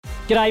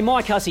G'day,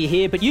 Mike Hussey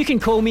here, but you can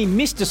call me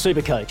Mr.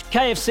 Supercoach.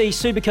 KFC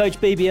Supercoach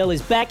BBL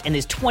is back and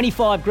there's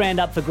 25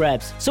 grand up for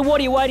grabs. So what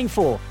are you waiting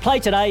for?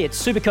 Play today at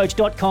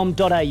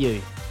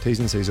supercoach.com.au. T's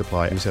and C's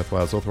apply. New South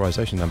Wales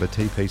authorisation number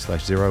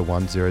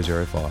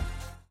TP/01005.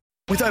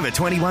 With over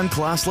 21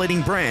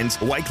 class-leading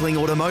brands, Wakeling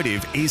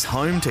Automotive is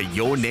home to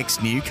your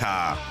next new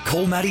car.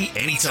 Call Matty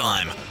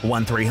anytime.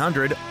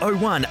 1300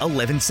 01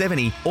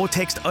 1170 or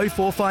text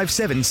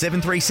 0457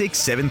 736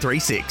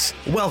 736.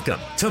 Welcome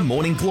to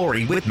Morning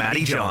Glory with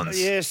Matty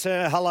Johns. Yes,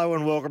 hello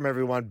and welcome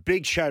everyone.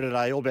 Big show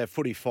today, all about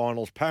footy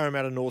finals.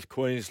 Parramatta, North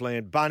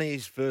Queensland,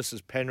 Bunnies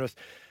versus Penrith.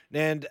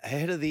 And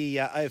ahead of the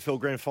AFL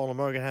Grand Final, I'm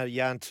going to have a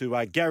yarn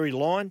to Gary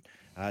Lyon.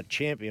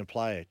 Champion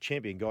player,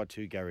 champion guy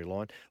too, Gary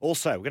Lyon.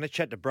 Also, we're going to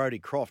chat to Brodie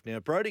Croft. Now,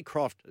 Brodie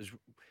Croft, as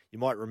you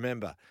might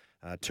remember,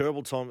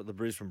 terrible time at the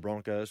Brisbane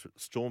Broncos,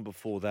 Storm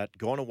before that,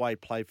 gone away,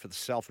 played for the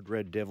Salford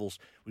Red Devils,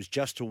 was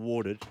just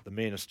awarded the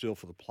Man of Steel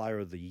for the Player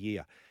of the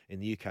Year in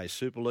the UK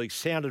Super League.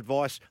 Sound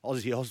advice,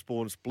 Ozzy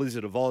Osbourne's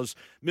Blizzard of Oz.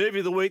 Movie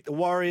of the week, The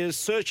Warriors,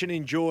 Search and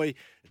Enjoy.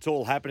 It's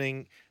all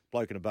happening.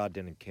 Bloke in a bar,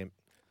 Denton Kemp.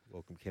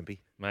 Welcome, Kempy.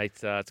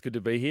 Mate, it's good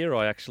to be here.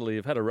 I actually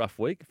have had a rough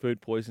week.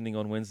 Food poisoning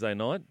on Wednesday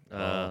night.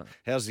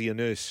 How's the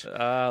nurse?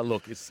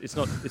 Look, it's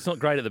not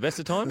great at the best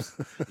of times.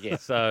 Yeah.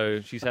 So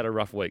she's had a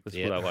rough week. Let's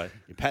put it that way.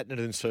 You're patting it,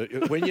 and so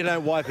when you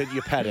don't wipe it,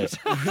 you pat it.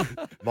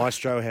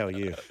 Maestro, how are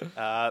you?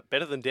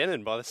 Better than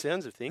Denon by the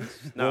sounds of things.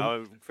 No,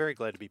 I'm very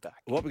glad to be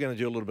back. What we're going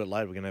to do a little bit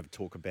later, we're going to have a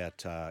talk about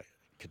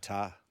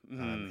Qatar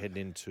heading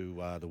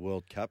into the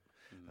World Cup,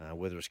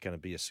 whether it's going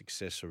to be a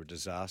success or a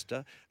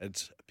disaster.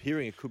 It's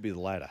appearing it could be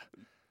the latter.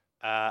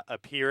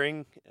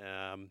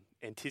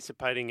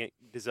 Anticipating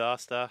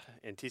disaster,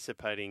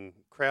 anticipating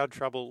crowd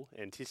trouble,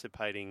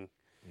 anticipating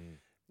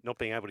not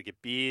being able to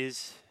get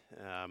beers.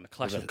 A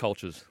clash of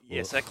cultures.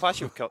 Yes, a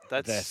clash of cultures.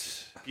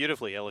 That's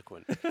beautifully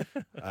eloquent.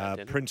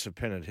 Prince of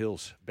Pennant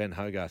Hills, Ben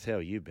Hogarth. How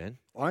are you, Ben?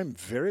 I'm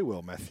very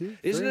well, Matthew.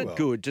 Isn't it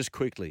good, just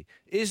quickly,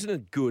 isn't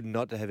it good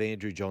not to have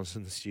Andrew Johnson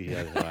in the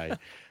studio today?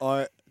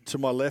 To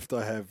my left,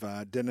 I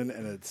have Denon,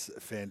 and it's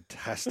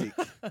fantastic.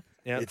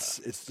 Yep.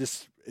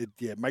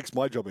 It makes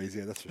my job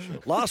easier, that's for sure.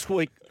 Last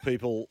week,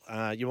 people,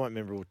 you might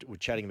remember we're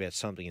chatting about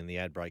something in the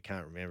ad break.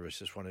 Can't remember. It's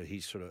just one of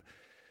his sort of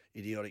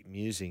idiotic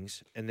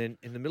musings. And then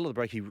in the middle of the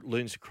break, he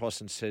leans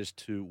across and says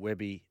to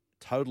Webby,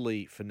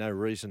 totally for no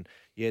reason,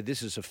 yeah,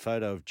 this is a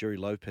photo of Jerry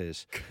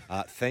Lopez.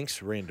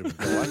 Thanks, random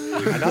guy.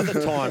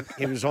 Another time,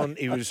 he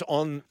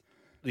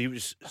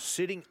was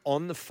sitting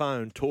on the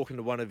phone talking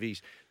to one of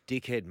his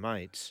dickhead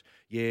mates.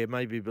 Yeah,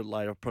 maybe a bit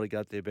later. I'll probably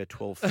go up there about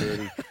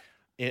 12:30.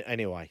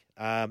 Anyway,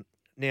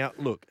 now,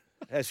 look,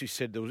 as you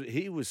said,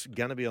 he was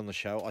going to be on the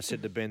show. I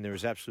said to Ben, there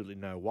is absolutely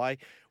no way.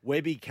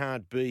 Webby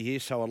can't be here,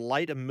 so a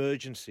late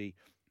emergency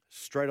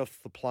straight off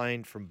the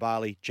plane from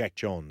Bali, Jack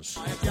Johns.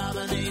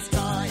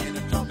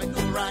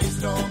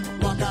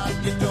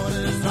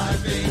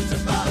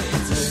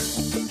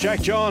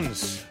 Jack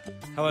Johns.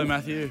 Hello,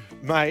 Matthew.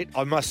 Mate,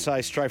 I must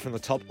say, straight from the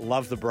top,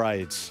 love the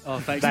braids. Oh,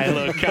 thanks. They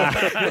look...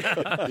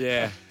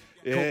 Yeah.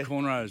 Yeah.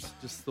 Cornrows.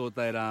 Just thought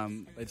they'd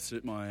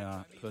suit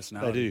my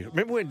personality. They do.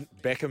 Remember when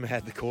Beckham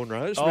had the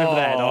cornrows? Remember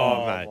that?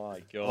 Oh, mate.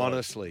 My God.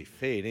 Honestly,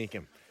 fair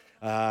dinkum.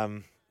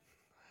 I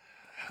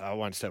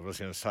won't say what I was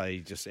going to say,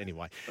 just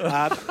anyway.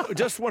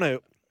 Just want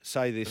to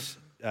say this,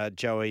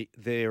 Joey.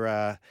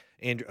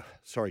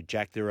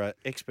 Jack, there are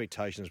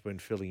expectations when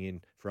filling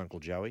in for Uncle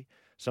Joey.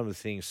 Some of the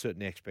things,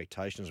 certain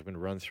expectations I'm going to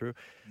run through.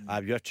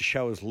 You have to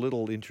show as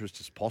little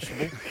interest as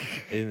possible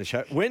in the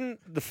show. When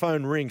the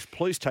phone rings,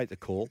 please take the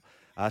call.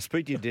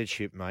 Speak to your dead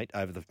ship, mate,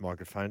 over the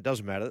microphone. It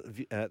doesn't matter.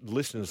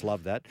 Listeners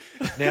love that.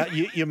 Now,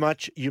 you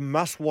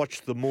must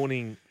watch the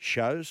morning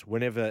shows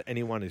whenever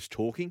anyone is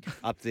talking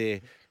up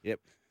there.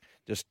 Yep,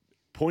 just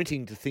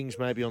pointing to things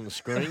maybe on the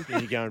screen,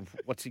 and you're going,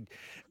 "What's he?"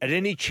 At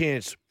any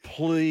chance,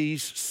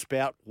 please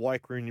spout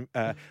right-wing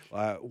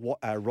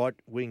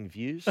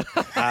views.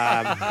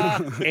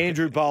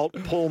 Andrew Bolt,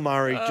 Paul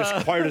Murray,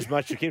 just quote as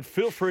much as you can.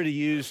 Feel free to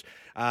use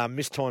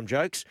mistimed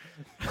jokes,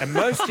 and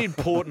most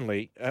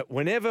importantly,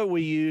 whenever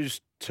we use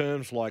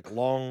terms like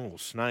long or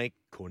snake,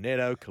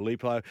 cornetto,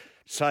 Calippo,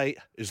 say,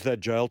 "Is that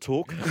jail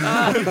talk?"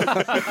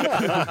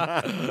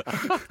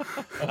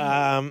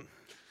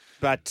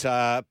 But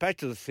back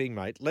to the thing,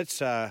 mate. Let's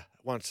have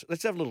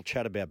a little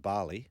chat about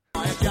Bali.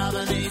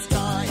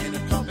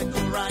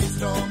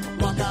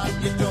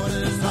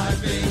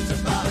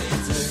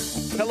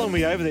 How long were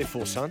you over there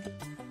for, son?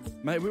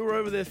 Mate, we were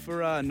over there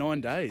for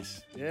 9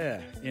 days.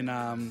 Yeah, in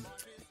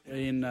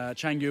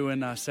Canggu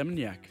and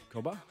Seminyak,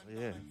 Cobber.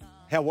 Yeah.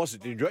 How was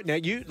it? Did you enjoy it? Now,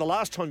 the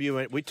last time you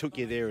went, we took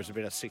you there as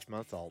about a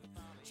 6-month-old.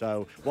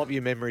 So, what were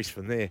your memories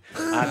from there?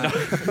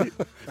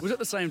 Was it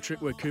the same trip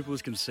where Cooper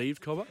was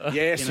conceived, Cobber?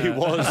 Yes, he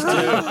was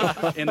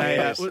too.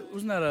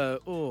 Wasn't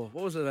that what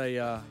was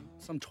it,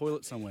 some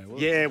toilet somewhere?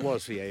 Yeah, it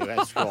was. Yeah,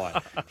 that's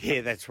right.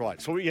 Yeah, that's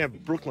right. So,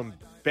 Brooklyn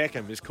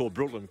Beckham is called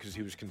Brooklyn because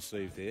he was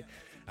conceived there.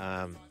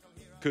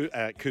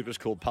 Cooper's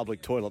called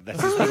Public Toilet.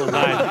 That's his middle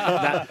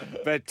name.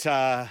 But,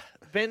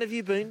 Ben, have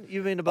you been?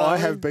 You've been to Bali? I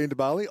have been to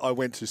Bali. I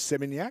went to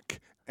Seminyak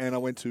and I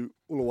went to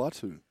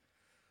Uluwatu.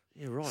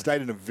 Yeah, right.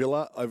 Stayed in a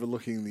villa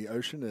overlooking the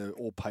ocean, an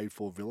all paid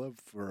for villa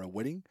for a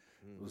wedding.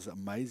 It was an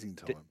amazing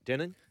time.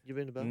 Denon, you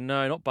been to Bali?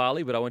 No, not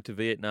Bali, but I went to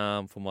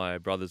Vietnam for my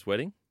brother's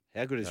wedding.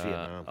 How good is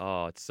Vietnam?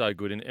 Oh, it's so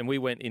good. And we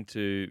went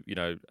into,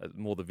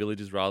 more the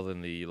villages rather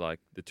than the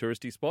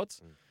touristy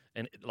spots.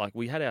 And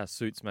we had our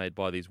suits made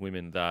by these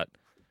women that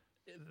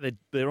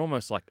they're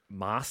almost like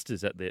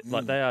masters at their,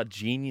 like they are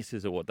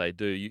geniuses at what they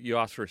do. You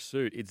ask for a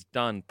suit, it's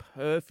done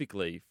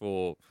perfectly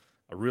for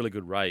a really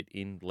good rate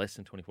in less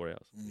than 24 hours.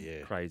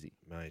 Yeah. Crazy.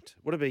 Mate.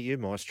 What about you,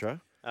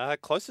 Maestro?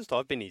 Closest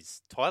I've been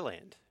is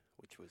Thailand,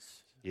 which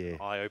was Yeah.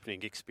 an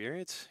eye-opening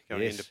experience.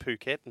 Going Yes. into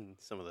Phuket and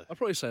some of the... I'd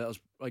probably say that was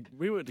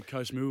we went to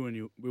Koh Samui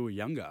when we were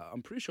younger.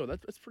 I'm pretty sure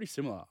that's pretty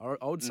similar.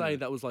 I would say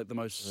that was like the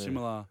most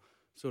similar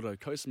sort of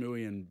Koh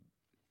Samui and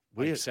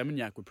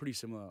Seminyak were pretty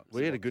similar.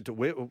 We had a good.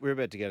 We're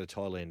about to go to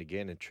Thailand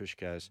again, and Trish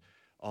goes,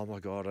 "Oh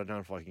my God, I don't know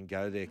if I can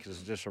go there because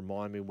it just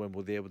reminds me when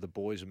we're there with the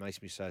boys. It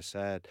makes me so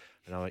sad."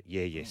 And I went,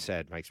 "Yeah,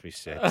 sad makes me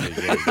sad.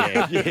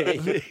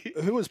 Yeah.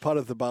 Who was part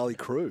of the Bali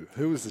crew?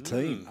 Who was the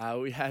team?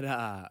 We had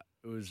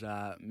it was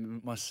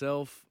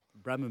myself,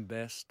 Bradman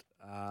Best,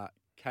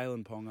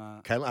 Kalen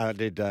Ponga. Kalen,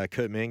 did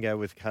Kurt Mann go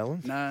with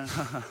Kalen? No.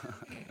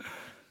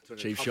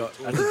 Cheap shot.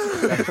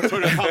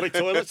 Public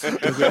toilets.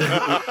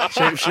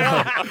 Cheap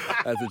shot.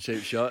 That's a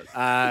cheap shot.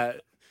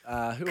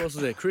 Who else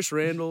was there? Chris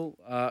Randall.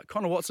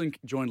 Connor Watson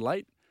joined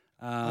late.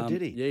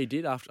 Did he? Yeah, he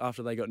did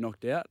after they got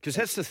knocked out. Because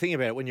that's the thing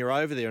about it. When you're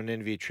over there on an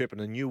end of your trip and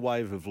a new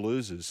wave of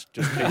losers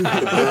just keep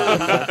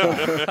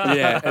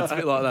Yeah, it's a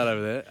bit like that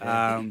over there.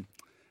 And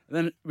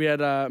then we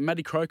had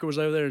Matty Croker was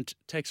over there and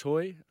Tex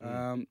Hoy.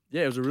 Yeah,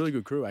 it was a really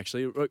good crew,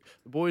 actually. Look,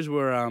 the boys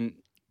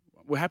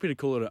we're happy to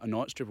call it a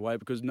night strip away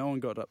because no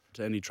one got up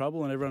to any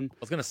trouble and everyone I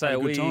was going to say, had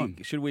a good time.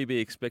 should we be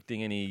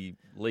expecting any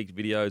leaked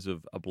videos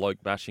of a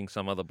bloke bashing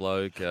some other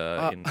bloke?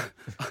 Yeah.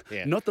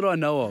 Not that I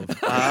know of.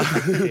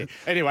 Yeah.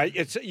 Anyway,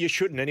 you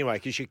shouldn't anyway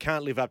because you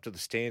can't live up to the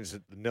standards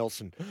that the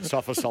Nelson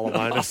Sofa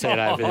Solomona said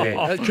over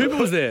there. Cooper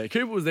was there.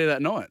 Cooper was there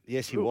that night.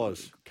 Yes, he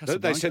was. They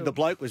Casablanca. said the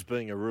bloke was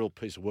being a real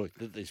piece of work.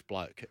 This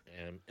bloke,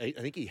 I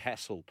think he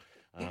hassled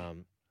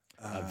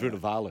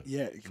Vunivalu.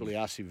 Yeah.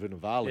 Kuliasi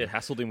Vunivalu. Yeah,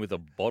 hassled him with a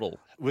bottle.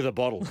 With a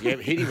bottle. Yeah,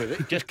 hit him with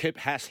it. Just kept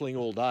hassling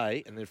all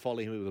day and then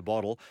following him with a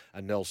bottle.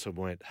 And Nelson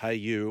went, "Hey,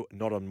 you,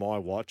 not on my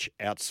watch,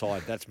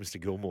 outside." That's Mr.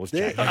 Gilmore's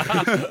jacket.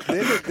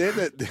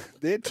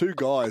 They're two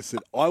guys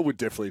that I would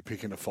definitely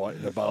pick in a fight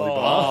in a Bali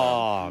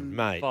bar. Oh,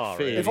 mate. Far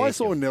fair If I dinkum.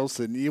 saw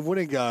Nelson, you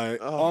wouldn't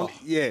go,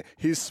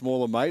 his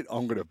smaller mate,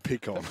 I'm going to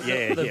pick on.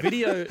 Yeah, The yeah.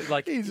 video,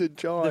 He's a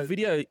giant.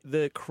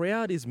 the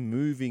crowd is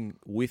moving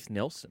with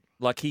Nelson.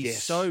 Like he's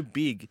Yes. so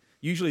big.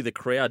 Usually the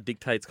crowd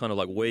dictates kind of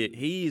like where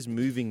he is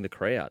moving the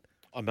crowd.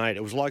 Oh, mate,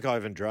 it was like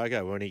Ivan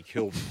Drago when he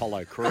killed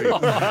Apollo Creed. It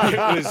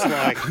was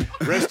like,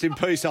 rest in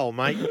peace, old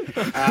mate.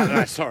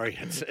 No, sorry,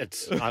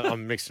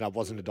 I'm mixing up. It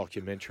wasn't a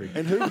documentary.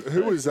 And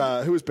who was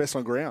best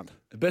on ground?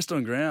 Best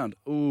on ground.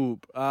 Ooh,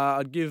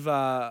 I'd give.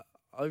 Mate,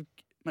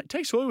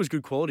 Tex Hoy was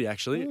good quality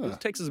actually. Yeah.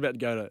 Tex is about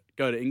to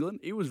go to England.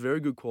 He was very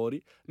good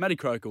quality. Matty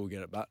Croker will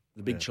get it, but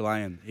the big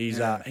Chilean,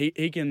 he's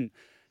he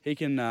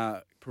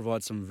can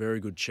provide some very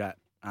good chat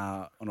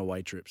on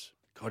away trips.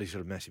 God, he's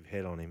got a massive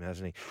head on him,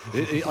 hasn't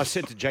he? I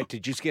said to Jake,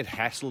 "Did you just get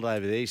hassled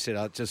over there?" He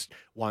said, just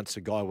once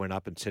a guy went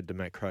up and said to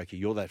Matt Croker,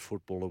 "You're that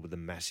footballer with a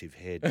massive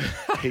head."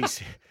 He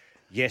said,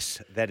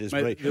 "Yes, that is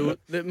me."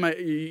 Mate,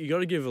 you got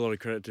to give a lot of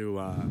credit to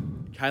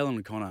Kalen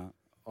and Connor.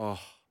 Oh,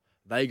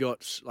 they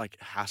got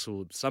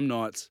hassled. Some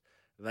nights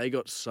they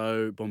got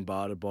so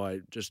bombarded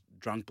by just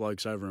drunk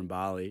blokes over in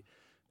Bali.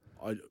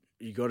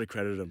 You got to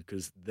credit them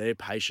because their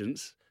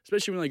patience,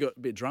 especially when they got a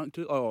bit drunk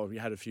too. Oh, you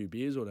had a few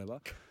beers or whatever.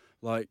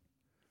 Like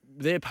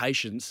their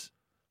patience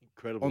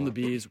Incredible. on the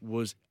beers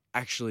was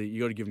actually,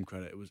 you got to give them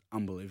credit. It was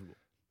unbelievable.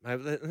 Mate,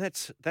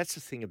 that's the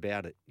thing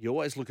about it. You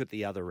always look at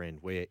the other end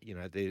where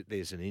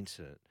there's an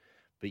incident,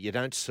 but you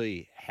don't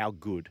see how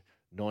good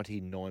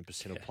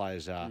 99% of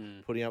players are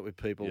putting up with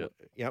people.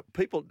 Yep.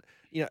 People,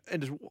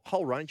 and there's a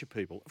whole range of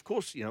people. Of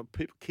course,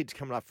 kids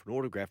coming up for an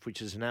autograph,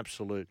 which is an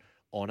absolute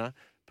honour.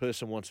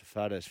 Person wants a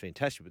photo, it's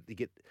fantastic. But you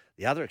get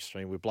the other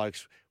extreme with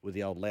blokes with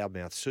the old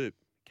loudmouth soup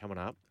coming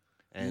up,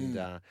 and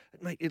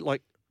mate,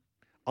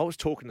 I was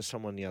talking to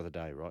someone the other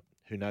day, right,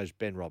 who knows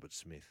Ben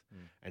Roberts-Smith.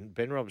 And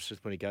Ben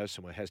Roberts-Smith, when he goes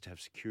somewhere, has to have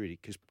security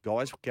because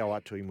guys go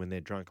up to him when they're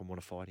drunk and want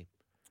to fight him.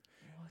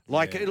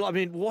 I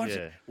mean,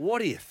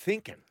 what are you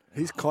thinking?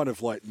 He's kind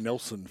of like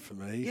Nelson for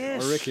me.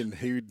 Yes. I reckon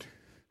he'd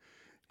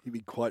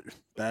be quite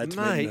bad to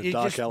me Mate, in a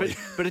dark alley.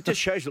 but it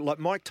just shows you, like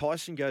Mike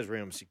Tyson goes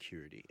around with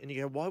security. And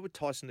you go, why would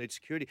Tyson need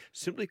security?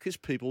 Simply because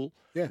people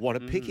want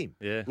to pick him.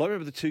 Yeah. Like,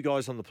 remember the two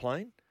guys on the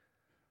plane?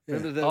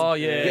 Remember the,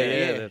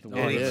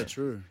 Yeah,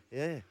 true.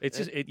 Yeah. It's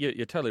just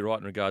you're totally right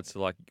in regards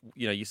to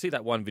you see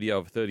that one video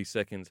of 30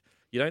 seconds.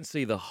 You don't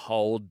see the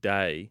whole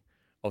day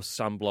of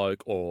some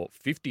bloke or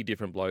 50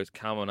 different blokes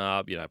coming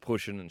up,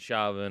 pushing and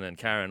shoving and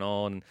carrying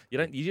on.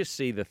 You just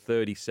see the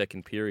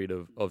 30-second period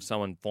of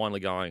someone finally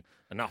going,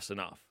 enough's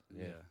enough.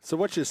 Yeah. So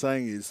what you're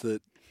saying is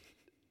that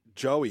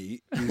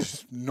Joey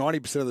is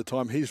 90% of the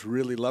time he's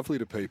really lovely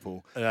to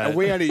people, and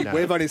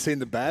we've only seen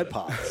the bad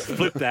parts.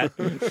 Flip that,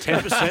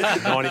 10%,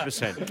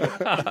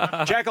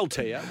 90%. Jack will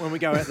tell you, when we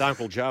go out with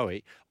Uncle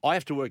Joey, I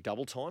have to work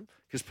double time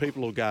because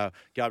people will go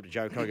up to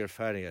Joe, can I get a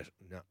photo? He goes,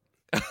 no.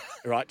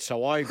 Right,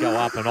 so I go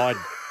up and I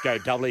go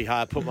doubly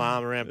hard, put my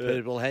arm around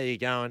people. How you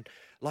going?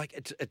 Like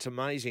it's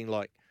amazing.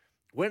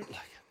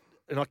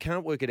 And I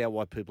can't work it out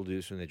why people do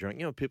this when they're drunk.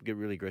 You know, people get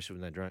really aggressive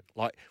when they're drunk.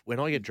 Like, when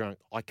I get drunk,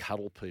 I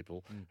cuddle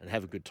people and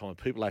have a good time.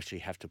 People actually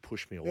have to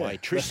push me away.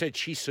 Trish said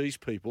she sees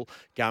people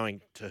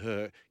going to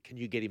her, can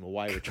you get him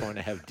away? We're trying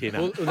to have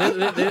dinner.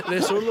 Well,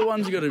 they're sort of the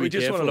ones you got to be careful.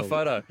 We just wanted a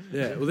photo.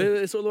 Yeah, well,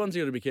 they're sort of the ones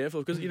you got to be careful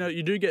of because, you know,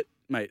 you do get,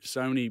 mate,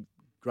 so many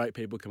great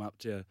people come up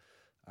to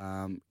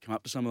some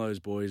of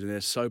those boys and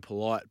they're so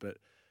polite, but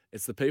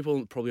it's the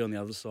people probably on the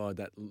other side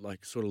that,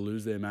 like, sort of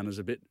lose their manners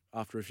a bit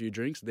after a few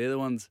drinks. They're the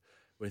ones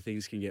where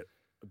things can get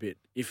a bit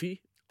iffy.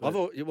 I've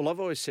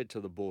always said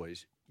to the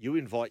boys, you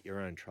invite your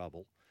own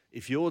trouble.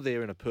 If you're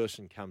there and a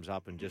person comes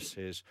up and just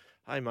says,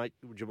 hey, mate,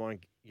 would you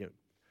mind, can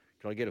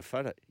I get a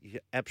photo?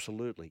 Yeah,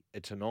 absolutely.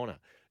 It's an honour.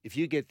 If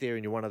you get there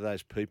and you're one of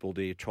those people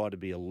that you try to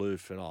be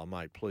aloof and, oh,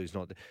 mate, please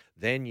not,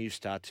 then you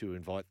start to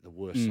invite the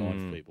worst side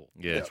of people.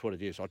 Yeah. That's what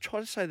it is. I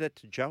try to say that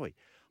to Joey.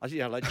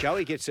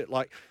 Joey gets it.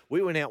 Like,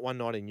 we went out one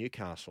night in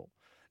Newcastle.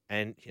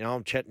 And,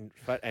 I'm chatting,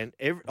 and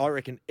I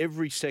reckon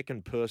every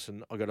second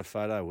person I got a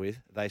photo with,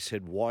 they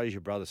said, why is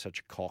your brother such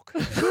a cock?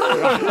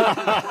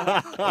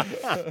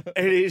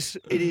 It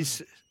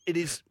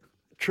is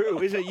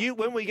true, isn't it?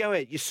 When we go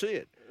out, you see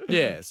it.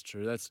 Yeah, it's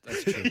true. That's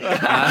true.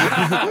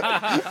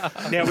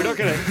 Now, we're not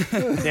going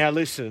to,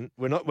 listen,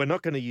 we're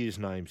not going to use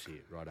names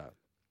here, righto.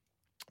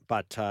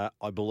 But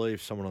I believe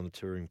someone on the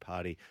touring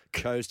party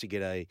chose to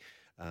get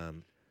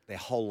their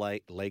whole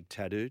leg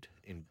tattooed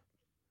in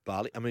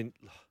Bali. I mean...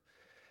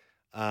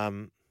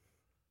 and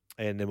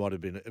it might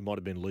have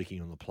been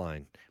leaking on the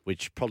plane,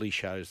 which probably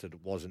shows that it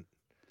wasn't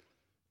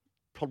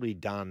probably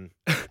done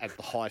at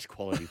the highest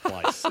quality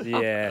place.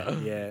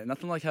 Yeah.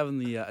 Nothing like having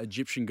the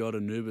Egyptian god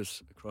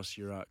Anubis across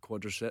your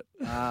quadricep.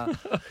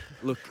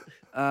 Look,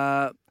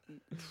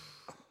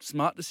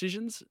 smart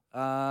decisions.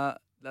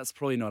 That's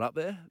probably not up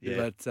there.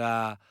 Yeah.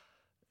 But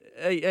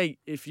hey,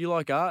 if you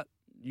like art,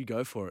 you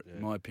go for it.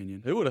 In my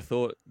opinion. Who would have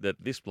thought that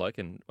this bloke,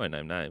 and I won't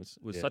name names,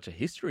 was such a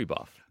history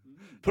buff?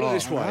 Put it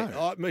this way,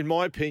 in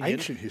my opinion,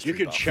 Ancient history you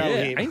could buff. show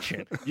him.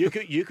 Ancient. You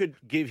could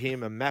give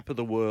him a map of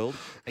the world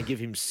and give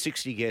him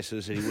 60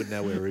 guesses and he wouldn't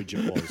know where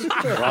Egypt was.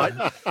 Right?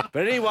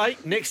 But anyway,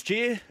 next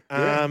year,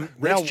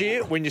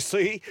 when you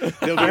see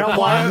there'll be a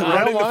player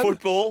running the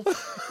football with,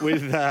 what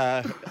is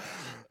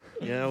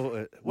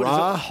it?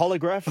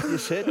 Holograph? You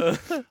said.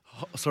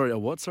 Sorry, a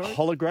what? Sorry,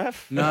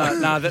 holograph?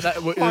 No,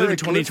 we live in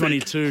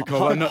 2022,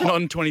 Colin, not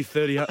in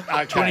 2030.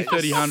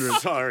 2030.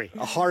 Sorry,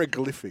 A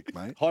hieroglyphic,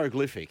 mate.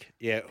 hieroglyphic.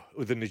 Yeah,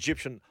 with an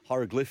Egyptian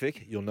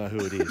hieroglyphic, you'll know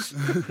who it is.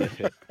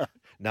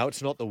 No,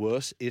 it's not the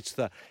worst. It's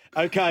the...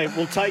 Okay,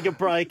 we'll take a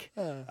break.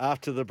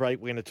 After the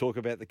break, we're going to talk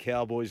about the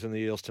Cowboys and the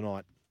Eels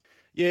tonight.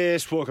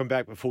 Yes, welcome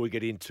back. Before we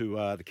get into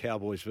the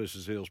Cowboys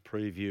versus Eels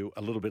preview,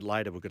 a little bit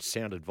later, we've got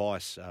Sound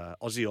Advice,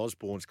 Ozzy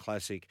Osbourne's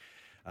classic,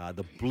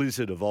 The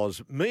Blizzard of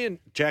Oz. Me and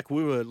Jack,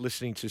 we were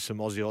listening to some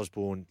Ozzy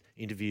Osbourne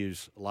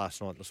interviews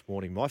last night and this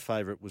morning. My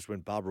favourite was when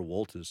Barbara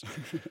Walters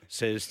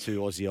says to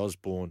Ozzy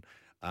Osbourne,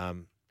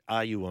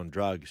 are you on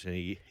drugs? And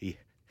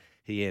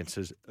he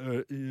answers,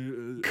 which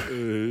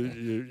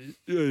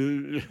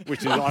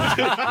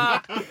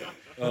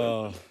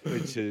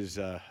is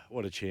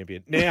what a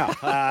champion. Now,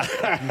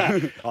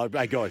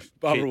 hey guys,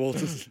 Barbara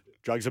Walters.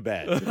 Drugs are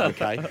bad.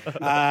 Okay.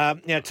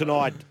 Now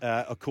tonight,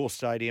 Accor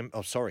Stadium.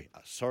 Oh, sorry,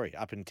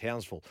 up in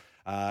Townsville.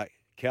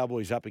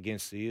 Cowboys up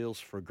against the Eels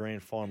for a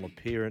grand final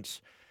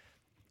appearance.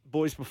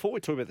 Boys, before we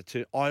talk about the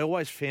two, I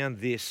always found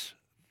this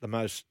the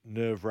most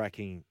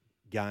nerve-wracking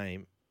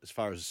game as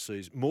far as the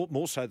season,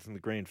 more so than the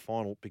grand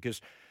final,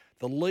 because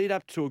the lead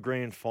up to a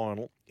grand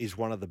final is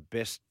one of the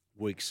best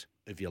weeks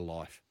of your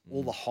life.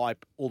 All the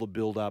hype, all the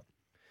build-up.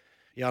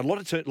 You know, a lot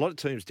of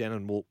teams down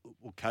and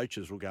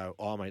coaches will go,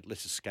 oh, mate,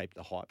 let's escape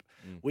the hype.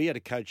 We had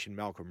a coach in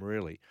Malcolm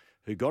Reilly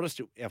who got us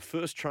to our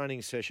first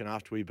training session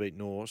after we beat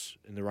Norse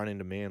in the run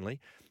into Manly.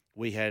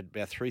 We had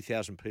about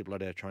 3,000 people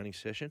at our training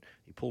session.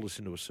 He pulled us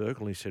into a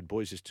circle and he said,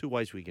 boys, there's two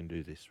ways we can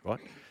do this, right?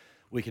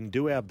 We can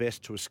do our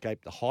best to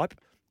escape the hype,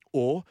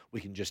 or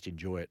we can just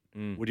enjoy it.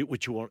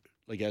 Which you want?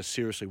 They go,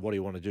 seriously, what do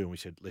you want to do? And we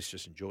said, let's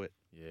just enjoy it.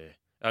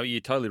 Yeah. You're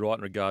totally right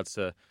in regards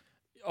to,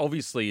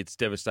 obviously it's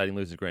devastating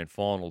losing the grand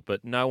final,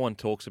 but no one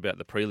talks about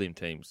the prelim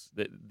teams.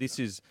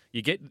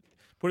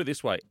 Put it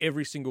this way,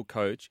 every single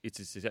coach,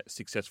 it's a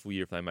successful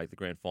year if they make the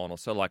grand final.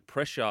 So like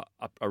pressure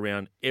up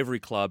around every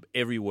club,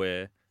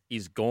 everywhere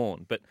is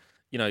gone. But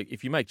you know,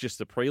 if you make just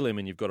the prelim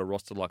and you've got a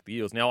roster like the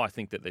Eels, now I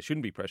think that there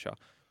shouldn't be pressure,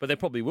 but there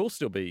probably will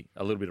still be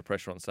a little bit of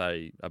pressure on,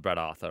 say, a Brad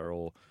Arthur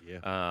or,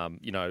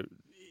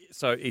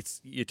 so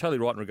you're totally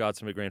right in regards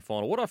to the grand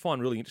final. What I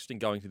find really interesting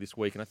going to this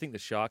week, and I think the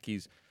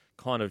Sharkies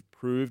kind of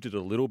proved it a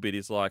little bit,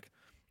 is like,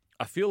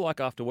 I feel like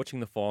after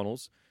watching the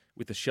finals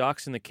with the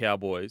Sharks and the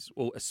Cowboys,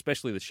 well,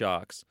 especially the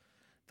Sharks,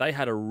 they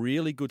had a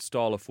really good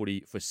style of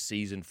footy for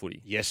season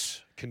footy.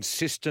 Yes,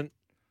 consistent.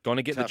 Going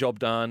to get the Tough. job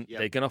done. Yep.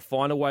 They're going to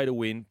find a way to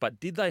win.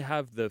 But did they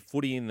have the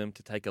footy in them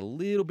to take a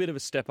little bit of a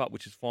step up,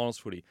 which is finals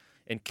footy?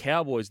 And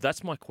Cowboys,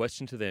 that's my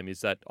question to them,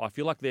 is that I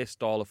feel like their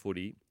style of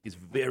footy is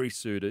very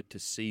suited to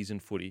season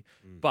footy.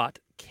 But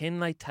can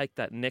they take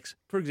that next,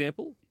 for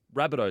example,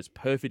 Rabbitohs,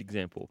 perfect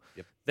example.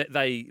 Yep. That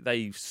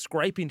they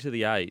scrape into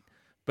the 8,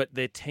 but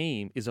their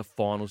team is a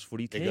finals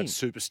footy team. They've got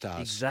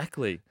superstars.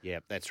 Exactly. Yeah,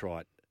 that's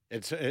right.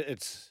 It's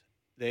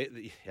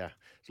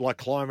like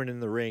climbing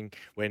in the ring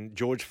when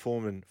George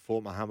Foreman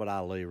fought Muhammad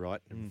Ali, right?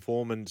 And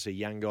Foreman's a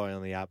young guy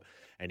on the up,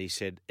 and he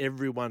said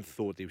everyone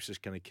thought he was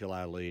just going to kill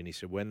Ali, and he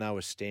said when they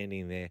were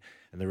standing there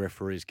and the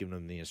referee's giving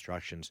them the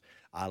instructions,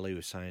 Ali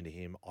was saying to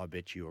him, "I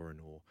bet you were in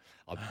awe.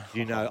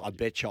 I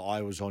bet you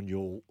I was on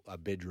your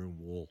bedroom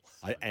wall."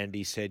 And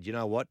he said, "You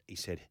know what?" He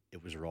said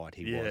it was right.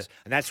 He was,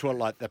 and that's what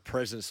like the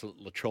presence of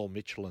Latrell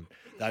Mitchell and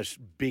those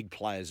big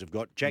players have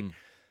got. Jack,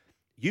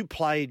 you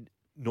played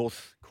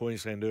North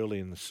Queensland early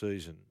in the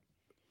season.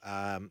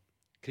 Can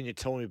you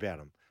tell me about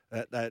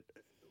them?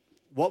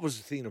 What was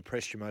the thing that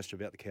impressed you most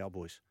about the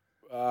Cowboys?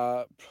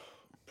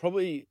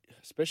 Probably,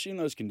 especially in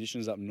those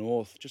conditions up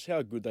north, just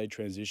how good they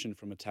transition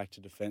from attack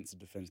to defence and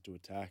defence to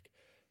attack.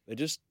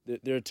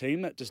 They're a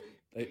team that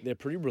they're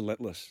pretty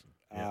relentless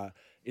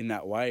in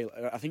that way.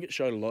 I think it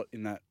showed a lot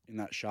in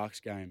that Sharks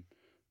game.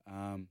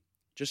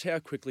 Just how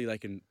quickly they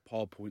can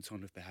pile points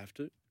on if they have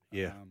to.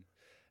 Yeah.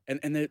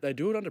 And they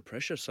do it under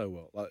pressure so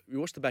well. Like we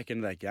watched the back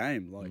end of that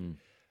game,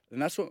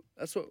 and that's what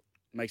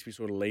makes me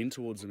sort of lean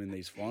towards them in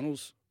these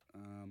finals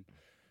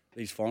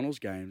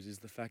games is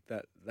the fact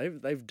that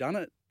they've done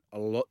it a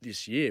lot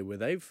this year. Where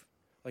they've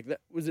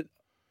was it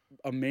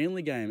a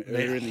Manly game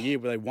earlier in the year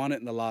where they won it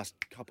in the last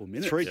couple of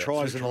minutes. 3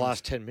 tries in the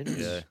last 10 minutes.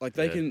 Yeah. Like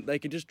they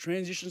can just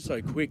transition so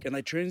quick, and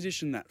they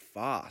transition that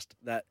fast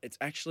that it's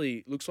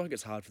actually looks like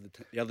it's hard for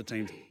the other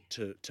team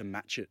to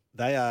match it.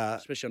 They are,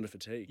 especially under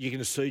fatigue. You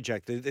can see,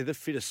 Jack, they're the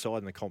fittest side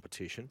in the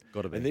competition.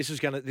 Got to be. And this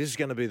is going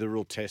to be the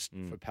real test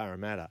for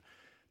Parramatta,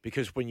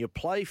 because when you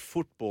play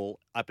football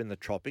up in the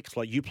tropics,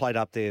 like you played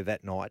up there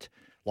that night,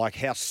 like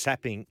how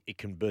sapping it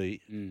can be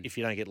if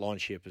you don't get line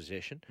share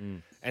possession.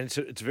 And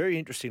it's very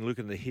interesting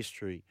looking at the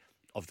history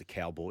of the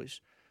Cowboys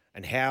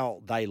and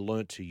how they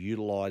learnt to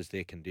utilise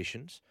their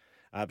conditions,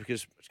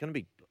 because it's going to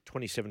be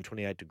 27,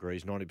 28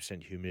 degrees,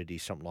 90% humidity,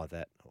 something like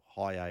that,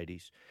 high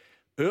 80s.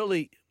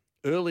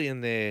 Early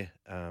in their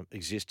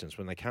existence,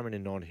 when they came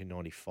in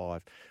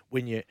 1995,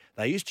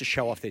 they used to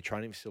show off their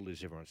training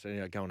facilities, everyone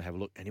said, go and have a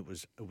look, and it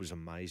was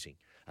amazing.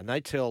 And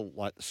they tell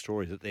like the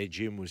story that their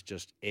gym was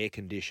just air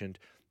conditioned,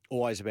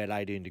 always about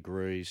 18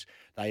 degrees.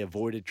 They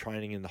avoided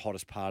training in the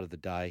hottest part of the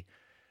day,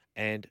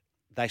 and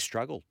they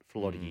struggled for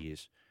a lot of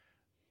years.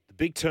 The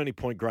big turning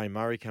point, Graham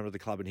Murray came to the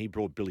club, and he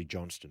brought Billy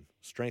Johnston,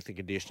 strength and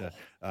conditioner,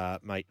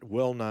 mate,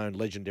 well-known,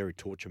 legendary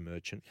torture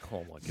merchant.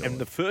 Oh, my God. And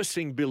the first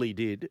thing Billy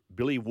did,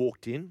 Billy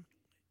walked into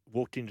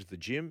the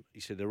gym.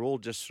 He said they're all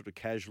just sort of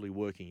casually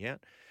working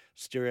out.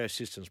 Stereo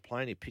system's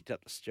playing. He picked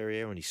up the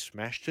stereo and he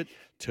smashed it,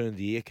 turned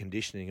the air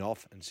conditioning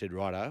off and said,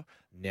 righto,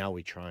 now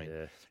we train.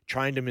 Yeah.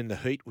 Trained him in the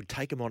heat. Would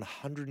take him on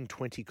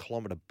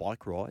 120-kilometre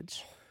bike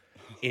rides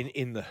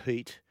in the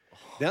heat.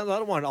 Now, the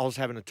other one I was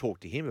having to talk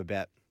to him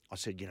about, I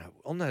said,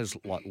 on those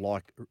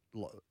like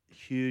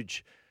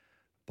huge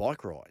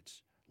bike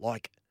rides,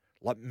 like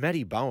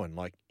Matty Bowen,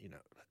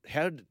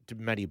 how did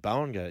Matty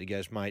Bowen go? He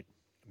goes, mate,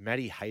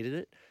 Matty hated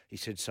it. He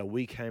said, so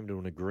we came to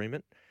an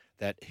agreement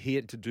that he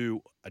had to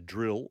do a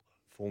drill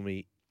for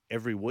me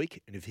every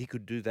week, and if he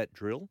could do that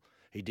drill,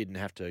 he didn't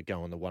have to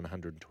go on the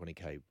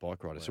 120k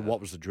bike ride. I said,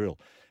 what was the drill?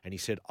 And he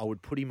said, I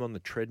would put him on the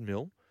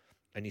treadmill,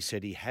 and he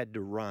said he had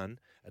to run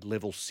at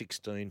level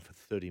 16 for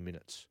 30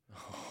 minutes.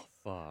 Oh,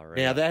 far out.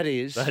 Now, that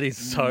is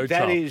so tough.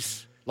 That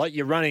is, like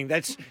you're running,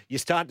 you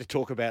start to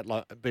talk about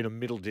like being a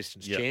middle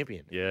distance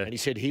champion. Yeah. And he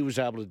said he was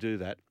able to do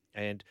that.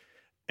 And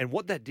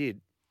what that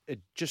did, it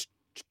just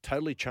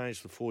totally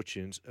changed the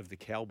fortunes of the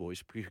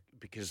Cowboys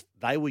because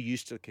they were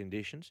used to the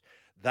conditions.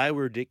 They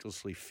were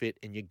ridiculously fit,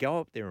 and you go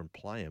up there and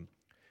play them.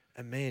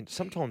 And, man,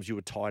 sometimes you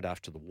were tired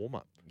after the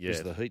warm-up because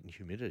of the heat and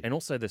humidity. And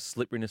also the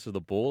slipperiness of the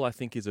ball, I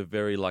think, is a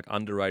very,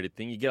 underrated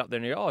thing. You get up there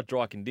and you go,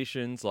 dry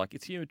conditions.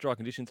 It's humid, dry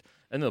conditions.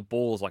 And the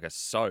ball is like a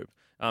soap.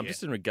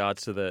 Just in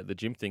regards to the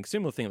gym thing,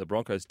 similar thing at the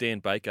Broncos, Dan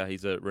Baker,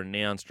 he's a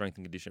renowned strength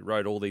and conditioner,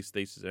 wrote all these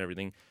theses and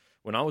everything.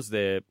 When I was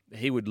there,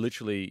 he would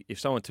literally, if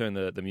someone turned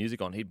the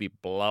music on, he'd be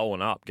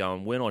blowing up,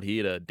 going, we're not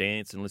here to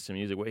dance and listen to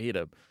music. We're here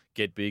to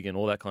get big and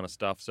all that kind of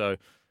stuff. So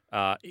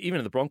even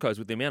at the Broncos,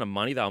 with the amount of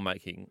money they were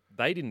making,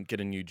 they didn't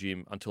get a new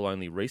gym until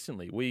only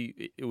recently.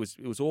 It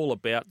was all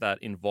about that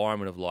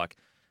environment of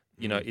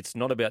it's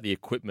not about the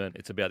equipment,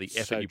 it's about the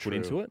effort you put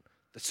into it.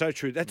 That's so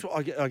true. That's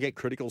what I get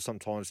critical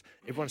sometimes.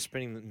 Everyone's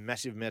spending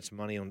massive amounts of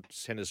money on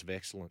centres of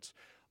excellence.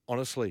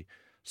 Honestly,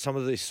 some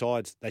of these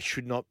sides, they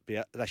should not be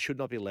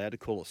allowed to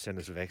call it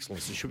centres of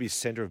excellence. It should be a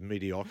centre of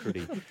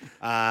mediocrity.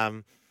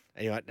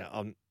 Anyway,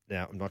 I'm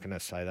not going to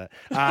say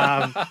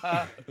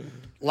that.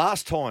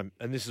 Last time,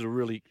 and this is a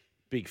really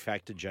big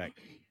factor,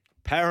 Jack,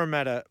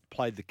 Parramatta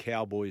played the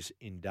Cowboys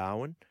in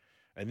Darwin,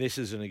 and this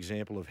is an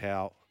example of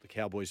how the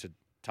Cowboys are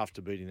tough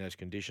to beat in those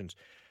conditions.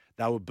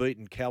 They were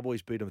beaten.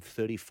 Cowboys beat them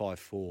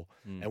 35-4.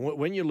 And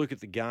when you look at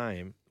the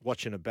game,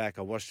 watching it back,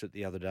 I watched it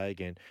the other day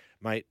again,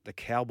 mate, the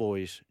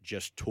Cowboys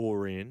just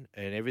tore in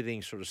and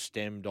everything sort of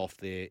stemmed off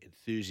their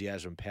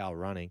enthusiasm, power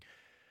running.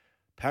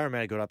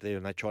 Parramatta got up there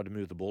and they tried to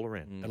move the ball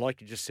around. And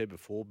like you just said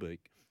before, Beak,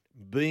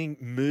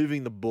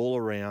 moving the ball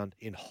around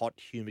in hot,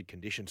 humid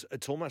conditions,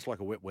 it's almost like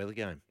a wet weather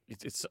game.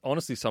 It's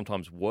honestly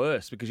sometimes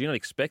worse because you're not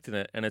expecting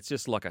it, and it's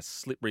just like a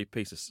slippery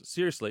piece of...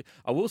 Seriously,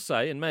 I will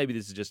say, and maybe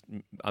this is just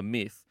a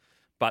myth,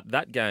 but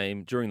that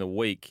game during the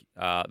week,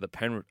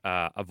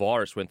 a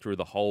virus went through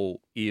the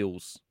whole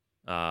Eels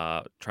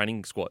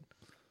training squad.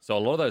 So a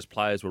lot of those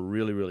players were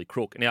really, really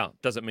crook. Now,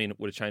 doesn't mean it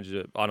would have changed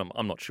it.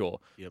 I'm not sure.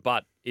 Yep.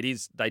 But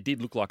they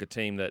did look like a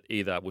team that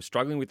either was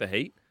struggling with the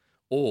heat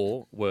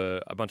or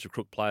were a bunch of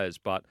crook players.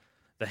 But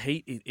the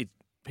heat,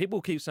 people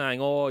keep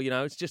saying,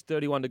 it's just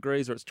 31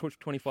 degrees or it's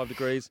 25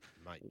 degrees.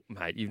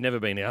 Mate, you've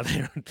never been out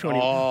there on a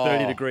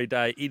 30-degree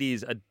day. It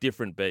is a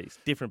different beast.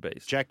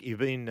 Jack, you've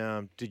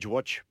been, did you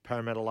watch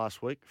Parramatta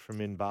last week from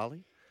in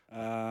Bali?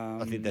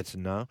 I think that's a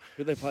no.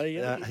 Did they play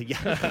again?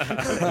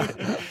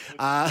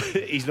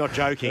 He's not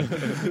joking.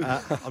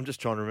 I'm just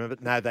trying to remember.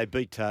 No, they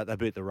beat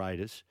the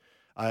Raiders.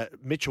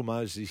 Mitchell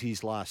Moses,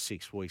 his last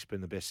 6 weeks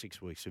been the best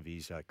 6 weeks of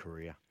his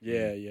career.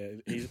 Yeah.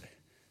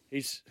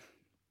 He's.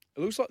 It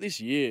looks like this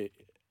year.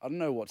 I don't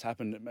know what's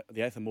happened.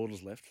 The Eighth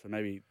Immortals left, so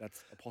maybe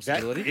that's a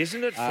possibility.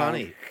 Isn't it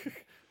funny?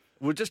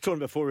 We were just talking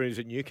before he was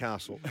at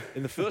Newcastle.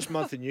 In the first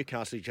month in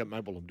Newcastle, he jumped,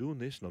 well, I'm doing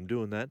this and I'm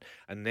doing that.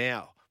 And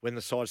now, when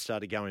the side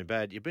started going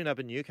bad, you've been up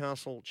in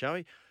Newcastle,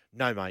 Joey?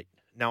 No, mate.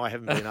 No, I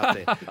haven't been up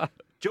there.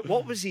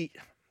 What was he?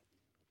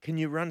 Can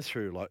you run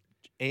through, like,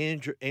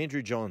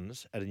 Andrew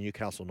Johns at a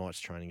Newcastle Knights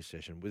training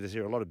session? Was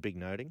there a lot of big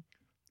noting?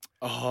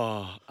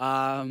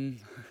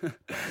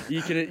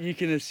 You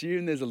can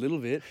assume there's a little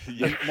bit.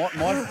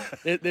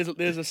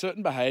 There's a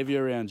certain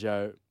behaviour around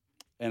Joe,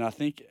 and I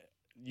think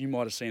you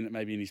might have seen it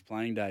maybe in his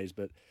playing days,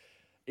 but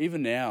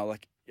even now,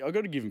 like, I've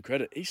got to give him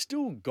credit. He's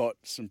still got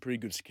some pretty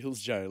good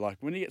skills, Joe. Like,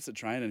 when he gets to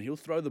training, he'll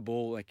throw the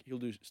ball, like, he'll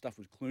do stuff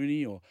with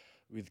Clooney or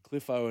with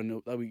Cliffo,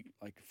 and they'll be,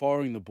 like,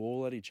 firing the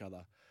ball at each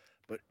other.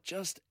 But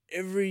just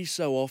every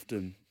so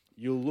often,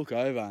 you'll look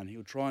over and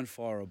he'll try and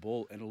fire a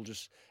ball, and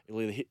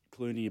it'll either hit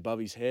Clooney above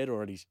his head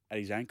or at his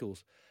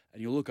ankles.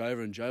 And you'll look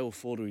over and Joe will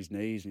fall to his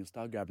knees and he'll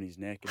start grabbing his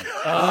neck. And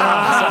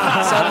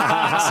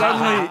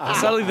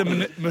suddenly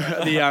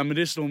the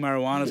medicinal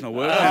marijuana's not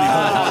working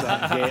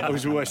anymore. Yeah, I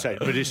was always saying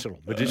medicinal.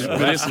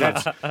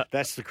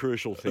 That's the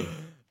crucial thing.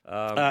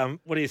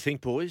 What do you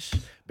think, boys?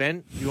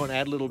 Ben, you want to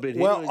add a little bit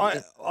here? Well,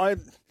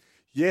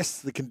 yes,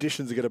 the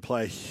conditions are going to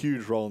play a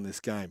huge role in this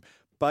game.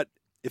 But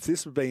if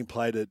this was being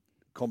played at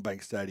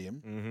Combank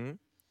Stadium,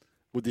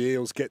 would the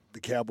Eels get the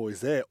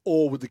Cowboys there,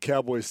 or would the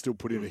Cowboys still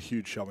put in a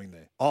huge showing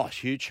there? Oh,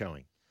 huge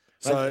showing.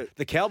 So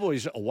the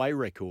Cowboys' away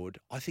record,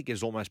 I think,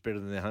 is almost better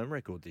than their home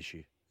record this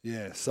year.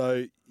 Yeah,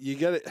 so you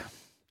get it.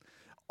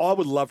 I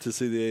would love to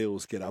see the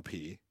Eels get up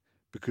here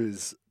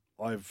because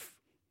out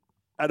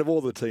of all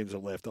the teams that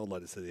are left, I'd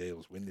like to see the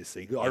Eels win this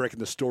thing. I reckon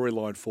the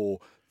storyline for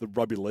the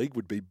rugby league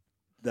would be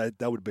that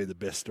would be the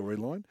best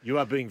storyline. You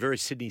are being very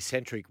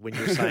Sydney-centric when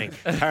you're saying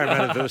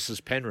Parramatta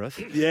versus Penrith.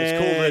 Yeah, it's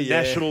called the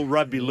National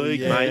Rugby League,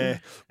 mate.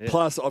 Yeah.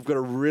 Plus, I've got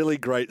a really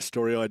great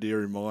story idea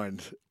in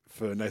mind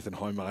for Nathan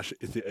Highmarsh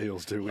if the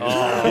Eels do win.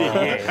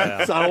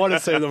 Yeah. So I want to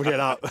see them get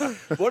up.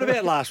 What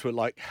about last week?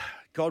 Like,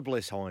 God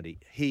bless Hindy.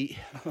 He's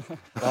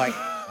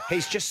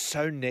just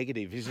so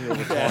negative, isn't he, all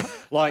the time?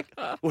 Like,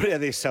 what about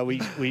this? So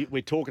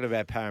we're talking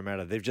about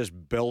Parramatta. They've just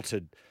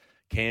belted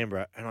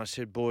Canberra. And I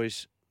said,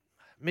 boys,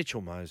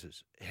 Mitchell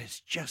Moses has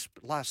just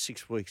last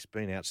 6 weeks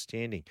been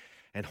outstanding.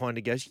 And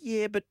Hindy goes,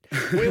 yeah, but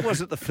where was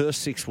it the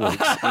first 6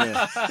 weeks?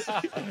 Yeah.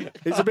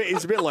 It's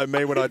a bit like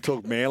me when I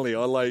talk Manly.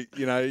 I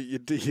you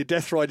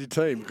death ride your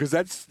team because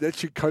that's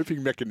your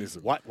coping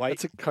mechanism. Wait.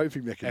 That's a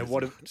coping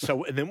mechanism.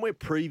 And then we're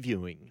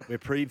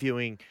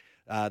previewing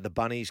the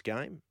Bunnies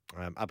game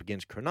up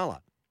against Cronulla.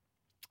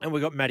 And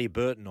we've got Matty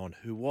Burton on,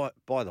 who,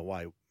 by the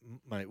way,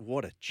 mate,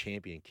 what a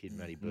champion kid,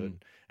 Matty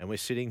Burton. And we're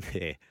sitting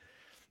there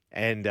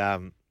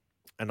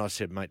and I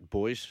said, mate,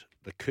 boys,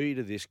 the key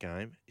to this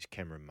game is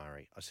Cameron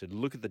Murray. I said,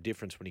 look at the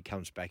difference when he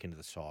comes back into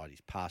the side. He's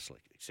passed,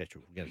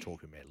 etc. We're going to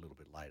talk about it a little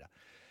bit later.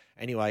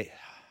 Anyway,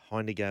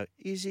 Hindy go,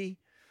 is he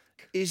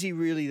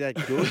really that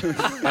good?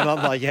 And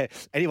I'm like, yeah.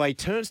 Anyway, he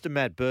turns to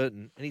Matt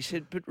Burton and he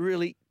said, but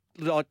really,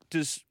 like,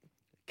 does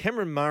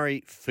Cameron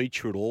Murray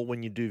feature at all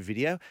when you do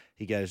video?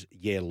 He goes,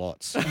 yeah,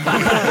 lots.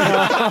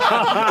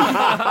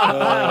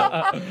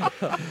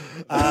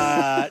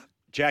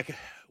 Jack,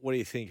 what do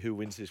you think? Who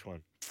wins this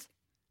one?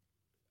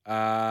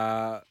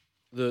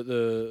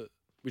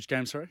 Which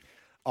game, sorry?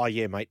 Oh,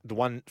 yeah, mate.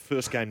 The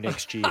first game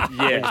next year.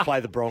 Let's play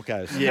the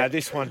Broncos. Yeah.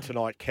 This one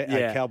tonight,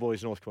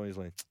 Cowboys, North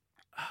Queensland.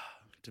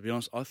 To be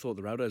honest, I thought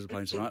the Rabbitohs were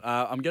playing tonight.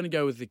 I'm going to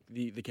go with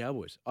the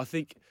Cowboys. I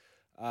think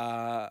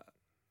the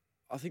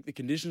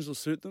conditions will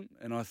suit them,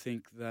 and I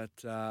think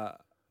that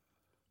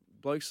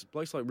blokes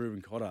like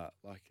Ruben Cotter,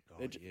 like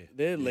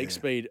their leg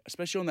speed,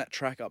 especially on that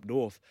track up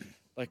north,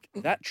 like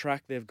that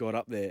track they've got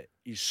up there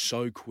is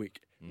so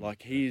quick.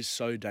 Like he is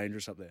so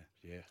dangerous up there.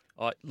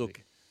 Yeah.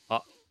 Look,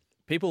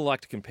 people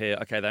like to compare.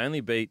 Okay, they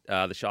only beat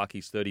the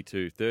Sharkies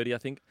 32-30, I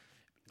think.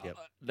 Yep.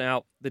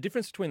 Now, the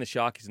difference between the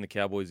Sharkies and the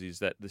Cowboys is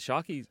that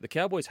the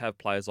Cowboys have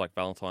players like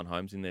Valentine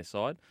Holmes in their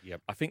side.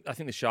 Yep. I think the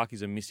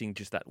Sharkies are missing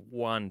just that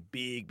one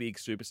big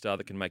superstar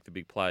that can make the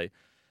big play.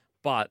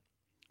 But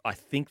I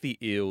think the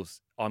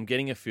Eels, I'm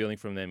getting a feeling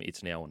from them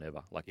it's now or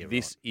never. Like,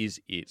 this is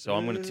it. So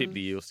I'm going to tip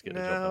the Eels to get the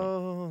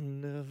job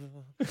done.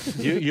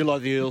 Never. you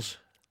like the Eels?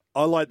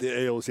 I like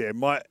the Eels, yeah.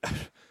 My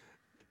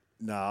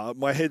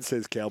head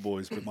says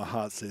Cowboys, but my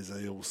heart says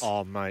Eels.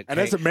 Oh, mate. And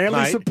as a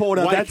Manly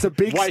supporter, that's a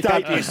big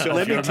statement.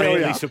 Let me tell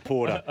you.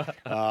 Supporter.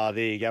 There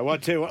you go. Well, I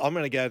tell you what, I'm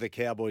going to go the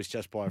Cowboys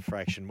just by a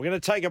fraction. We're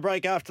going to take a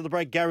break. After the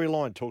break, Gary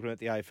Lyon talking about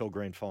the AFL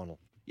Grand Final.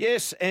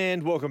 Yes,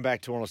 and welcome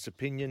back to Honest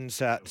Opinions.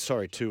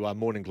 To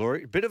Morning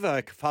Glory. A bit of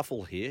a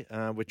kerfuffle here.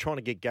 We're trying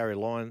to get Gary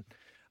Lyon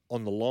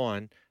on the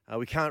line.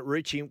 We can't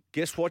reach him.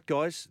 Guess what,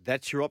 guys?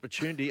 That's your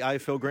opportunity.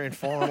 AFL Grand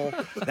Final.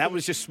 That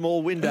was your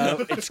small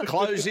window. It's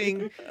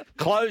closing,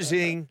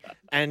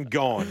 and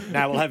gone.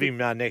 Now, we'll have him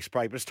next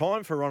break. But it's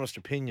time for Honest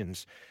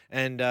Opinions.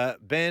 And,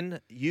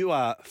 Ben, you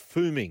are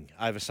fuming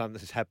over something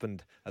that's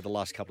happened the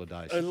last couple of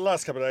days. In the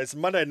last couple of days.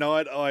 Monday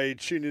night, I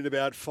tuned in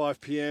about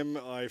 5 p.m.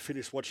 I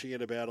finished watching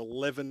it about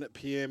 11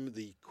 p.m.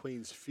 The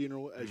Queen's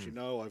funeral. As you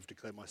know, I've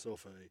declared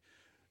myself a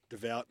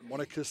devout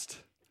monarchist,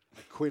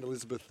 a Queen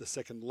Elizabeth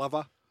II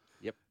lover.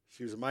 Yep.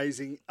 She was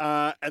amazing.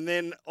 And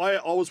then I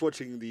was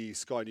watching the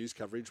Sky News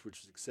coverage, which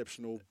was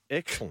exceptional.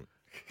 Excellent.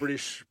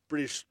 British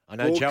I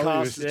know Joey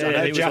was,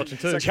 broadcasters. he was watching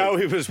too.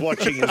 Joey was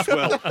watching as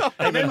well.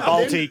 And then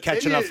Balti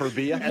catching up for a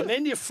beer. And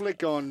then you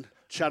flick on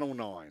Channel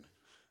 9.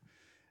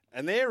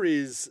 And there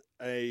is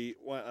a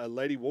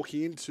lady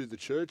walking into the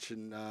church,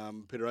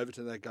 and Peter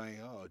Overton, they're going,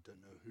 I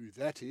don't know who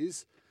that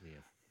is. Yeah.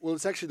 Well,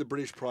 it's actually the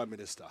British Prime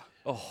Minister.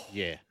 Oh,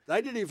 yeah.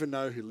 They didn't even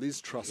know who Liz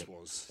Truss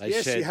was. They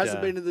said, she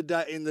hasn't been in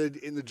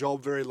the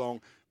job very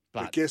long,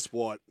 but guess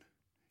what?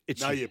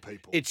 Know your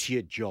people. It's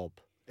your job.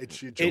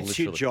 It's your job. It's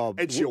your job.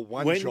 It's your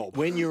one job.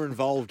 When you're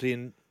involved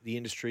in the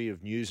industry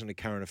of news and the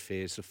current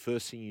affairs, the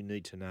first thing you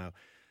need to know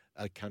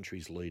are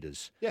country's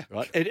leaders. Yeah.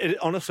 Right?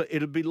 Honestly,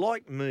 it'd be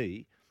like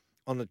me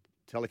on the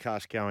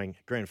telecast going,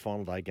 Grand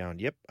Final day going,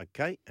 yep,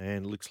 okay,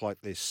 and looks like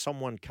there's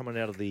someone coming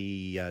out of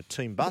the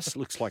team bus,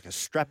 looks like a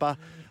strapper.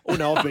 Oh,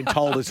 no, I've been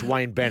told it's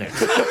Wayne Bennett.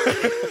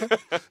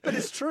 But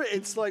it's true.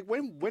 It's like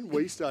when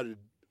I started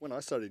in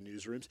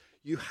newsrooms,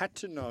 you had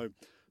to know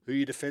who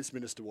your defence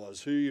minister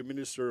was, who your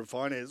minister of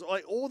finance,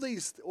 like all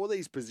these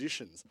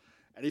positions.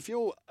 And if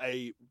you're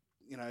you're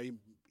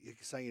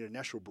saying you're a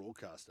national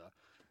broadcaster,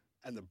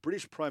 and the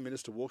British Prime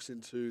Minister walks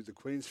into the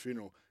Queen's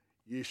funeral,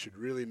 you should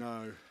really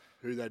know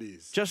who that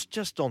is.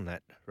 Just on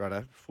that,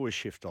 Rado, before we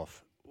shift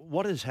off,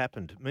 what has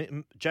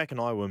happened? Jack and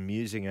I were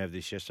musing over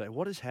this yesterday.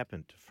 What has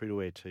happened to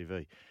free-to-air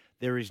TV?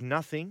 There is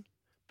nothing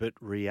but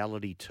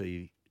reality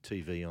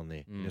TV on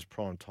there in its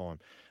prime time.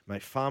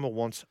 Mate, Farmer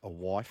wants a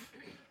wife.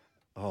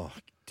 Oh,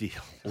 dear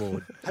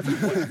Lord. Have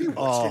you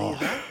watched any of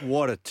that?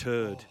 What a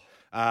turd.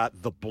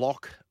 The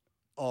Block.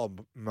 Oh,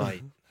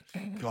 mate.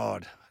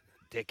 God, a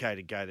decade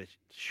ago that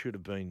should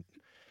have been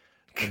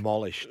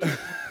demolished.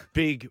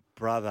 Big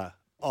Brother.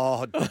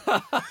 Oh,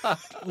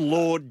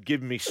 Lord,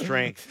 give me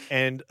strength.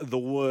 And the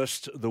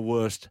worst,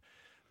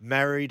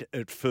 Married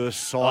at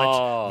First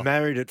Sight,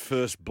 Married at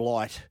First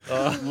Blight.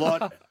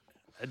 A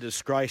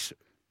disgrace.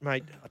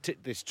 Mate,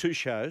 there's two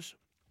shows,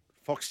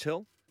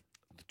 Foxtel,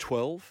 The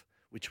 12,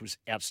 which was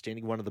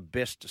outstanding, one of the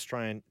best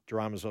Australian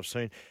dramas I've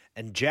seen.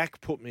 And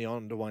Jack put me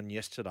on to one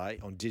yesterday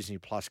on Disney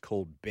Plus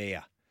called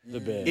Bear. The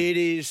Bear. It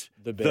is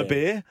The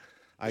Bear.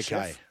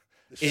 Okay.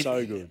 It's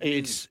so good.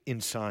 It's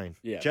insane.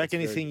 Yeah, Jack,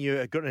 anything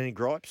you got any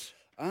gripes?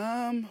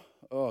 I've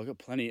got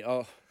plenty.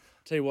 Tell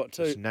you what,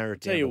 Just narrow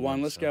it tell down you to one.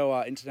 one, Let's so.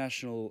 go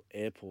international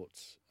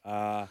airports.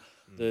 The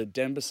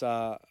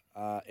Denbasar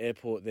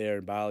airport there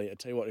in Bali. I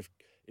tell you what,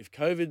 if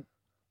COVID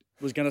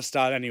was going to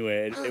start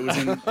anywhere, it was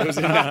in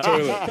that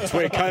toilet. It's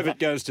where COVID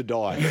goes to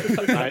die.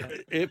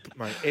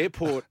 Mate,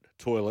 airport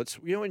toilets,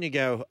 you know when you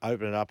go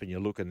open it up and you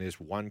look and there's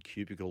one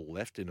cubicle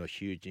left in a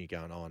huge and you're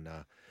going, oh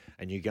no,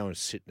 and you go and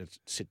sit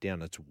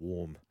down, it's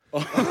warm.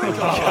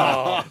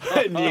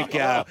 And you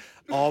go,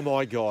 oh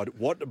my God,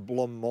 what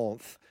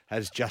Blancmonth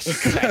has just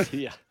sat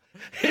here.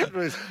 It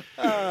was,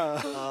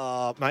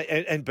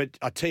 mate, but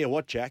I tell you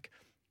what, Jack,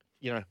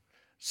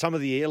 some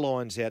of the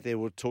airlines out there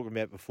we were talking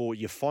about before,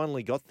 you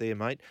finally got there,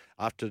 mate,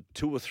 after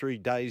 2 or 3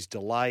 days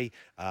delay,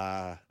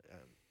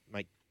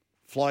 mate,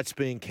 flights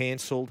being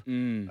cancelled.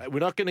 We're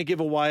not going to give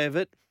away of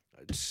it.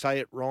 Say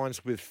it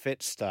rhymes with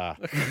Fetstar.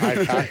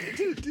 Okay.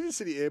 Didn't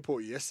City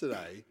Airport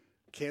yesterday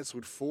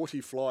cancelled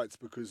 40 flights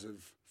because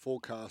of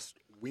forecast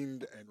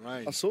wind and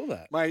rain. I saw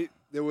that. Mate,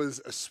 there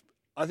was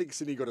I think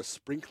Sydney got a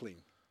sprinkling.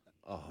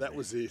 Oh, that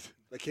was it.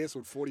 They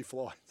cancelled 40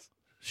 flights.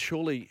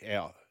 Surely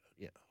our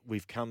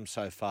we've come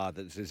so far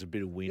that there's a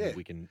bit of wind. Yeah.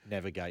 We can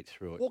navigate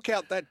through it. Walk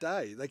out that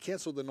day. They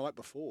cancelled the night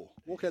before.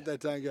 Walk out that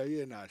day and go,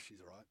 yeah, no, she's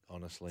all right.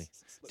 Honestly.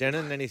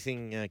 Denon,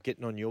 anything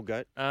getting on your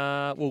goat?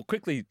 Well,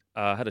 quickly,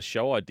 I had a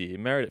show idea,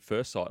 Married at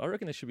First Sight. I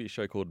reckon there should be a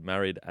show called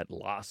Married at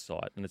Last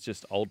Sight, and it's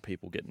just old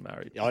people getting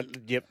married.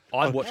 Yep.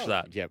 I'd watch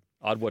that. Yep.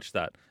 I'd watch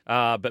that.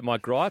 But my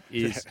gripe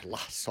is...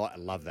 Last sight, I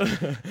love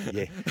that.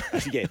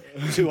 Yeah.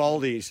 Two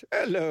oldies.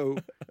 Hello.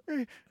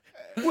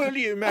 Will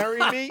you marry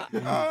me?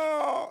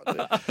 Oh.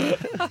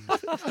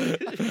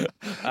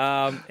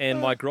 And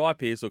my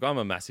gripe is, look, I'm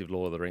a massive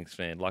Lord of the Rings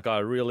fan. Like,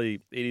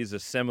 it is a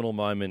seminal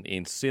moment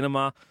in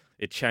cinema.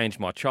 It changed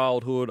my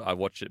childhood. I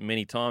watched it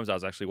many times. I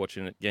was actually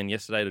watching it again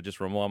yesterday to just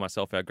remind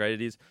myself how great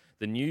it is.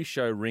 The new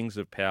show, Rings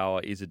of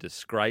Power, is a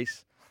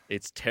disgrace.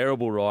 It's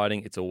terrible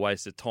writing. It's a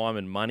waste of time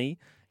and money.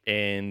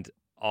 And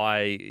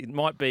it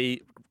might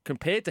be,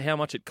 compared to how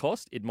much it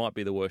cost, it might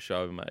be the worst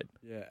show ever made.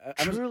 Yeah,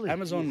 Truly.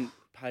 Amazon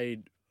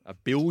paid $1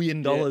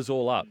 billion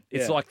all up.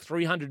 It's Yeah. like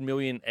 $300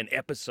 million an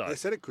episode. They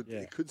said it could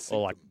sink.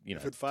 Or like, them.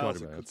 If it fails,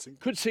 200 it could sink.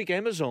 Could seek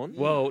Amazon.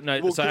 Well, no,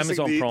 Well, so could sink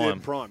Amazon their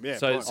Prime. yeah,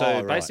 So, Prime. so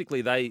right.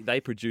 basically,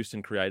 they produced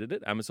and created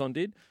it. Amazon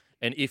did,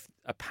 and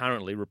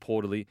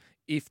reportedly,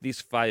 if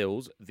this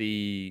fails,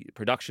 the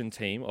production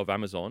team of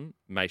Amazon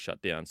may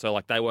shut down. So,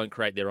 like, they won't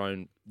create their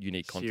own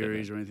unique content.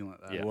 series or anything like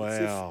that. Yeah.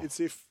 Wow.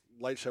 It's if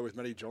Late Show with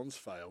Matty Johns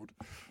failed.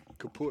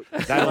 Could put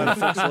That'll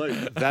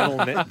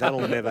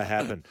never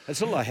happen.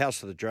 It's a lot like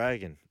House of the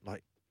Dragon.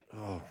 Like,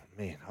 oh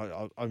man,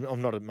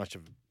 I'm not much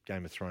of a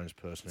Game of Thrones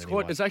person.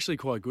 It's actually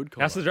quite good.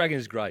 House of the Dragon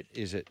is great.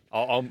 Is it?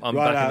 I'm Right,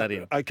 backing that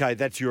in. Okay,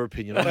 that's your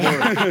opinion.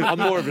 I'm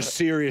more of a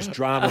serious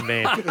drama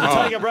man.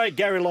 We'll take a break.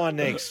 Gary Lyon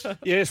next.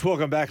 Yes,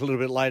 welcome back a little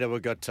bit later.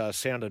 We've got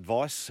sound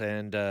advice,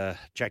 and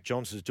Jack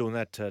Johnson's doing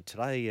that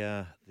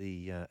today.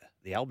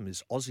 The album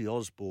is Ozzy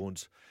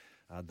Osbourne's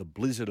The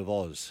Blizzard of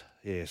Oz.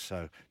 Yeah,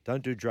 so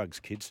don't do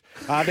drugs, kids.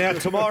 Now,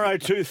 tomorrow,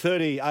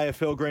 2:30,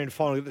 AFL Grand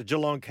Final, the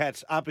Geelong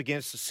Cats up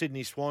against the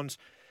Sydney Swans.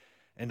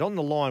 And on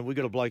the line, we've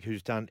got a bloke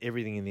who's done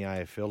everything in the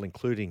AFL,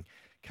 including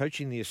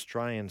coaching the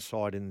Australian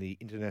side in the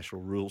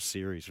International Rules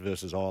Series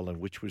versus Ireland,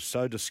 which was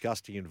so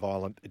disgusting and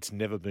violent, it's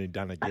never been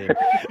done again.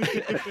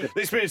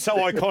 This man's so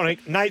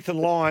iconic. Nathan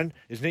Lyon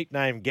is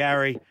nicknamed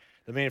Gary,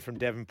 the man from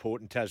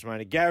Devonport in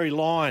Tasmania. Gary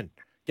Lyon.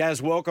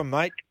 Gaz, welcome,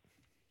 mate.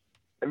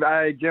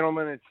 Hey,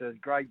 gentlemen, it's a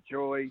great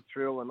joy,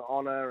 thrill and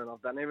honour, and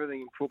I've done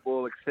everything in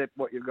football except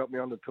what you've got me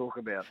on to talk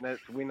about, and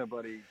that's win a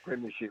bloody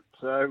premiership.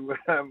 So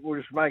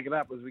we'll just make it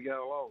up as we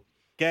go along.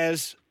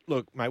 Gaz,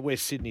 look, mate, we're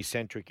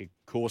Sydney-centric, of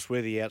course.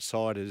 We're the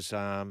outsiders.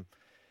 Off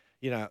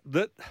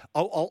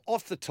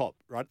the top,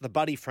 right, the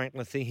Buddy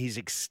Franklin thing, he's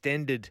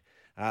extended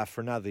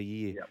for another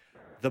year. Yep.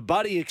 The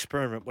Buddy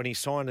experiment, when he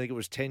signed, I think it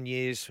was 10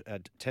 years,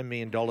 $10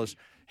 million.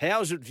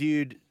 How is it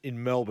viewed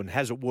in Melbourne?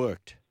 Has it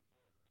worked?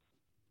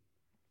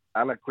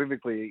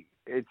 Unequivocally,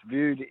 it's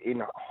viewed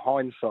in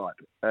hindsight,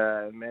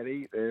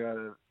 Matty.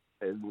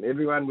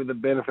 Everyone with the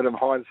benefit of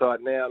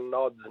hindsight now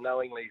nods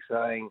knowingly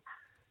saying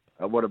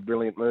what a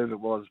brilliant move it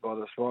was by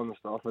the Swans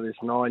to offer this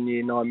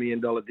 9-year, $9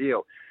 million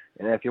deal.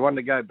 And if you wanted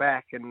to go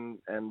back and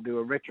do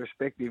a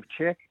retrospective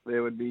check,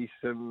 there would be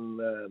some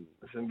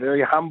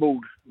very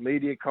humbled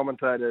media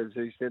commentators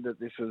who said that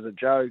this was a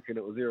joke and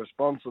it was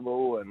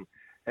irresponsible and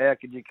how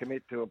could you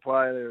commit to a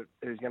player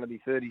who's going to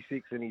be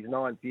 36 in his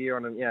 9th year?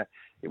 And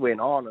it went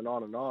on and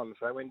on and on.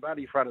 So when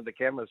Buddy fronted the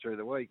cameras through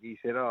the week, he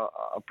said, I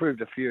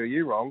proved a few of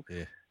you wrong.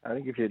 Yeah. I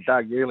think if you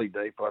dug really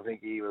deep, I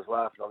think he was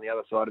laughing on the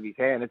other side of his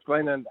hand. It's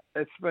been an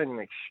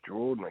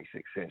extraordinary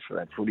success for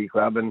that footy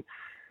club. And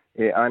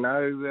yeah, I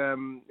know,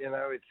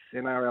 it's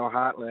NRL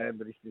heartland,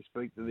 but if you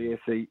speak to the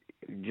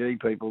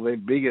SCG people, their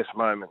biggest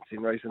moments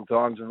in recent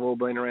times have all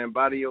been around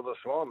Buddy or the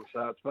Swans,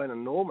 so it's been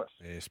enormous.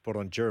 Yeah, spot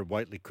on. Jared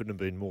Waitley couldn't have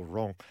been more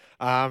wrong.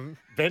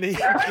 Benny?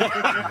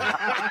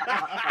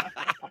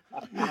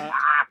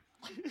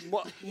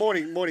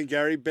 Morning,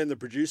 Gary. Ben, the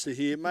producer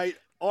here, mate.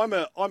 I'm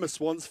a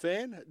Swans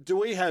fan. Do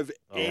we have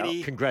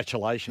any?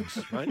 Congratulations,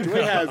 mate. Do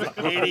we have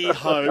any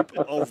hope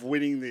of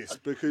winning this?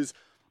 Because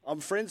I'm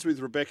friends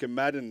with Rebecca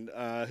Madden,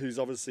 who's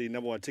obviously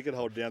number one ticket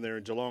holder down there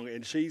in Geelong,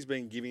 and she's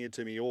been giving it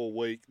to me all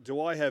week. Do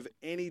I have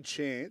any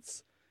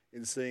chance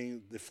in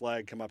seeing the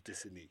flag come up to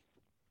Sydney?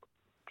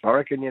 I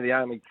reckon you're the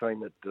only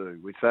team that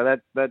do. So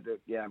that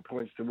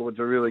points towards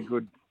a really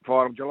good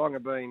final. Geelong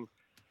have been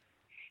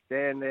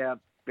standout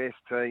best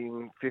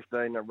team, 15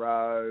 in a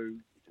row.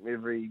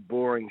 Every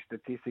boring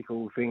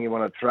statistical thing you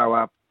want to throw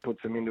up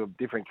puts them into a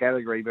different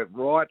category, but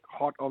right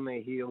hot on their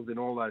heels in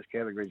all those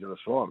categories are the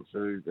Swans.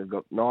 So they've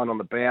got 9 on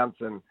the bounce,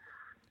 and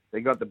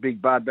they got the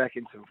big Bud back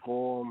in some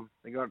form.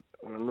 They got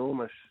an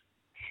enormous,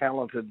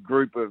 talented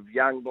group of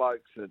young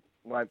blokes that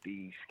won't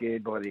be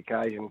scared by the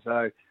occasion.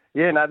 So,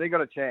 they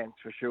got a chance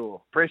for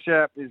sure.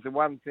 Pressure is the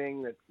one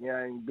thing that,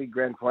 in big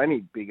grand for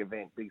any big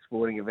event, big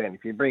sporting event,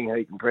 if you bring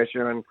heat and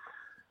pressure, and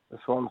the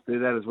Swans do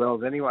that as well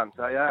as anyone.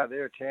 So,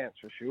 they're a chance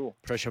for sure.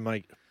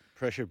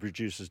 Pressure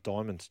produces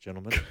diamonds,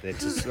 gentlemen.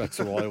 That's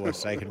what I always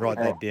say. You can write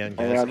that down,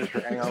 Hang guys.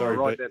 on, I'll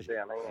write that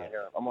down. Hang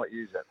on. I might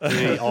use that.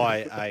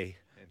 DIA.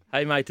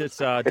 Hey, mate, it's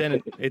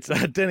Den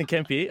and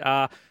Kemp here.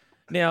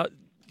 Now,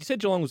 you said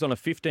Geelong was on a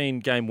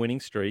 15-game winning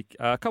streak.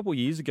 A couple of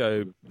years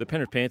ago, the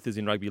Penrith Panthers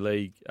in rugby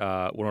league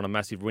were on a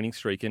massive winning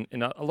streak, and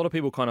a lot of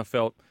people kind of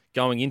felt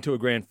going into a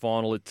grand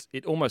final, it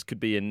almost could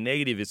be a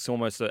negative. It's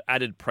almost an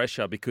added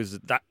pressure because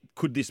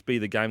could this be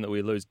the game that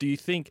we lose? Do you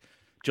think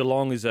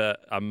Geelong is a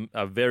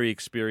very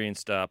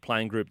experienced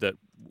playing group that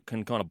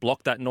can kind of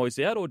block that noise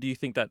out, or do you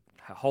think that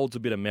holds a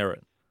bit of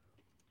merit?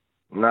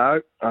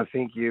 No, I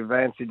think you've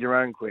answered your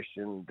own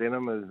question.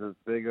 Denham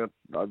they've got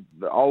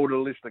the older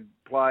list of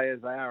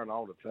players. They are an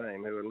older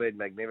team who are led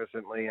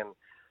magnificently, and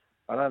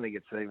I don't think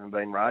it's even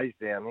been raised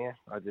down here.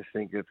 I just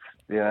think it's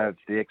the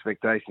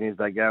expectation is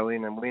they go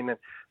in and win. And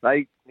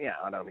I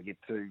don't want to get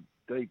too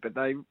deep, but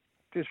they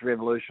just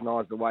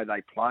revolutionised the way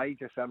they play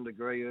to some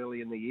degree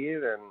early in the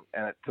year,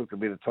 and it took a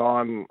bit of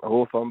time.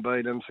 Hawthorn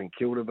beat them, St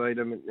Kilda beat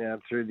them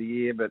through the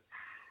year, but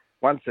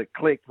once it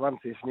clicked, once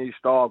this new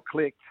style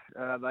clicked,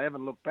 they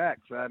haven't looked back.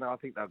 So no, I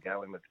think they'll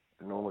go in with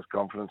enormous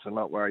confidence and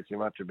not worry too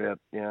much about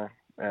a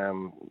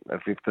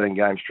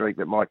 15-game streak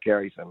that might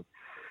carry some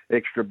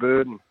extra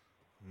burden.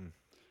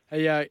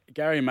 Hey,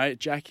 Gary, mate,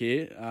 Jack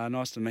here.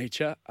 Nice to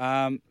meet you.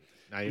 No,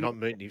 you're not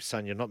meeting him,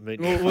 son. You're not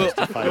meeting him face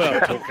to face.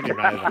 You're talking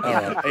him over. All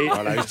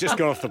right. He's just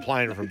got off the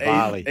plane from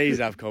Bali. He's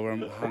up, Cobber.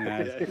 I'm hung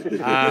out.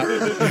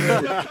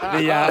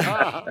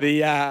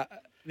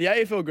 The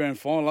AFL Grand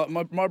Final,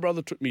 my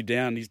brother took me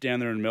down. He's down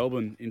there in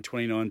Melbourne in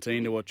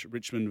 2019 to watch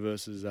Richmond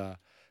versus,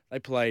 they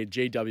played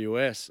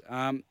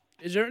GWS.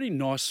 Is there any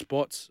nice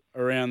spots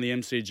around the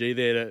MCG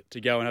there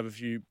to go and have a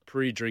few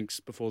pre-drinks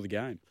before the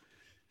game?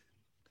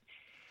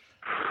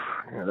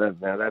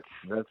 Now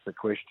that's the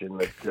question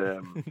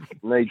that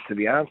needs to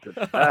be answered.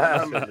 It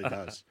certainly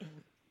does.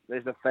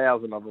 There's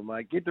 1,000 of them,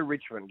 mate. Get to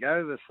Richmond.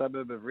 Go to the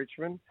suburb of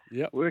Richmond.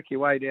 Yep. Work your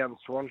way down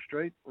Swan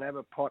Street and have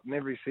a pot in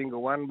every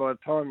single one. By the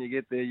time you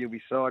get there, you'll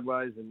be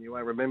sideways and you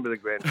won't remember the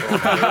grand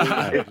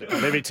final.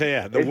 Let me tell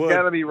you, it's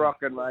going to be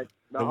rocking, mate.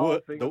 The whole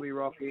thing will be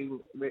rocking.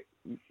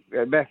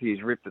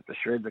 Matthew's ripped at the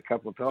shreds a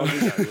couple of times.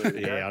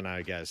 Yeah, I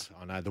know, Gaz.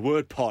 I know. The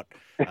word pot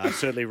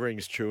certainly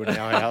rings true in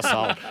our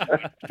household.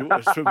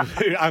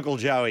 Uncle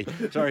Joey.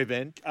 Sorry,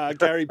 Ben.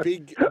 Gary,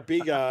 big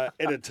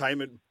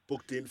entertainment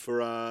booked in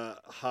for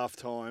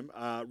half-time.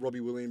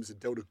 Robbie Williams and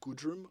Delta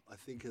Goodrum, I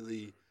think, are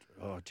the...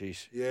 Oh,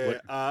 geez. Yeah.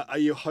 Are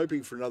you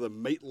hoping for another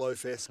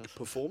Meatloaf-esque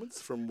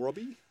performance from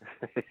Robbie?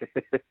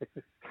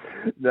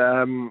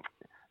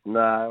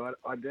 No,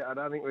 I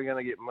don't think we're going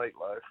to get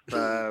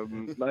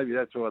Meatloaf. Maybe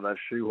that's why they've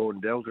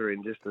shoehorned Delta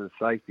in just as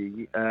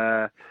safety.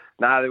 No,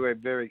 they were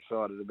very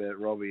excited about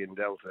Robbie and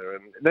Delta.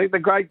 And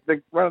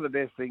one of the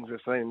best things we've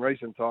seen in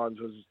recent times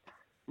was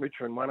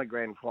Richmond won a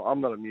grand final.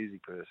 I'm not a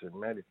music person,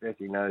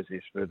 Matty knows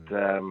this, but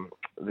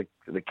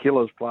the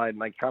Killers played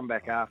and they come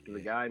back after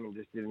the game and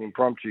just did an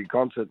impromptu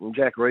concert. And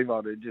Jack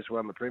Revolt, who just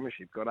won the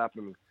premiership, got up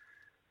and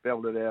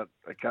belted out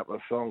a couple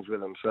of songs with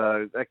them.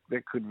 So that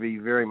could be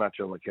very much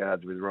on the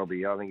cards with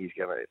Robbie. I think he's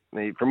going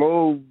to, from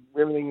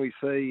everything we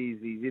see,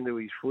 he's into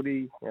his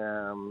footy.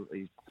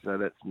 So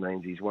that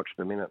means he's watched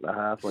a minute and a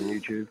half on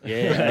YouTube.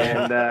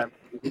 Yeah.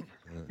 And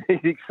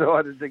he's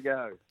excited to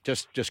go.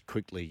 Just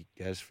quickly,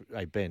 Gaz.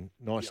 Hey, Ben,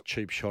 nice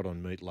cheap shot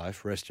on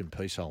Meatloaf. Rest in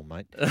peace, old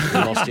mate. We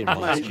lost him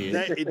last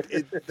year.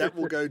 That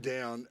will go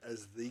down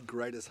as the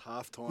greatest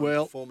halftime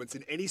performance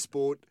in any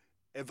sport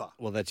ever.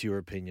 Well, that's your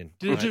opinion.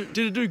 Did it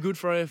do good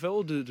for AFL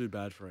or did it do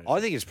bad for AFL?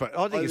 I think it's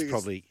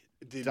probably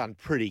done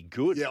pretty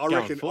good. Yeah, I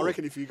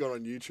reckon if you got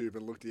on YouTube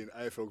and looked in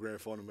AFL Grand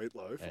Final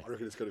Meatloaf, I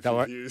reckon it's got a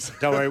few views.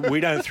 Don't worry,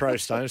 we don't throw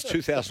stones.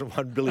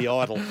 2001 Billy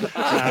Idol.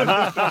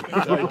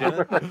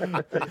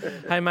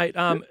 Hey, mate,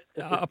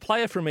 a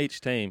player from each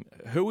team,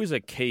 who is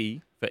a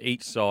key for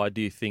each side,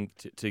 do you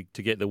think, to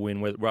get the win,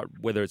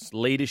 whether it's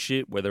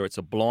leadership, whether it's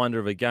a blinder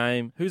of a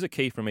game? Who's a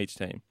key from each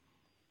team?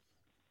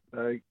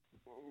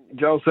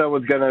 Joel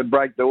Selwood's going to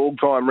break the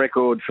all-time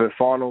record for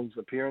finals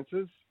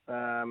appearances.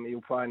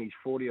 He'll play in his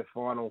 40th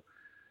final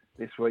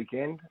this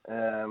weekend.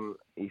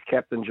 He's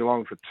captained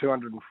Geelong for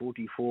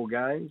 244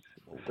 games,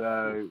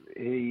 so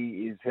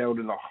he is held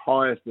in the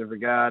highest of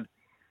regard.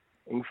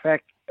 In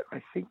fact,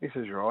 I think this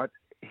is right.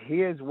 He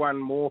has won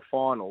more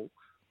finals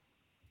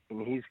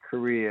in his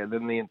career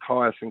than the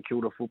entire St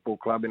Kilda Football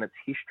Club in its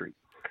history.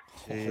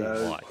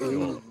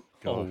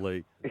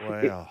 Holy.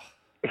 Wow.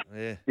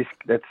 Yeah.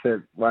 That's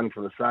one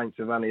for the Saints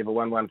who've only ever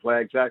won one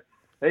flag. So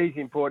he's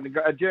important.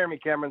 Jeremy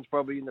Cameron's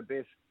probably in the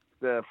best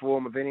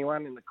form of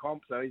anyone in the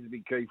comp, so he's a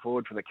big key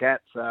forward for the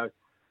Cats. So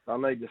I'll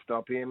need to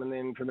stop him. And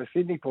then from a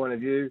Sydney point of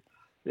view,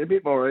 they're a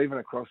bit more even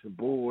across the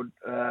board.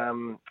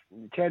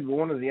 Chad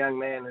Warner's a young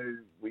man who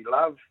we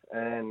love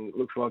and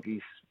looks like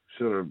he's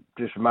sort of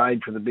just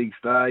made for the big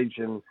stage.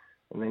 And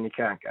then you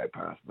can't go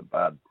past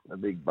the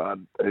big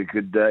bud, who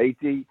could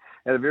he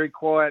had a very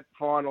quiet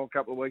final a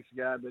couple of weeks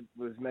ago, but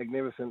was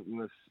magnificent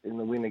in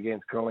the win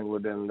against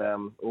Collingwood, and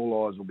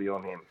all eyes will be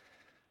on him.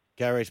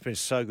 Gary, it's been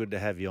so good to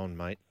have you on,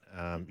 mate.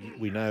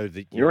 We know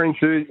that Your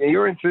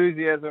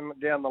enthusiasm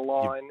down the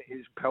line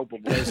is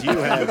palpable. as you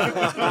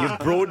have, you've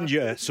broadened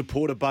your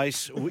supporter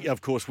base.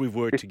 Of course, we've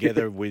worked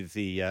together with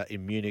the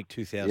in Munich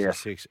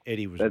 2006.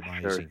 Eddie was that's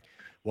amazing. true.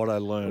 What I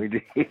learned. We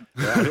did.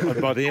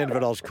 By the end of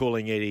it, I was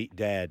calling Eddie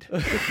Dad.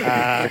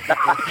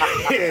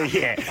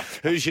 Yeah.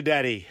 Who's your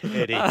daddy,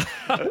 Eddie?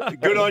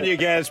 Good on you,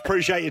 Gaz.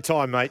 Appreciate your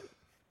time, mate.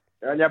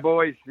 And yeah,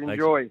 boys,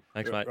 enjoy.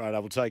 Thanks, mate. Right, I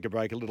will take a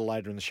break a little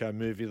later in the show.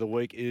 Movie of the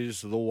week is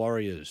The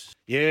Warriors.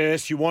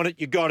 Yes, you want it,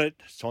 you got it.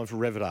 It's time for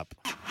Rev It Up.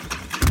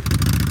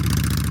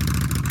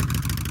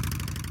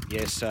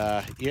 Yes,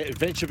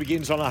 adventure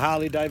begins on a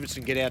Harley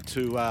Davidson. Get out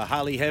to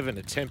Harley Heaven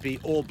at Tempe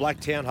or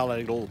Blacktown. Hello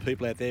to all the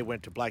people out there.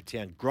 Went to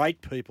Blacktown.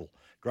 Great people.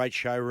 Great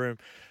showroom.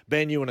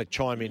 Ben, you want to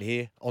chime in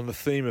here on the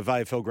theme of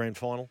AFL Grand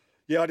Final?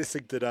 Yeah, I just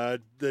think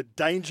that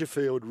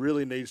Dangerfield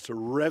really needs to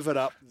rev it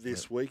up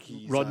this week.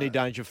 He's, Rodney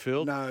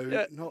Dangerfield?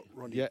 No, not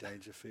Rodney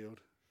Dangerfield.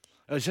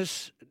 Is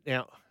this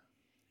now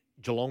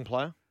Geelong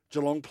player?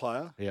 Geelong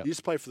player. Yeah. He used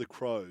to play for the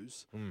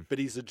Crows, but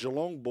he's a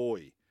Geelong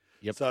boy.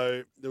 Yep.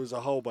 So there was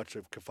a whole bunch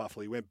of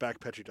kerfuffle. He went back,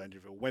 Patrick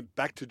Dangerfield, went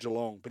back to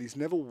Geelong, but he's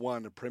never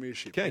won a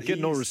premiership. Can't get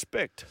no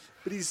respect.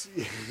 But he's,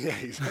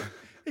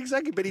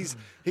 exactly, but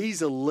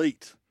he's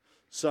elite.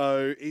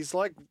 So he's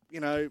like,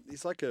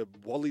 he's like a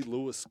Wally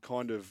Lewis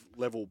kind of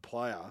level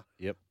player.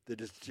 Yep. That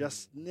has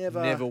just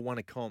never won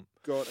a comp.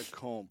 Got a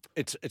comp.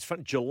 It's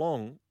fun.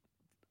 Geelong,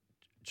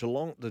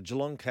 the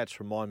Geelong Cats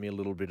remind me a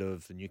little bit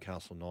of the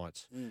Newcastle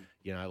Knights.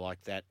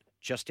 Like that,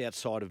 just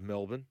outside of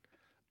Melbourne,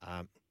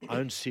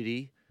 own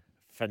city,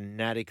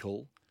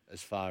 fanatical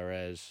as far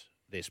as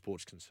their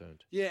sport's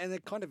concerned. Yeah, and they're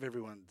kind of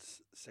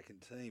everyone's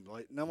second team.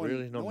 Like no one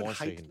Really? Not no one my hates,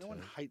 second no one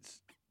team. hates.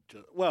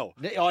 Well,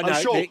 I know,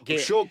 I'm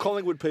sure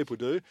Collingwood people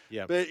do.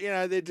 Yeah. But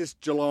they're just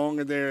Geelong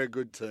and they're a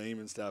good team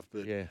and stuff.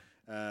 But Yeah.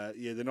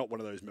 They're not one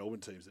of those Melbourne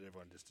teams that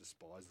everyone just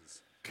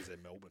despises because they're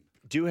Melbourne.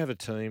 Do you have a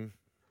team,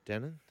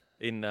 Dannon?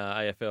 In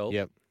AFL?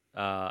 Yep.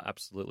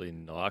 Absolutely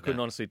not. I couldn't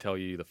honestly tell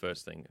you the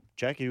first thing.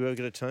 Jack, you ever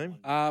got a team?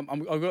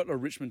 I've got a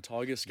Richmond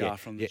Tigers scarf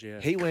from the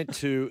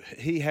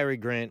GF. Harry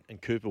Grant and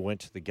Cooper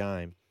went to the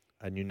game.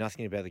 I knew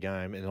nothing about the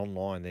game, and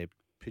online they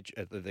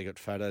got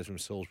photos of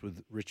themselves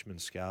with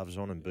Richmond scarves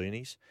on and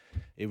beanies.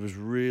 It was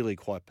really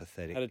quite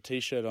pathetic. Had a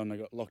T-shirt on. I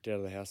got locked out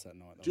of the house that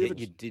night. You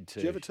did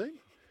too. Do you have a team?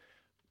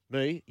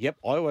 Me? Yep.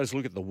 I always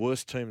look at the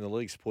worst team in the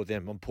league, support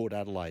them. I'm Port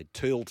Adelaide.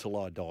 Teal till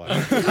I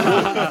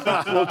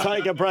die. We'll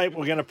take a break.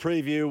 We're going to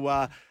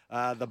preview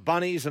the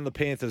Bunnies and the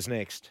Panthers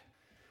next.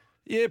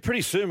 Yeah,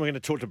 pretty soon we're going to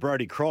talk to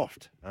Brodie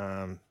Croft,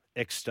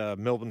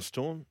 ex-Melbourne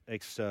Storm,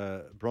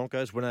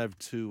 ex-Broncos. Went over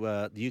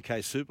to the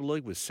UK Super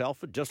League with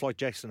Salford, just like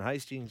Jackson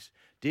Hastings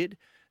did,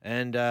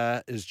 and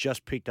has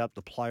just picked up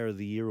the Player of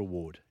the Year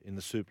award in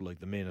the Super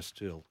League, the Man of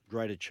Steel.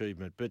 Great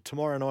achievement. But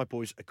tomorrow night,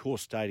 boys, Accor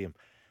Stadium.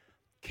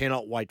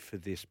 Cannot wait for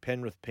this.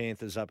 Penrith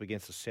Panthers up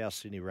against the South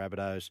Sydney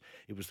Rabbitohs.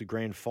 It was the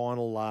grand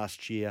final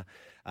last year.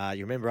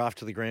 You remember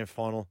after the grand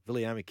final,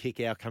 Viliame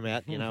Kikau come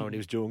out, and he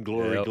was doing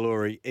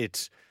glory.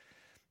 It's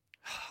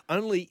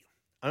only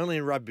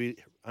in rugby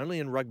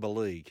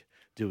league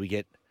do we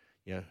get,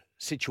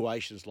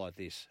 situations like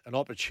this, an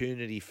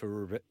opportunity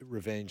for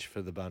revenge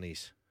for the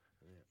Bunnies.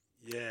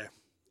 Yeah,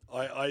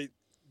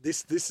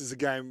 This is a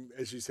game,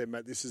 as you said,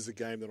 Matt. This is a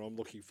game that I'm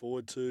looking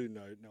forward to.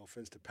 No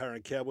offense to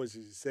Parent Cowboys,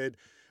 as you said.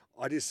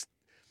 I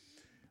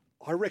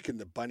reckon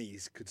the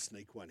Bunnies could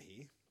sneak one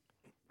here.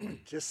 I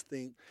just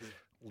think.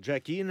 Well,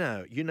 Jack, you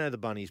know the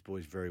Bunnies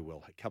boys very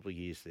well. A couple of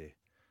years there.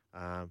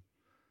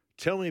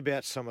 Tell me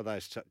about some of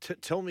those.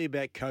 Tell me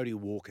about Cody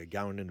Walker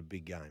going into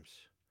big games.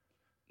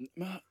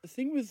 The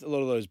thing with a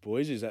lot of those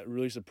boys is that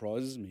really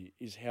surprises me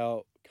is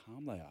how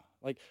calm they are.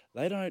 Like,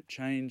 they don't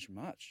change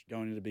much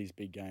going into these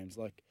big games.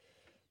 Like,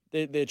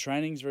 their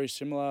training's very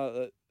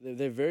similar.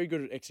 They're very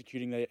good at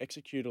executing. They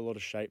execute a lot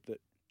of shape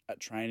at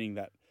training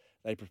that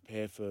they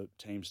prepare for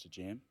teams to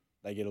jam.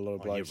 They get a lot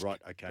of blokes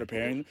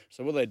preparing them.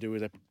 So what they do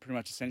is they pretty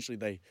much essentially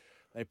they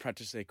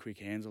practice their quick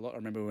hands a lot. I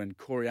remember when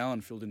Corey Allen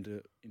filled in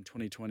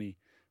 2020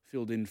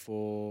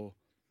 for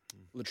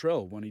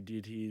Latrell when he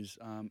did his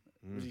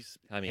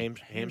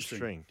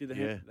hamstring. Did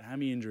the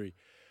hammy injury.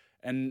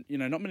 And,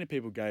 not many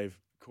people gave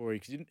Corey,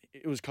 because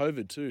it was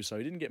COVID too, so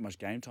he didn't get much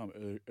game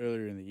time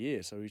earlier in the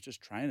year, so he was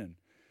just training.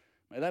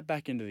 Mate, that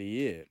back end of the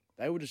year,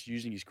 they were just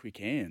using his quick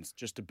hands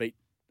just to beat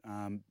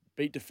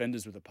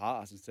defenders with a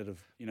pass instead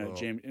of,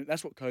 jamming.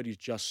 That's what Cody's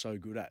just so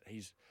good at.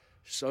 He's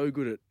so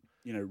good at,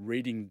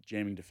 reading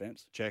jamming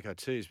defence. Jack, I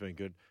tell you, he's been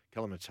good.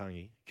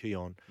 Kalamatangi,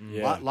 Keon.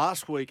 Yeah.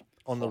 Last week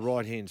on the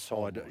right-hand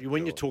side,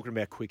 when you're talking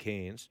about quick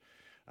hands,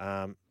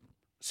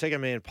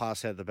 second man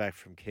pass out the back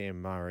from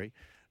Cam Murray.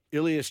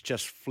 Ilias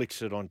just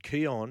flicks it on.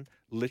 Keon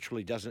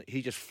literally doesn't.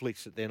 He just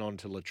flicks it then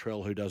onto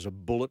Latrell, who does a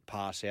bullet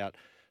pass out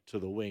to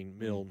the wing,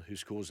 Milne, who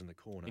scores in the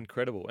corner.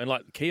 Incredible. And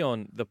like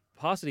Keon, the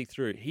pass that he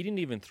threw, he didn't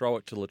even throw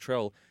it to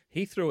Latrell.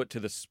 He threw it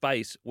to the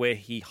space where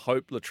he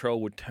hoped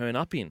Latrell would turn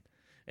up in.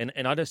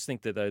 And I just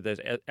think that there's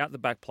out the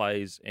back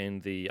plays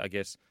and the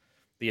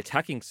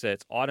attacking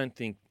sets, I don't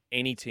think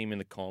any team in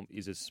the comp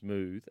is as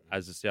smooth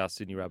as the South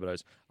Sydney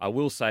Rabbitohs. I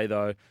will say,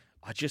 though,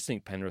 I just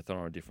think Penrith are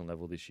on a different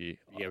level this year.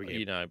 Yeah, we get-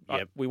 you know,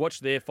 yep. we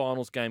watched their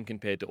finals game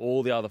compared to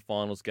all the other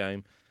finals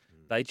game.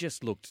 They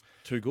just looked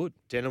too good.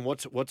 Denon,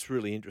 what's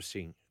really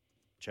interesting,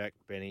 Jack,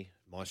 Benny,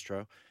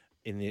 Maestro,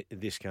 in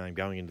this game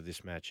going into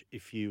this match,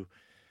 if you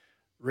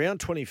round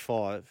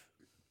 25,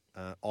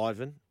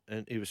 Ivan,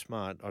 and he was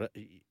smart,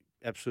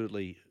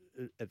 absolutely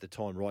at the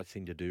time right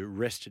thing to do,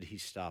 rested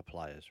his star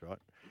players, right?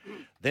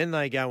 Then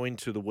they go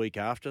into the week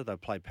after, they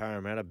play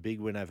Parramatta, big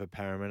win over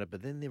Parramatta,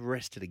 but then they're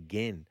rested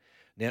again.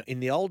 Now, in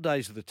the old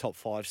days of the top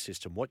 5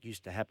 system, what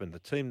used to happen, the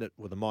team that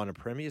were the minor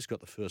premiers got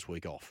the first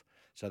week off.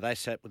 So they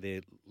sat with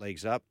their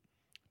legs up,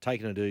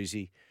 taking it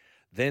easy.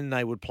 Then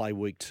they would play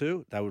week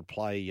 2. They would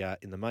play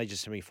in the major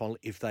semi-final.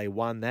 If they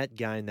won that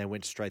game, they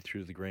went straight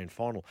through to the grand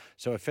final.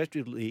 So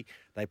effectively,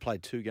 they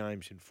played 2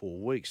 games in 4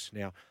 weeks.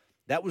 Now,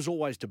 that was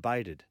always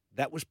debated.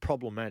 That was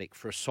problematic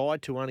for a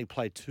side to only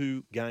play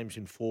 2 games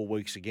in 4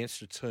 weeks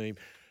against a team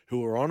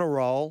who are on a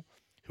roll,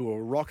 who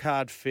are rock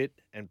hard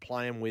fit and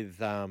playing with,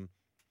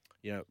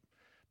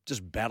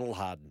 just battle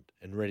hardened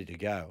and ready to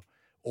go.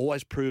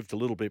 Always proved a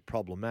little bit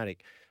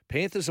problematic.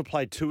 Panthers have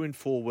played 2 in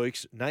 4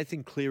 weeks.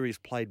 Nathan Cleary's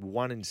played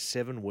 1 in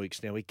 7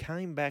 weeks. Now, he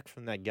came back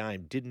from that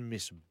game, didn't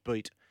miss a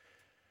beat.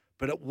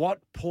 But at what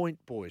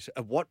point, boys,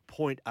 at what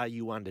point are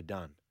you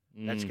underdone?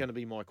 That's going to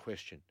be my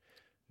question.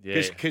 Yeah.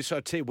 Because I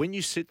tell you, when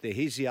you sit there,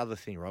 here's the other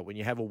thing, right? When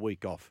you have a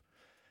week off,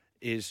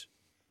 is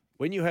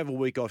when you have a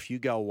week off, you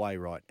go away,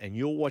 right? And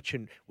you're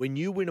watching, when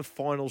you win a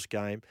finals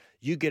game,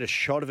 you get a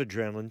shot of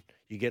adrenaline.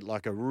 You get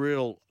like a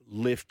real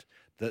lift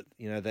that,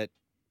 that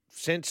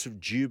sense of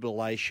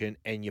jubilation,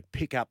 and you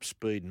pick up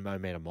speed and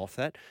momentum off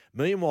that.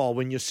 Meanwhile,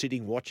 when you're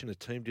sitting watching a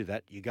team do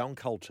that, you're going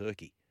cold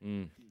turkey.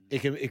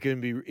 It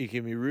can be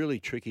really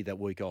tricky that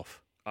week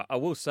off. I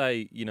will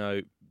say,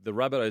 the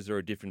Rabbitohs are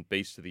a different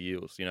beast to the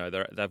Eels.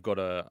 They've got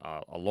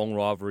a long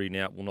rivalry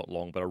now. Well, not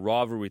long, but a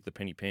rivalry with the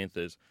Penny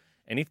Panthers.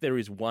 And if there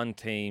is one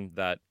team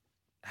that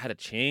had a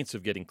chance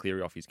of getting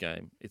Cleary off his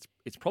game,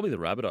 it's probably the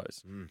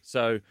Rabbitohs.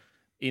 So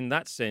in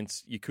that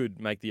sense, you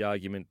could make the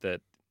argument that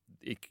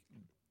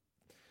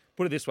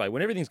put it this way,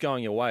 when everything's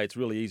going your way, it's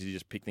really easy to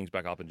just pick things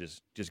back up and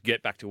just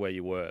get back to where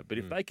you were. But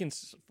if they can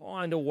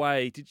find a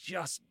way to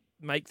just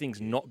make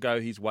things not go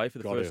his way for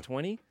the first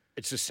 20...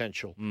 It's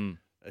essential.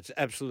 It's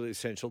absolutely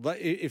essential.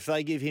 If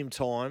they give him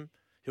time,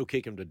 he'll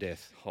kick him to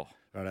death. Oh.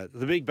 Right.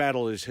 The big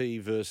battle is he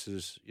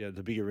versus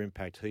the bigger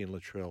impact, he and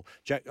Latrell.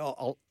 Jack,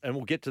 and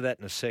we'll get to that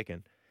in a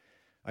second.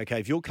 Okay,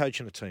 if you're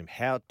coaching a team,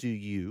 how do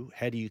you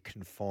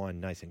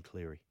confine Nathan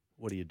Cleary?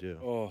 What do you do?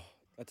 Oh,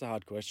 that's a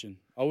hard question.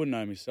 I wouldn't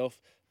know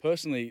myself.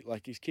 Personally,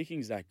 like, his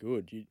kicking's that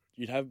good.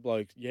 You'd have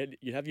blokes,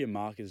 you'd have your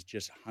markers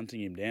just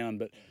hunting him down,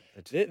 but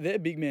their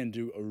big men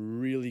do a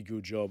really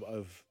good job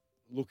of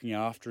looking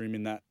after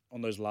him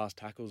on those last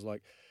tackles.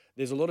 Like,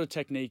 there's a lot of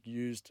technique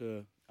used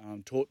to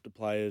taught to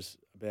players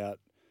about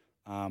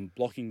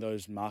blocking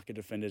those marker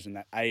defenders and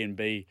that A and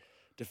B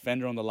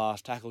defender on the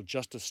last tackle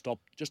just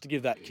to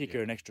give that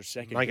kicker an extra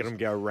second. Making them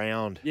go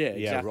round. Yeah,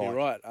 exactly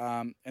right.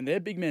 And their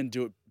big men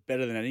do it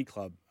better than any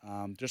club.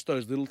 Just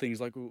those little things,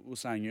 like we were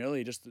saying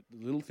earlier, just the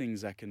little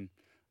things that can,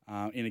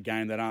 in a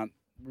game that aren't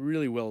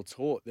really well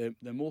taught,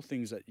 they're more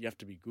things that you have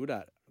to be good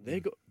at.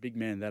 They've got big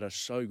men that are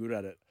so good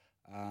at it.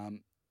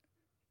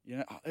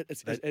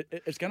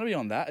 It's going to be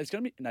on that. It's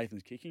going to be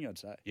Nathan's kicking, I'd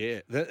say.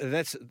 Yeah,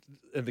 that's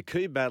the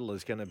key battle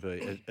is going to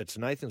be it's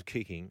Nathan's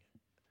kicking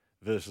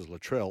versus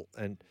Latrell,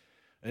 and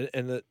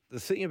the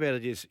thing about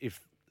it is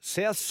if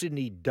South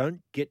Sydney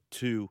don't get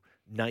to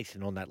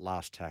Nathan on that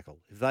last tackle,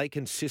 if they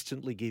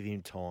consistently give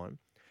him time,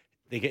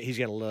 he's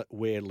going to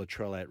wear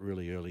Latrell out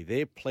really early.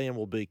 Their plan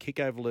will be kick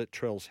over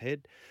Latrell's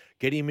head,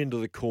 get him into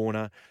the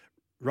corner,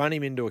 run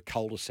him into a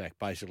cul-de-sac,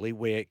 basically,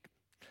 where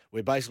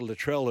basically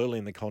Latrell early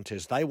in the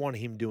contest, they want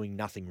him doing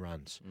nothing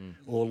runs,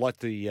 or like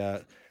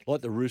the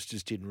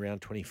Roosters did in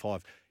round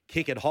 25,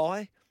 kick it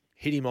high,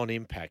 hit him on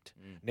impact.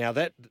 Now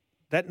that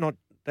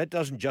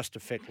doesn't just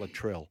affect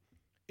Latrell,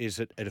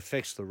 it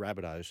affects the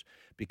Rabbitohs,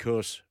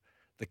 because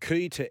the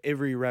key to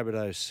every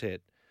Rabbitohs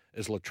set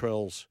is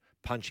Latrell's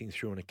punching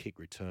through on a kick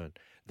return.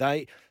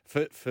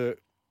 For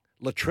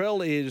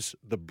Latrell is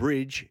the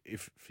bridge,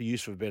 if for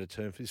use of a better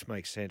term, if this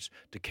makes sense,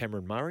 to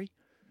Cameron Murray,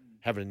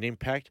 having an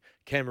impact.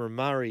 Cameron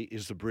Murray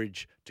is the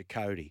bridge to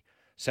Cody.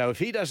 So if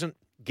he doesn't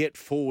get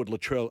forward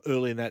Latrell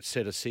early in that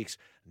set of 6,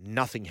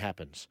 nothing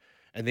happens.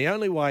 And the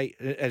only way,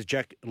 as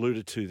Jack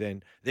alluded to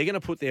then, they're going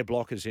to put their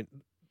blockers in.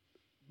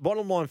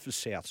 Bottom line for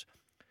Souths,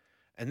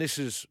 and this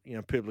is,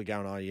 people are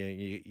going, oh,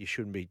 yeah, you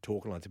shouldn't be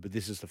talking like that, but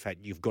this is the fact,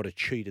 you've got to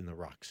cheat in the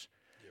rucks.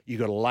 You've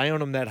got to lay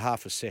on them that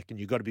half a second.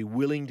 You've got to be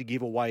willing to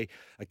give away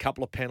a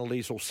couple of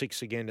penalties or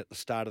 6 again at the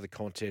start of the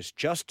contest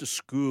just to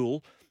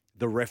school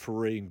the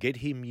referee and get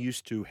him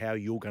used to how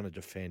you're going to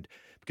defend.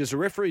 Because the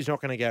referee's not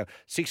going to go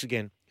 6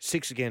 again,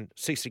 6 again,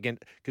 6 again,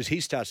 because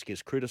he starts to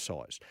get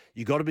criticised.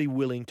 You've got to be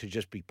willing to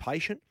just be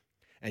patient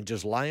and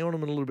just lay on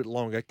them a little bit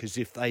longer, because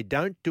if they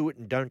don't do it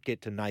and don't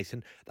get to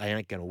Nathan, they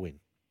ain't going to win.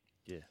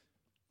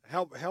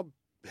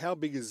 How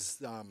big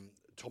is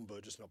Tom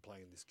Burgess not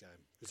playing in this game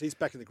because he's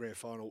back in the grand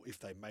final if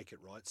they make it,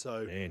 right?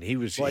 So Man, he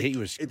was like,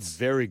 it's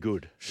very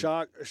good.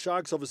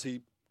 Sharks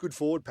obviously good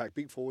forward pack,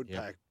 big forward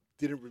pack.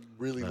 Didn't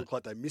really look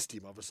like they missed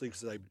him, obviously,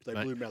 because they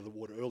blew him out of the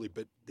water early.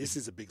 But this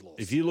is a big loss.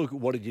 If you look at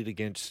what he did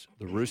against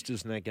the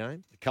Roosters in that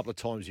game, a couple of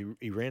times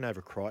he ran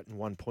over Crichton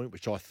 1 point,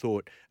 which I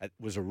thought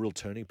was a real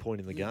turning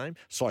point in the game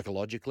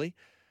psychologically,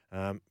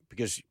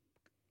 because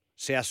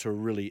Souths are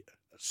really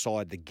a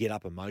side that get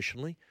up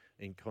emotionally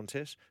in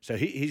contests. So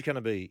he's going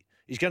to be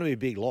a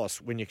big loss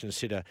when you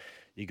consider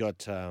you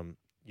got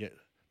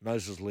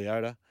Moses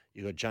Leota,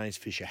 you got James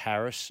Fisher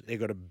Harris. They've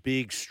got a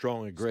big,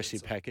 strong,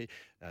 aggressive package.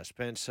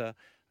 Spencer.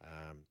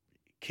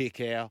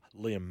 Kickow,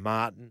 Liam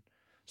Martin.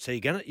 So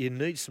you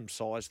need some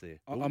size there.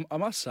 I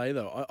must say,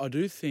 though, I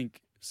do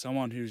think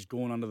someone who's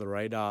gone under the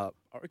radar,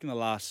 I reckon the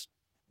last,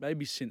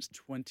 maybe since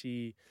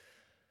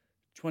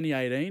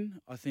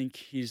 2018, I think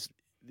he's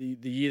the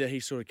year that he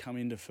sort of come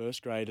into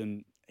first grade,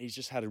 and he's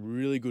just had a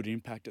really good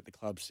impact at the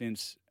club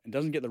since, and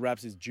doesn't get the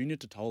raps, is Junior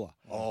Totola.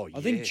 Oh, yeah.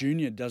 I think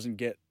Junior doesn't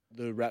get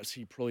the raps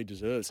he probably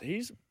deserves.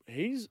 He's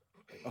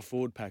a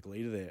forward pack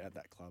leader there at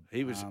that club.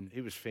 He was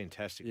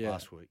fantastic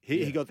last week.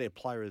 He got their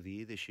Player of the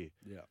Year this year.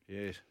 Yeah.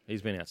 Yes.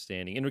 He's been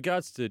outstanding. In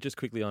regards to just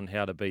quickly on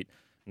how to beat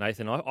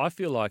Nathan, I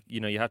feel like,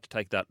 you have to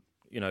take that,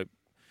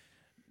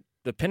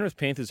 the Penrith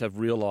Panthers have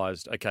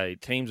realised, okay,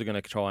 teams are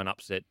going to try and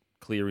upset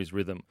Cleary's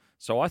rhythm.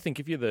 So I think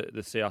if you're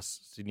the South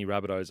Sydney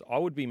Rabbitohs, I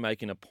would be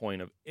making a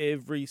point of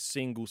every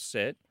single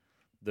set,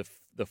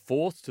 the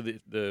fourth to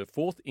the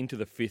fourth into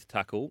the fifth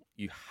tackle,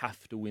 you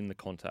have to win the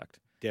contact.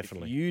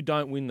 Definitely. If you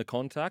don't win the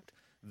contact,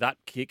 that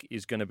kick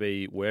is going to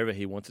be wherever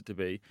he wants it to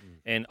be.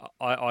 And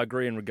I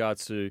agree in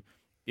regards to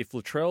if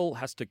Latrell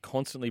has to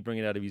constantly bring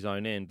it out of his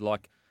own end,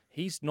 like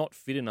he's not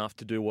fit enough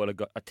to do what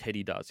a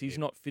Teddy does. He's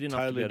not fit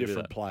enough to be able to do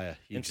different that. player.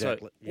 And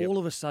Exactly. so all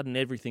of a sudden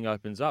everything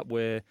opens up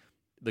where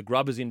the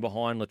grubber's in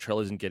behind,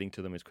 Latrell isn't getting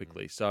to them as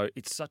quickly. So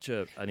it's such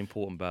an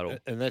important battle.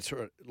 And that's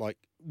right, like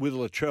with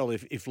Latrell,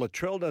 if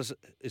Latrell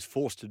is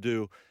forced to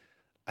do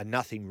a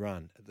nothing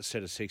run at the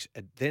set of six,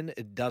 then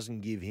it doesn't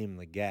give him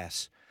the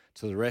gas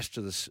to the rest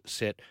of the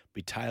set,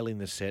 be tailing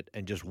the set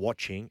and just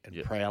watching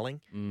and prowling,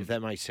 if that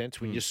makes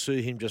sense. When you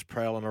see him just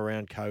prowling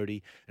around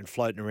Cody and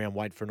floating around,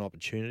 wait for an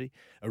opportunity.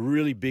 A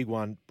really big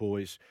one,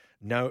 boys.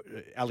 No,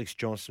 Alex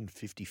Johnson,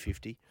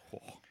 50-50.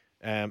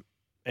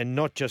 And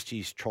not just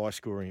his try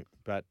scoring,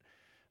 but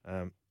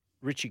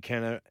Richie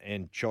Canner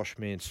and Josh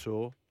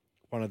Mansour,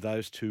 one of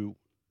those two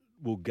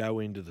will go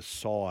into the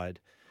side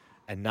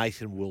and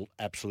Nathan will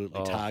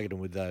absolutely target him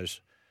with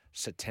those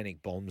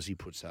satanic bombs he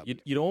puts up.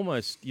 You'd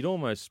almost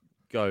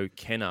go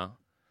Kenner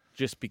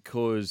just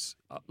because,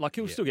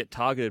 he'll still get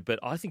targeted, but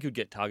I think he'll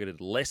get targeted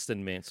less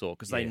than Mansour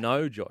because they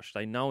know Josh.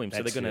 They know him,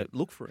 so they're going to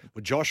look for him.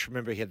 Well, Josh,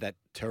 remember, he had that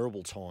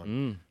terrible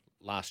time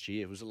last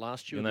year. Was it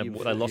last year? And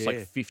they lost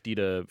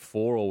 50-4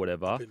 or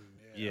whatever.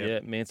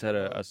 Mansour had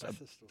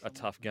a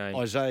tough game.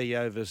 Isaiah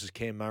Yeo versus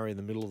Cam Murray in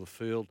the middle of the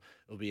field.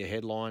 It'll be a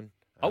headline.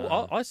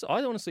 I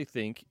honestly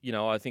think,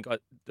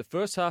 the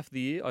first half of the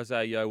year,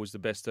 Isaiah Yeo was the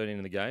best 13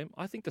 in the game.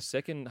 I think the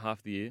second half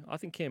of the year, I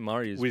think Cam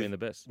Murray has been the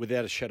best.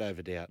 Without a shadow of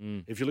a doubt.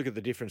 If you look at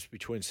the difference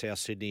between South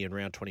Sydney and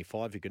round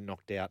 25, who got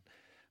knocked out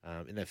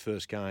in that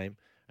first game,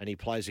 and he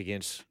plays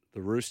against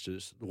the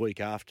Roosters the week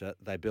after,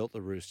 they built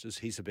the Roosters.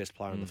 He's the best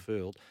player on the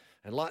field.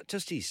 And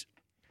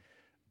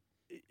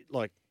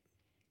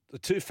the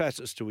two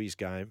facets to his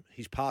game,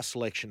 his pass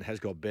selection has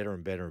got better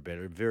and better and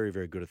better. Very,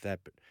 very good at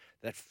that. But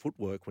that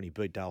footwork when he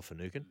beat Dale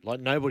Finucane,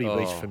 nobody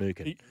beats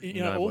Finucane.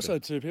 Also,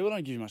 too, people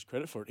don't give you much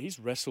credit for it. He's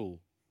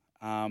wrestle.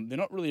 They're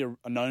not really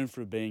known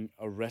for being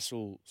a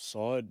wrestle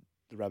side,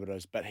 the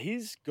Rabbitohs, but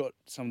he's got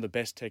some of the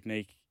best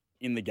technique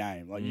in the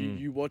game. Like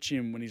you watch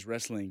him when he's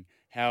wrestling,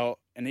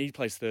 and he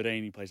plays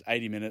 13, he plays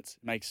 80 minutes,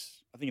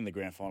 makes, I think in the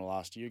grand final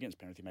last year against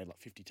Penrith, he made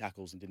 50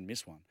 tackles and didn't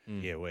miss one.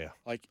 Yeah, wow.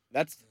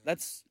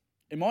 That's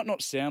it might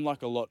not sound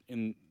like a lot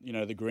in,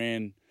 the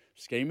grand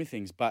scheme of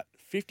things, but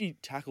 50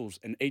 tackles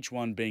and each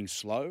one being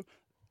slow,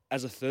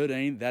 as a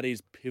 13, that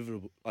is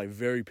pivotal,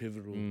 very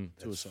pivotal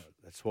to a side.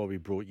 That's why we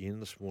brought you in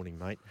this morning,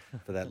 mate,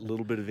 for that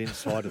little bit of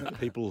insight of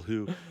people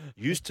who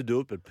used to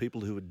do it, but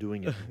people who are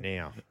doing it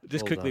now.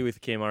 Just quickly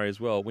with Cam Murray as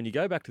well, when you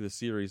go back to the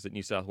series that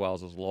New South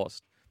Wales has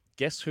lost,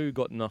 guess who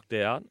got knocked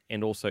out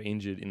and also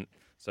injured?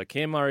 So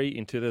Cam Murray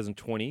in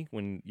 2020,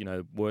 when,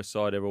 worst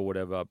side ever or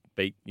whatever,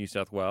 beat New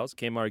South Wales,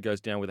 Cam Murray goes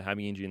down with a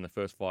hammy injury in the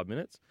first 5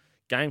 minutes.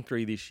 Game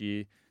 3 this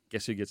year,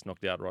 guess who gets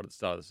knocked out right at the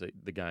start of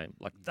the game?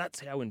 That's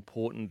how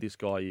important this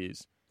guy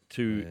is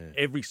to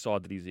every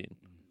side that he's in.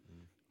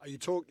 You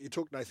talk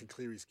Nathan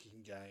Cleary's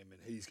kicking game, and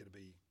he's going to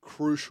be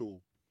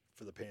crucial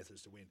for the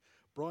Panthers to win.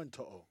 Brian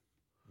To'o.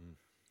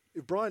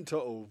 If Brian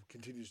To'o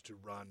continues to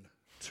run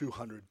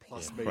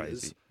 200-plus metres,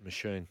 crazy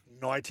machine,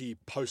 90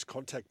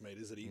 post-contact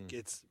metres that he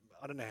gets,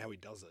 I don't know how he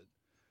does it.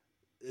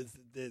 Is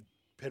the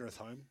Penrith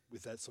home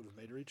with that sort of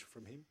meterage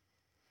from him?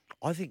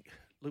 I think,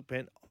 look,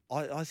 Ben,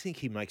 I think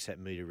he makes that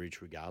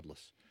meterage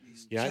regardless.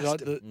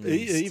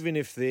 Even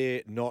if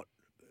they're not,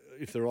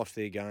 if they're off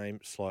their game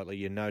slightly,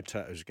 you know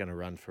Toto's going to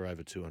run for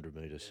over 200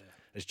 metres. Yeah.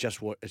 It's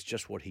just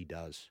what he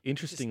does.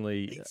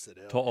 Interestingly,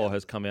 Toto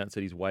has come out and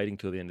said he's waiting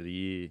till the end of the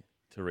year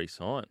to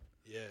re-sign.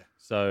 Yeah.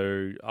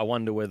 So I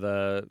wonder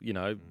whether,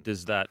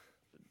 does that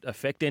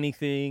affect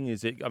anything?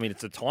 Is it? I mean,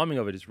 it's the timing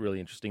of it is really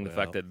interesting. The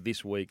fact that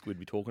this week we'd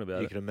be talking about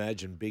it. You can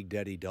imagine Big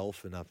Daddy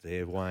Dolphin up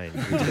there, Wayne.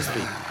 He'd just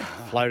be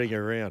floating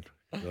around.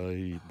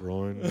 Hey,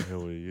 Brian,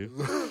 how are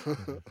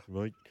you?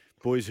 Mate.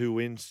 Boys, who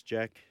wins,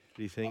 Jack,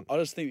 do you think? I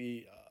just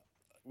think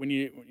when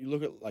you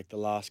look at like the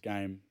last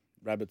game,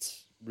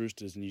 Rabbits,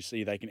 Roosters, and you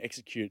see they can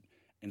execute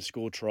and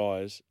score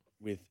tries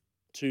with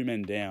 2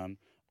 men down,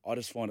 I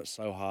just find it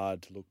so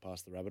hard to look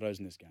past the Rabbitohs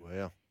in this game.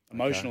 Wow.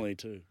 Emotionally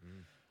too.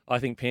 I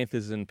think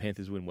Panthers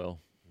win well.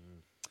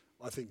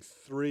 I think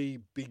 3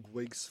 big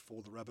weeks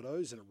for the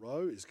Rabbitohs in a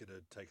row is going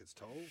to take its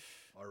toll.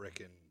 I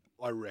reckon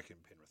Penrith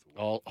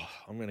will win.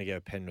 I'm going to go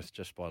Penrith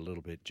just by a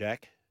little bit.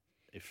 Jack,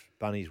 if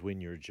Bunnies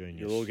win, you're a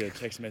junior. You'll all get a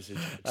text message.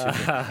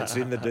 It's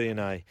in the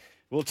DNA.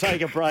 We'll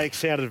take a break.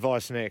 Sound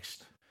advice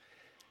next.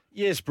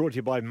 Yes, brought to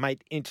you by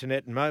Mate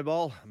Internet and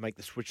Mobile. Make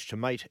the switch to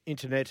Mate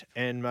Internet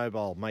and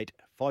Mobile. Mate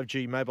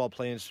 5G mobile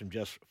plans from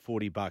just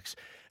 $40.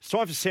 It's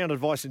time for sound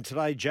advice, and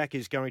today Jack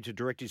is going to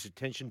direct his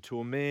attention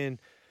to a man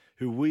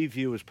who we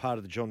view as part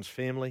of the Johns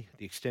family,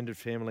 the extended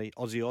family,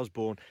 Ozzy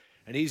Osbourne,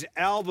 and his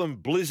album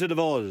Blizzard of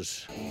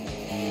Oz.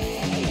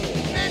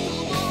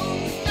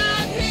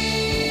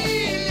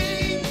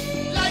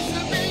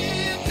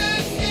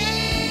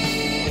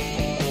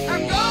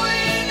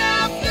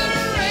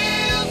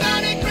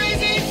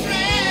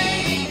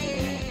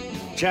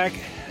 Jack,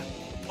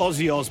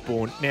 Ozzy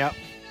Osbourne. Now,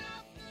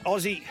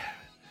 Ozzy,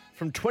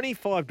 from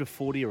 25 to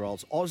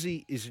 40-year-olds,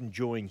 Ozzy is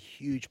enjoying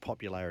huge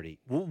popularity.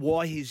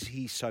 Why is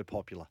he so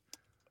popular?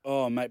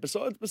 Oh, mate,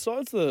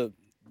 besides the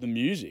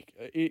music,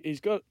 he's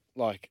got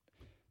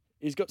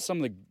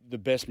some of the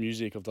best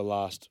music of the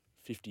last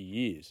 50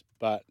 years.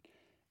 But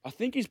I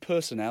think his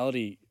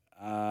personality,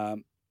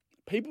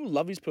 people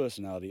love his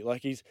personality.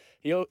 Like he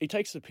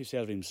takes the piss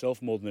out of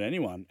himself more than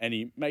anyone, and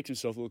he makes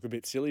himself look a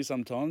bit silly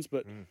sometimes.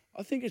 But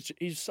I think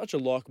he's such a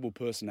likable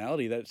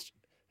personality that it's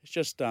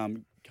just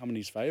come in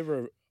his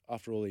favour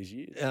after all these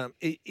years.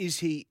 Is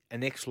he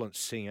an excellent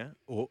singer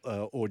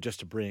or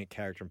just a brilliant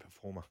character and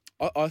performer?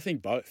 I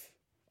think both.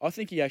 I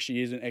think he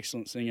actually is an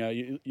excellent singer.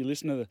 You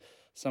listen to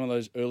some of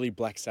those early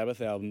Black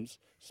Sabbath albums,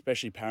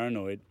 especially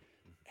Paranoid.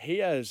 He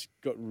has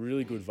got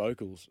really good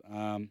vocals.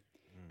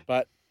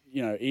 But,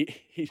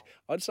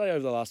 I'd say over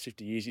the last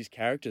 50 years, his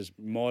characters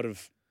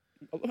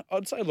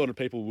I'd say a lot of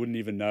people wouldn't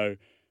even know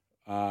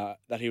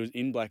that he was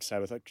in Black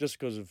Sabbath just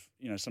because of,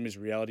 some of his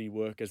reality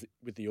work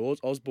with the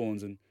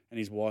Osbournes and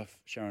his wife,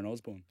 Sharon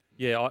Osbourne.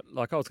 Yeah, I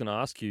was going to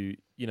ask you,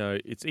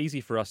 it's easy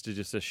for us to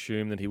just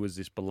assume that he was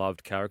this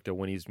beloved character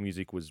when his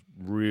music was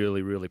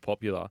really, really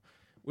popular.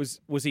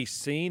 Was he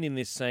seen in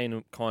this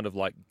same kind of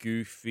like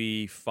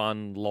goofy,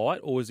 fun light,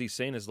 or was he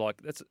seen as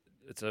like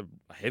it's a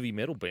heavy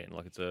metal band,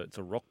 like it's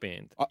a rock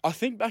band? I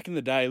think back in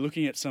the day,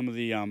 looking at some of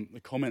the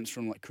comments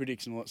from like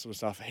critics and all that sort of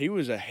stuff, he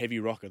was a heavy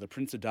rocker, the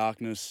Prince of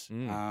Darkness,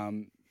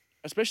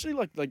 especially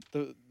like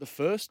the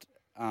first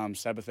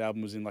Sabbath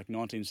album was in like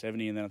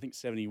 1970, and then I think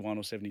 71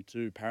 or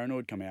 72,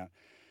 Paranoid come out.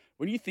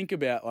 When you think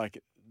about like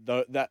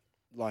that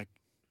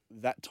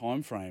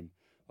time frame,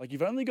 like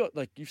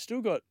you've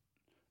still got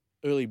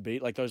early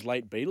like those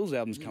late Beatles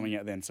albums coming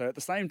out then. So at the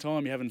same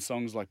time, you're having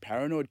songs like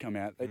Paranoid come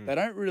out. They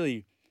don't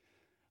really,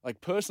 like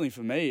personally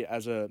for me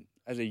as a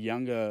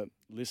younger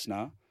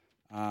listener,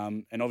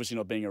 and obviously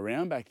not being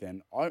around back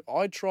then,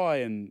 I try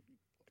and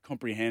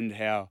comprehend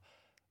how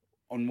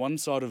on one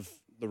side of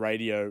the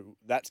radio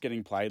that's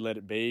getting played, Let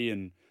It Be,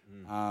 and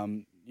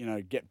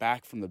Get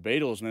Back from the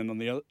Beatles, and then on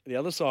the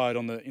other side,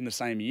 in the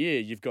same year,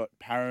 you've got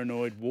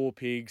Paranoid, War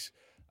Pigs,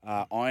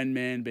 Iron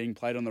Man being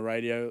played on the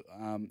radio.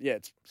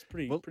 It's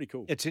pretty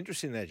cool. It's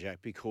interesting there, Jack,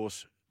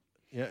 because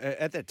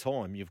at that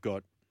time you've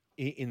got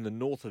in the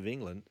north of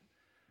England,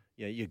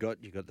 you got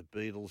the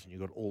Beatles and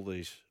you've got all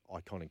these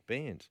iconic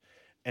bands,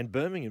 and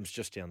Birmingham's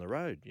just down the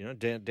road.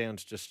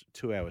 Down's just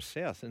 2 hours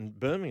south, and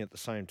Birmingham at the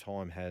same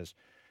time has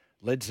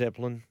Led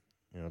Zeppelin.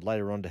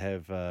 Later on to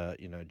have,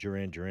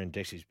 Duran Duran,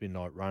 Dexys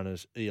Midnight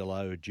Runners,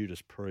 ELO,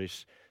 Judas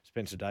Priest,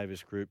 Spencer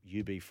Davis Group,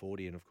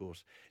 UB40, and of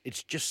course,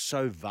 it's just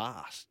so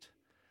vast,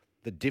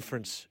 the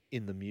difference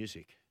in the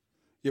music.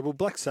 Yeah, well,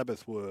 Black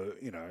Sabbath were,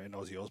 and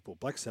Ozzy Osbourne,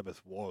 Black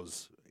Sabbath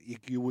was,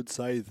 you would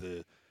say,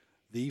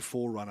 the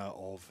forerunner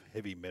of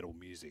heavy metal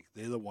music.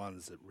 They're the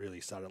ones that really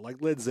started.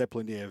 Like Led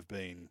Zeppelin, have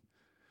been,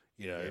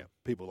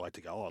 people like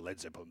to go, Led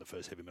Zeppelin, the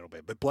first heavy metal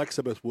band. But Black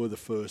Sabbath were the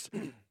first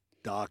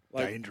dark,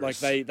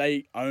 dangerous. Like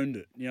they owned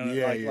it.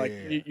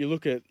 You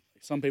look at,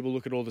 some people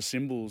look at all the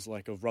symbols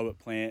like of Robert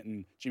Plant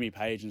and Jimmy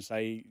Page and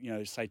say,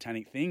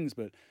 satanic things,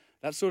 but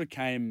that sort of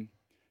came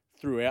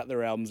throughout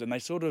their albums, and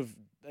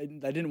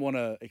they didn't want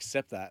to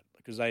accept that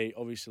because they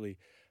obviously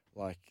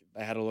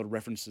they had a lot of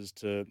references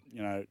to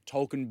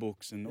Tolkien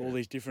books and all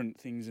these different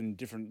things and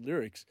different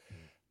lyrics.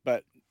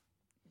 But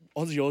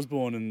Ozzy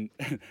Osbourne and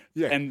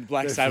Yeah. and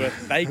Black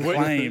Sabbath, they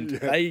claimed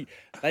they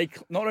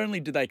not only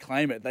did they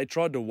claim it, they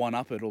tried to one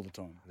up it all the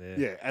time.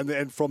 Yeah,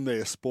 and from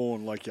there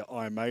spawn like your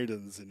Iron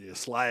Maidens and your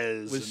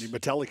Slayers and your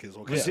Metallicas.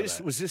 All kinds of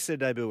that. Was this their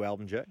debut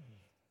album, Jack?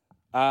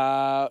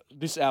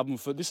 This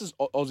is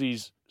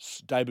Ozzy's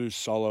debut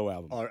solo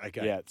album. Oh,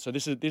 okay. Yeah, so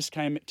this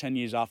came 10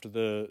 years after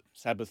the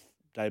Sabbath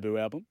debut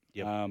album.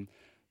 Yep.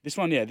 This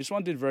one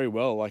did very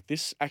well. Like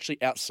this actually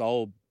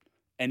outsold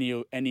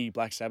any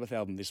Black Sabbath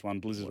album. This one,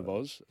 Blizzard of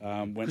Oz,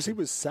 Because he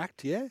was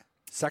sacked,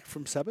 sacked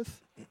from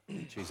Sabbath.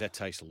 Jeez, that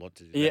takes a lot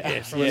to do.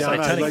 Yeah, From a yeah.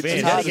 satanic like, band.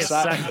 it's How hard do you to get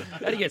say. sacked?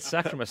 How do you get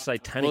sacked from a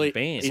satanic Well,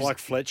 band? It's like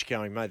Fletch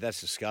going, mate,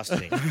 that's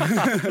disgusting.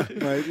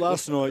 Mate,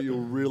 last night you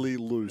were really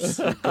loose.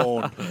 You're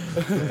gone.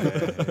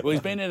 Well,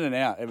 he's been in and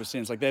out ever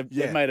since. Like they've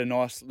made a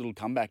nice little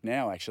comeback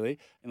now. Actually,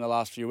 in the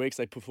last few weeks,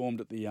 they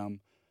performed at the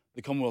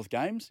Commonwealth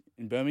Games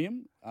in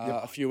Birmingham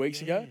a few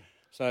weeks ago.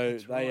 So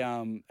they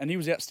and he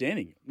was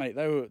outstanding, mate.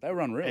 They were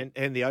unreal.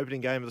 and the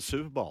opening game of the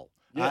Super Bowl.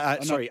 Yeah,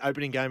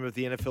 opening game of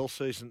the NFL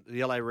season,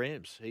 the LA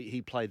Rams.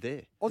 He played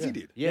there. Ozzy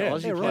did.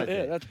 Ozzy played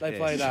there. They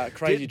played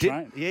Crazy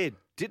Train. Mate,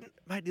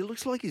 it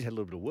looks like he's had a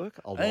little bit of work.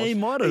 He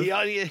might have.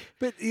 Yeah.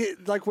 But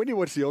like when you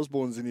watch the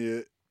Osbournes and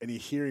you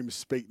hear him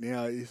speak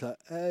now, he's like,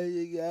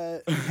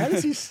 how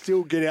does he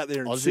still get out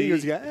there and sing?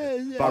 He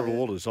go, Barbara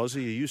Walters, Ozzy, are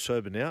you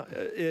sober now?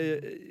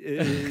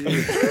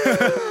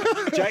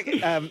 Jack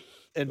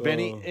and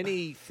Benny,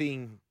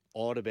 anything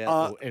odd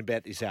about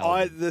this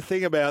album? The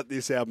thing about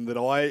this album that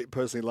I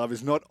personally love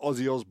is not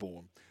Ozzy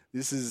Osbourne.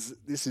 This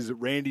is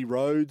Randy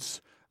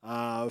Rhoads.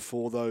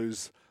 For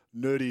those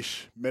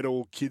nerdish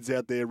metal kids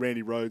out there,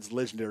 Randy Rhoads,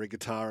 legendary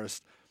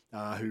guitarist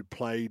who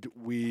played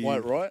with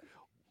Quite right.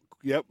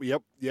 Yep.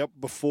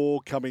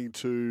 Before being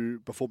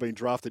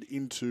drafted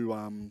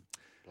into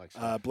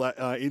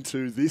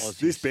into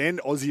this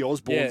band, Ozzy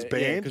Osbourne's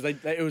band, because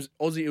it was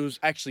Ozzy. It was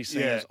actually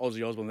seen as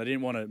Ozzy Osbourne. They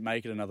didn't want to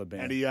make it another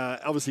band. and he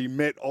obviously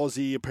met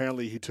Ozzy.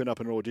 Apparently, he turned up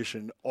in an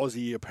audition.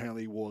 Ozzy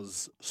apparently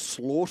was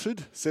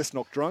slaughtered,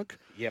 Cessnock drunk.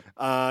 Yep.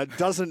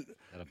 Doesn't.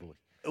 Attaboy.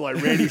 Like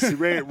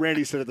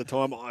Randy said at the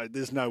time,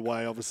 there's no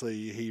way,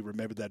 obviously, he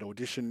remembered that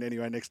audition.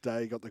 Anyway, next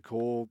day, got the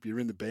call, you're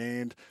in the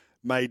band,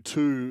 made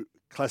 2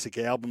 classic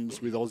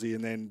albums with Ozzy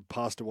and then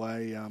passed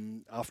away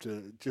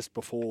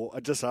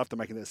just after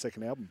making their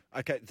second album.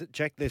 Okay,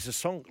 Jack, there's a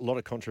song, a lot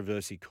of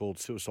controversy called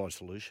Suicide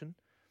Solution.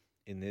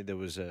 In there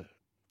was a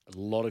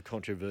lot of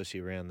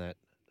controversy around that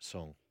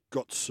song.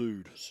 Got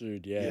sued.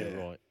 Yeah.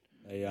 Right.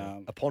 They,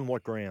 Upon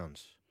what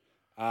grounds?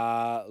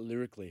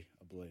 lyrically,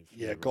 I believe.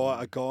 Yeah,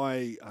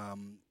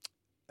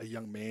 a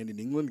young man in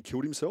England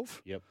killed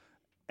himself. Yep.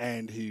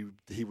 And he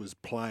was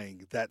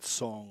playing that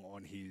song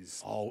on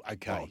his... Oh,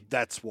 okay.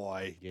 That's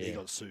why he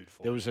got sued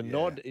for. There was a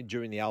nod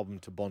during the album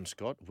to Bon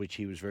Scott, which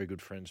he was very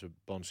good friends with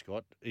Bon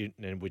Scott,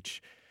 and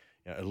which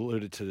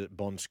alluded to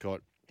Bon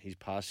Scott, his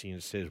passing,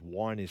 and says,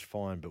 wine is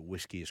fine, but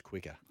whiskey is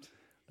quicker.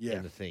 Yeah.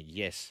 And the thing,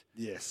 yes.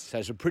 So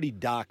it's a pretty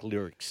dark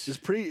lyrics. It's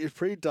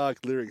pretty dark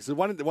lyrics. The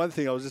one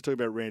thing I was just talking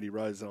about Randy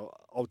Rhoads, and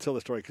I'll tell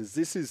the story because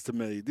this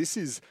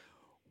is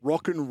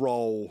rock and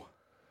roll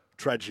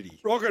tragedy.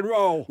 Rock and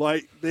roll.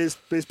 Like there's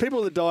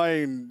people that die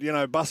in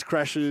bus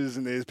crashes,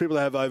 and there's people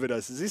that have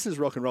overdoses. This is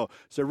rock and roll.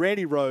 So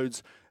Randy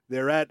Rhoads,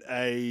 they're at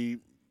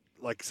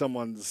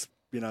someone's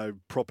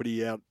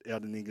property out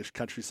in the English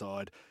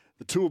countryside.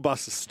 The tour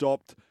bus is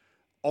stopped.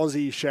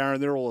 Ozzy,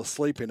 Sharon, they're all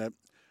asleep in it.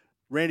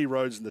 Randy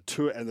Rhoads and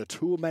the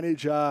tour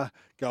manager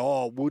go,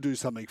 oh, we'll do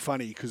something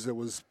funny because there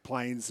was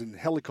planes and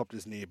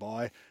helicopters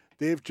nearby.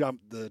 They've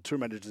jumped. The tour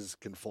managers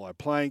can fly a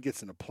plane.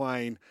 Gets in a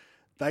plane.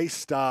 They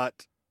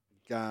start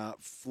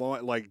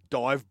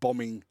dive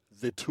bombing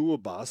the tour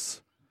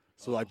bus,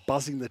 so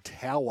buzzing the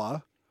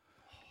tower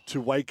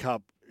to wake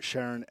up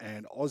Sharon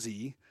and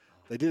Ozzy.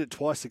 They did it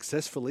twice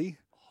successfully.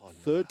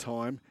 Third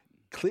time,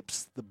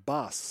 clips the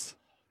bus,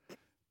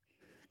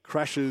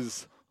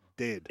 crashes.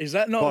 Dead. Is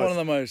that not one of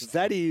the most...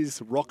 That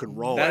is rock and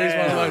roll. That is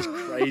one of the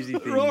most crazy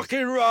things. Rock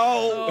and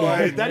roll.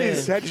 That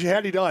is... How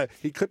did he die?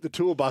 He clipped the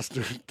tour bus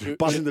to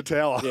buzz in the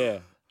tower. Yeah.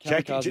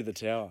 Jack, Kamikaze the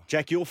tower.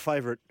 Jack, your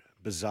favourite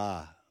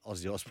bizarre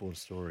Ozzy Osbourne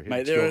story?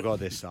 Mate,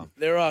 there's some.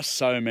 There are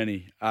so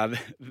many.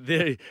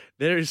 There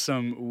is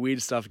some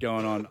weird stuff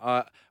going on.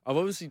 I've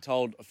obviously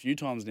told a few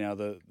times now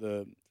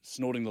the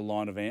snorting the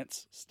line of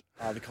ants,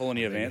 the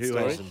colony of ants Who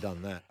story. hasn't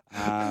done that?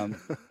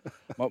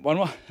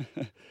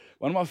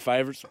 One of my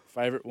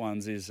favourite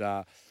ones is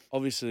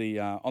obviously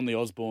on the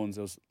Osbournes.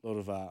 There was a lot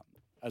of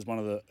as one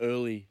of the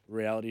early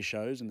reality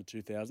shows in the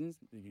 2000s.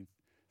 You can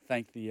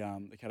thank the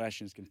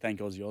Kardashians can thank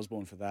Ozzy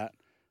Osbourne for that,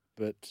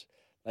 but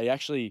they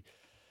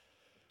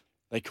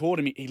caught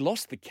him. He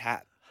lost the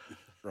cat,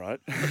 right?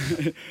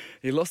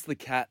 He lost the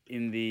cat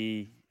in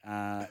the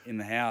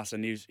house,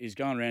 and he's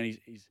going around.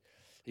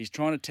 He's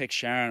trying to text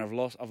Sharon.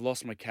 I've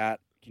lost my cat.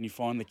 can you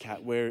find the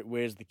cat?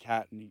 Where's the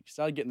cat? And he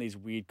started getting these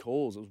weird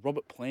calls. It was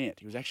Robert Plant.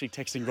 He was actually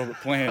texting Robert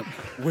Plant,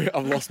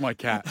 I've lost my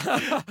cat.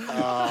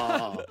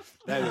 Oh,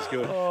 that is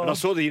good. And I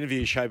saw the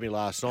interview you showed me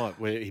last night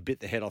where he bit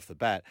the head off the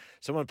bat.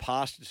 Someone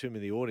passed it to him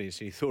in the audience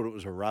and he thought it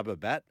was a rubber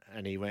bat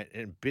and he went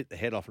and bit the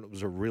head off and it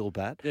was a real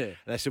bat. Yeah. And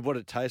they said, what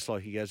did it taste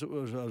like? He goes, I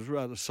was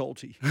rather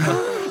salty. He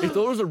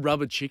thought it was a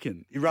rubber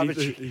chicken. Rubber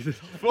chicken.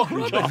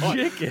 Rubber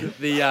chicken.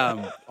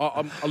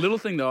 A little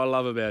thing that I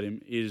love about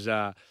him is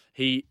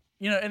he,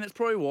 and it's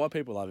probably why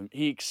people love him.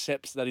 He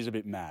accepts that he's a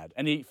bit mad,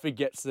 and he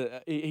forgets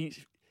that he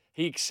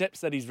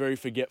accepts that he's very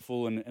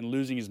forgetful and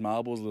losing his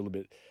marbles a little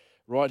bit.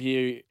 Right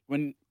here,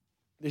 when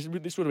this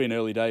would have been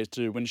early days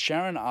too. When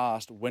Sharon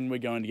asked when we're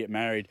going to get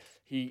married,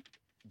 he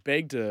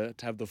begged her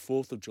to have the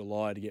 4th of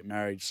July to get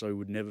married, so he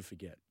would never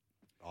forget.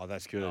 Oh,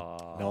 that's good.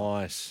 Oh,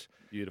 Nice.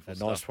 Beautiful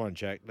Nice stuff. one,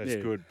 Jack. That's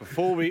Yeah. good.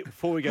 Before we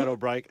go to a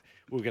break,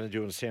 we're going to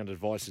do on Sound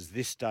Advices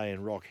this day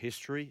in rock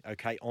history.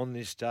 Okay, on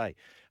this day,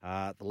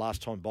 the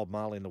last time Bob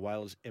Marley and the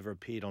Wailers ever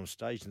appeared on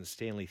stage in the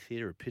Stanley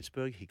Theatre at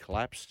Pittsburgh, he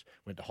collapsed,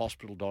 went to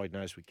hospital,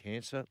 diagnosed with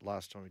cancer.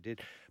 Last time he did.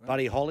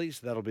 Buddy Holly's,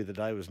 that'll be the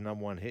day, was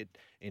number one hit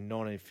in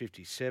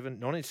 1957.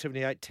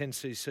 1978,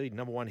 10cc,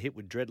 number one hit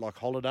with Dreadlock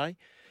Holiday.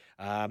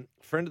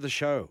 Friend of the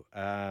show,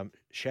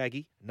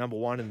 Shaggy, number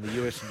one in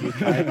the US and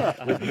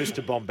UK with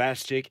Mr.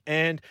 Bombastic.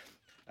 And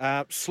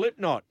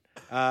Slipknot.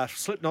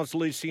 Slipknot's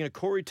lead singer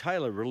Corey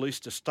Taylor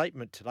released a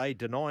statement today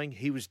denying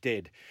he was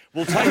dead.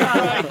 We'll take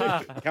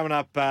a break. Coming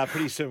up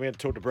pretty soon, we're going to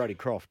talk to Brodie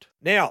Croft.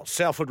 Now,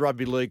 Salford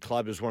Rugby League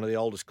Club is one of the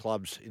oldest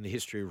clubs in the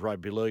history of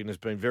rugby league and has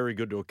been very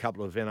good to a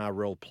couple of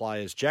NRL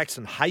players.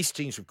 Jackson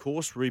Hastings, of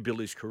course, rebuilt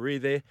his career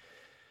there,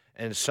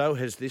 and so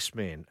has this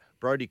man.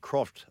 Brodie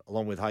Croft,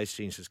 along with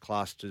Hastings, is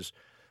classed as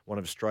one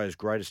of Australia's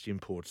greatest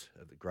imports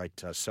of the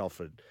great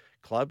Salford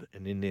club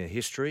and in their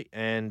history,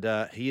 and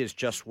he has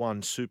just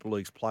won Super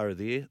League's Player of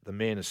the Year, the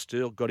Man of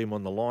Steel. Got him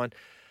on the line.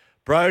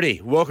 Brodie,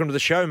 welcome to the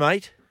show,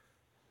 mate.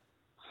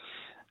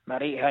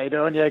 Matty, how you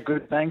doing? Yeah,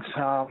 good, thanks.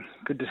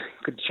 Good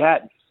to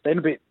chat. Been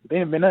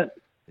a minute.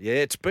 Yeah,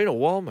 it's been a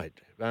while,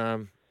 mate.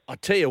 I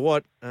tell you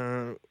what,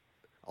 I'll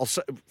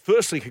say,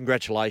 firstly,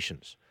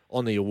 congratulations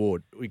on the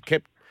award. We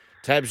kept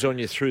tabs on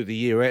you through the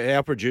year.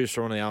 Our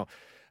producer on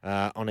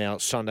our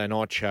Sunday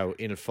night show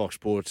in at Fox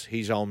Sports,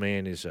 his old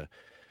man is a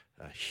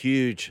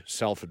huge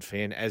Salford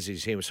fan, as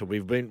is him. So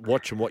we've been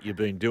watching what you've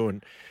been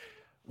doing.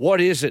 What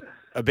is it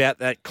about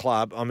that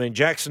club? I mean,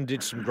 Jackson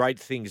did some great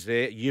things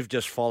there. You've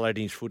just followed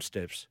in his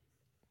footsteps.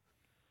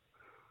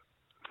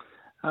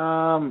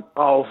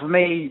 For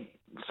me,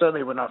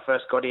 certainly when I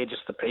first got here,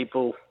 just the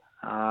people,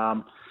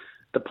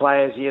 the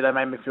players here, they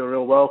made me feel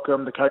real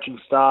welcome. The coaching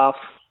staff,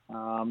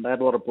 they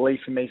had a lot of belief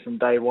in me from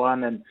day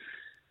one, and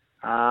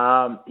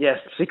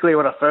particularly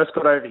when I first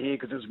got over here,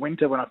 because it was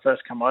winter when I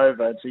first come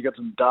over, so you got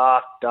some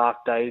dark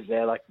days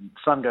there. Like the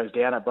sun goes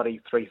down at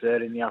bloody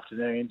 3:30 in the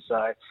afternoon,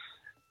 so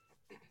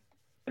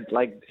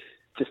like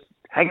just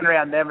hanging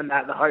around them and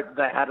that, the hope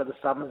they had of the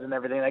summers and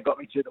everything, they got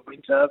me through the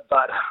winter.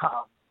 But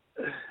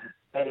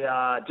they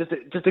just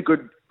a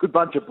good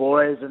bunch of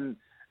boys, and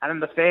then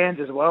the fans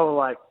as well.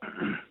 Like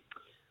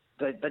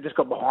they just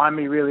got behind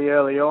me really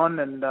early on,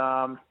 and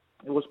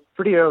it was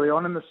pretty early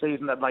on in the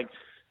season that like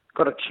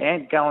got a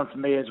chant going for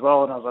me as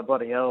well, and I was like,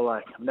 bloody hell,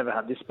 like I've never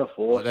had this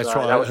before. Well, that's so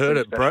right, that I heard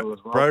it. well.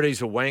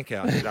 Brodie's a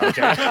wanker.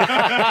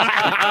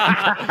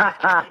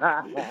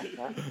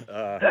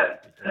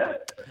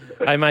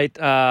 Hey, mate,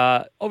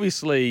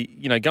 obviously,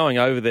 going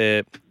over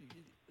there,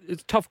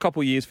 it's a tough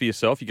couple of years for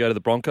yourself. You go to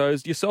the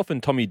Broncos. Yourself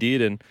and Tommy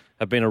Dearden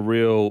have been a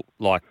real,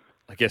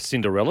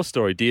 Cinderella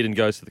story. Dearden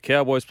goes to the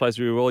Cowboys, plays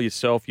really well.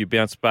 Yourself, you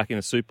bounce back in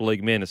the Super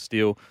League, Man of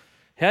Steel.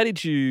 How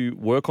did you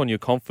work on your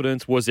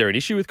confidence? Was there an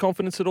issue with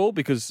confidence at all?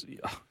 Because,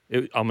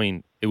 it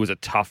was a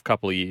tough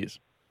couple of years.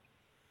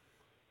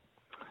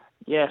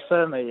 Yeah,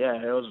 certainly, yeah.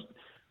 It was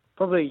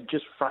probably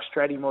just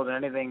frustrating more than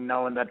anything,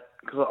 knowing that,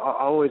 because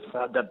I always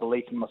had that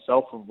belief in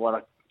myself of what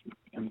I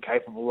am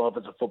capable of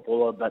as a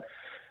footballer. But,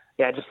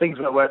 yeah, just things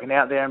weren't working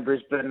out there in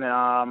Brisbane.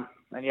 And,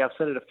 yeah, I've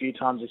said it a few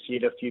times this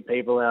year to a few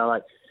people now,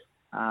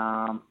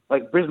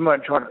 Brisbane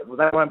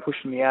they weren't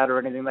pushing me out or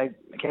anything. The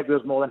KP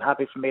was more than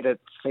happy for me to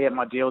see out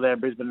my deal there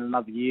in Brisbane in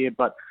another year,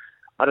 but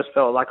I just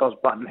felt like I was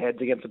butting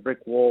heads against a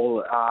brick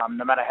wall.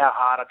 No matter how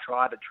hard I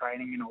tried at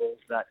training and all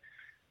that,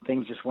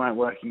 things just weren't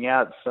working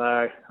out.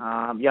 So,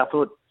 I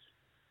thought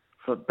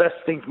the best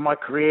thing for my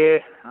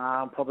career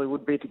probably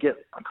would be to get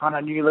a kind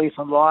of new lease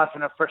on life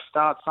and a fresh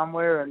start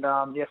somewhere. And,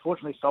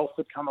 fortunately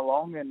Salford come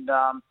along and,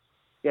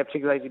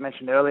 particularly as you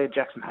mentioned earlier,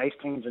 Jackson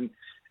Hastings and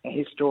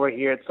his story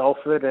here at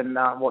Salford and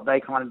what they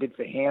kind of did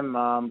for him,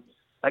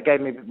 that gave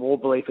me a bit more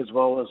belief as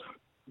well as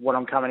what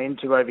I'm coming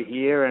into over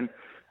here. And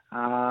as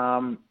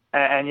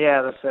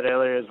I said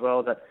earlier as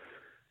well, that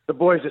the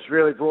boys just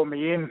really brought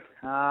me in.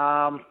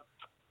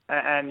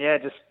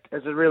 Just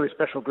as a really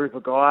special group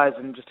of guys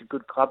and just a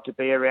good club to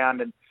be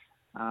around. And,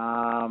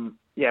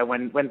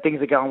 when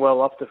things are going well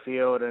off the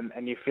field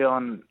and you're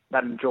feeling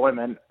that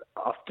enjoyment,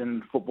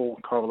 often football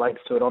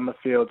correlates to it on the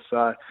field.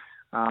 So,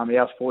 I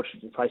was fortunate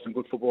to play some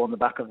good football on the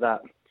back of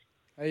that.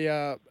 Hey,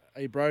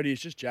 Hey, Brody,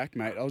 it's just Jack,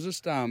 mate. I was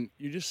just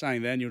you're just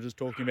saying then, you were just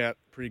talking about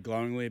pretty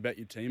glowingly about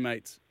your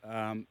teammates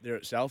there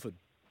at Salford.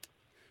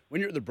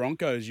 When you're at the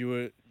Broncos,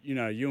 you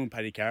and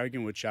Paddy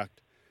Carrigan were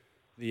chucked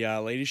the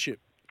leadership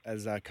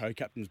as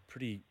co-captains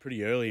pretty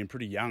early and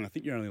pretty young. I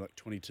think you're only like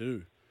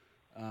 22.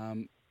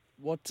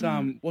 What's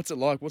it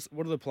like?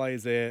 What are the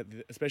players there,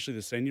 especially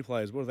the senior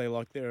players? What are they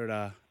like there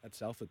at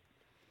Salford?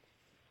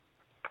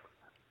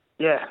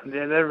 Yeah,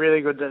 they're really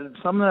good.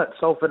 Something that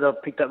Salford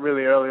have picked up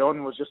really early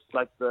on was just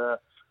like the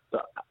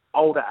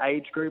older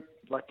age group,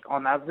 like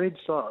on average.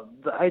 So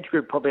the age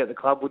group probably at the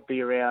club would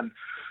be around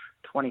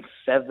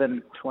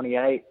 27,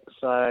 28.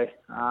 So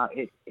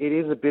it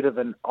is a bit of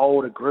an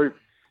older group.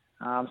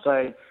 And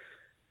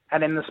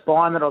in the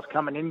spine that I was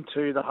coming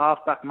into, the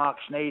halfback Mark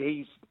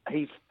Schneid,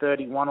 he's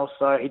 31 or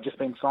so. He'd just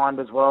been signed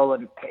as well,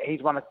 and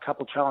he's won a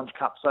couple Challenge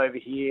Cups over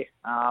here.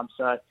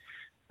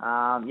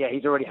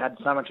 He's already had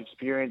so much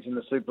experience in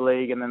the Super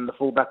League. And then the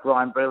fullback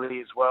Ryan Brelly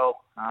as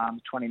well,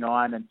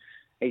 29, and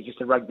he's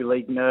just a rugby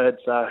league nerd.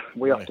 So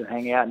we often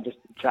hang out and just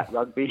chat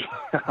rugby,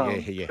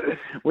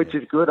 which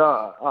is good.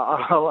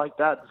 I like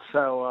that.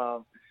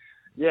 So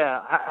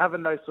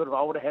having those sort of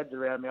older heads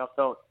around me, I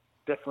felt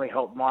definitely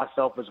helped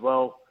myself as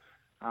well.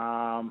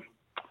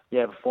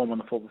 Perform on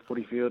the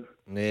footy field.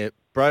 Yeah,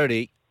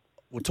 Brody,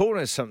 we're talking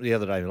about something the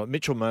other day. Like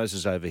Mitchell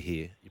Moses over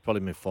here, you've probably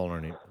been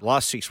following him. The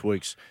last 6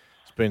 weeks,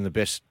 it's been the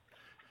best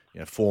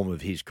form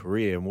of his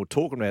career. And we're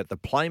talking about the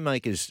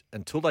playmakers,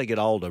 until they get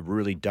older,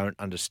 really don't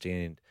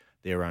understand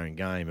their own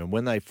game. And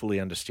when they fully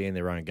understand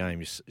their own game,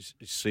 you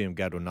see them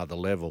go to another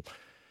level.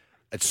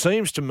 It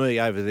seems to me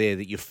over there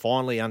that you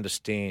finally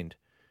understand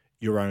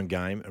your own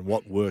game and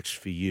what works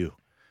for you.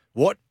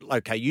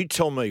 You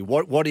tell me,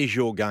 what is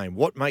your game?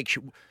 What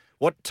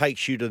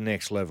takes you to the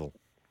next level?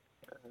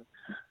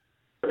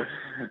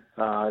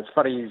 It's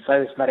funny you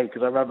say this, Matty,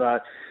 because I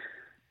remember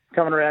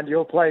coming around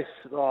your place,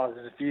 this was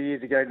a few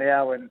years ago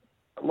now, and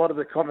a lot of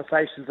the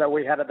conversations that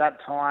we had at that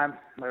time,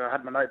 where I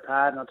had my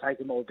notepad and I'd take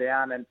them all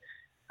down, and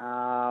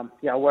I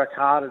worked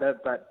hard at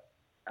it, but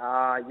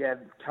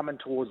coming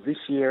towards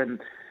this year,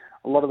 and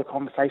a lot of the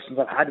conversations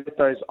I've had with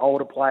those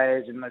older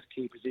players in those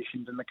key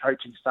positions and the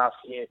coaching staff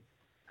here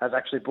has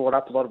actually brought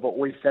up a lot of what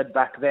we said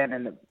back then,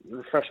 and it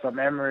refreshed my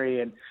memory,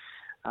 and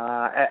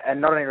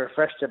not only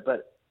refreshed it,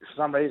 but for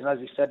some reason, as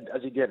you said,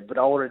 as you get a bit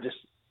older, it just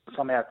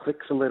somehow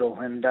clicks a little.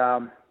 And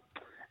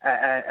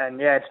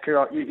it's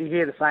true. You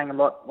hear the saying a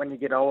lot, when you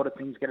get older,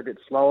 things get a bit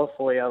slower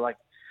for you. Like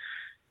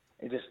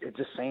it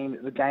just seems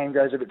the game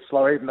goes a bit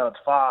slower, even though it's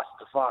fast.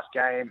 It's a fast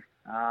game.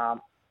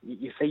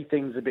 You see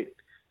things a bit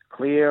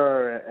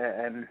clearer,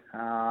 and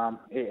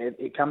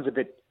it comes a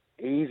bit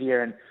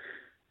easier. And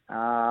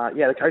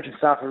the coaching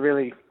staff have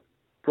really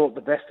brought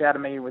the best out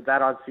of me with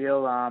that, I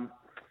feel.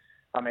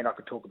 I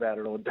could talk about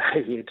it all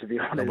day here, to be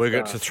honest. We've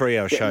got a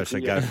 3-hour show, so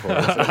go for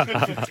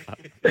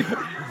it.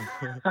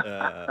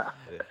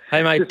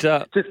 Hey, mate.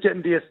 Just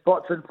getting to your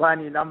spots and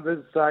playing your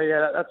numbers.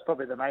 So, that's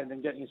probably the main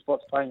thing, getting your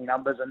spots, playing your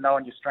numbers, and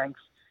knowing your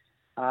strengths,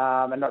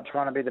 and not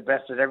trying to be the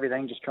best at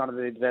everything, just trying to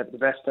be the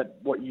best at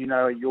what you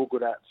know you're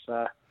good at.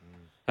 So,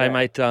 Hey,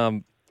 mate,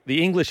 the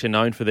English are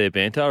known for their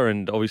banter,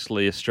 and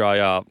obviously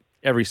Australia,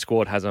 every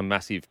squad has a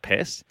massive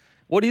pest.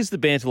 What is the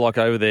banter like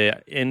over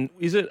there? And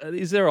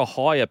is there a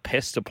higher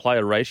pest to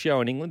player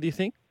ratio in England, do you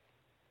think?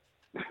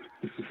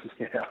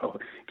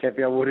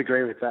 Kepi, I would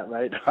agree with that,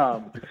 mate.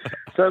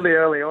 Certainly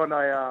early on,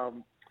 I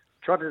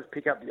tried to just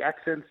pick up the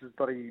accents,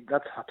 but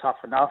that's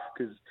tough enough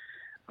because,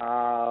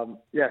 some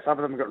of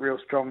them have got real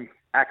strong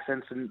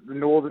accents, and the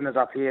Northerners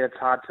up here, it's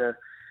hard to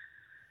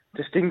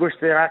distinguish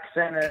their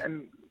accent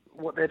and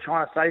what they're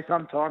trying to say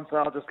sometimes, so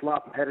I'll just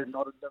laugh my head and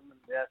nod at them and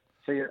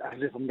see it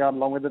as if I'm going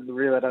along with it, but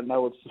really I don't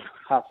know what's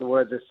half the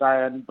words they're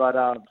saying. But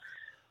it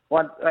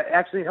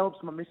actually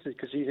helps my missus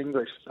because she's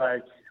English.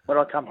 So when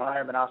I come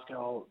home and ask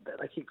her,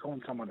 they keep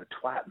calling someone a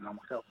twat, and I'm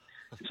like, oh,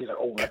 and she's like,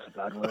 oh, that's a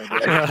bad word.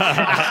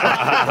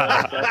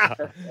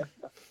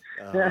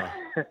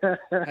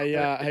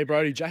 Hey,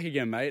 Brody, Jack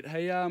again, mate.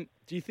 Hey,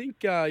 do you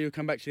think you'll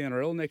come back to the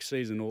NRL next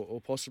season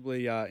or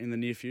possibly in the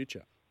near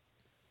future?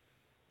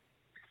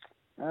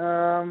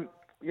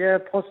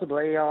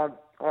 Possibly.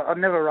 I'd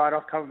never write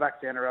off coming back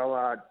to the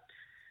NRL.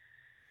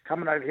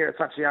 Coming over here at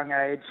such a young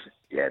age,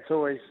 it's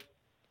always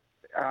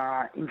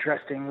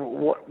interesting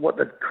what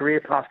the career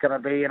path's going to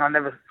be. And I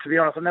never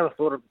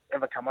thought I'd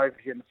ever come over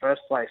here in the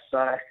first place.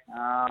 So,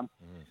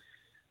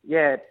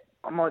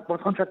 my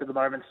contract at the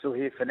moment is still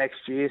here for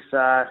next year.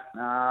 So,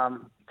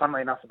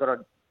 funnily enough, I've got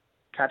to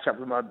catch up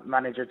with my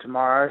manager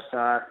tomorrow.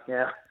 So,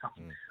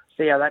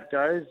 see how that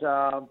goes.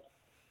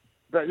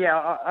 But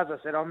as I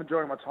said, I'm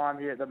enjoying my time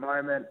here at the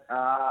moment.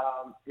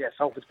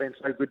 Salford's been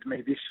so good to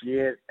me this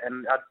year,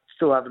 and I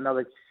still have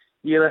another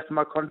year left of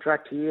my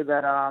contract here.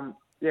 That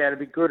it'd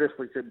be good if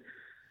we could,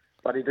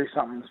 do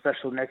something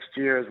special next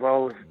year as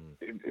well,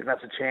 if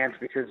that's a chance,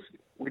 because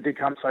we did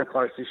come so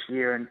close this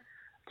year, and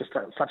just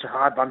such a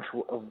hard bunch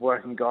of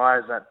working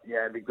guys that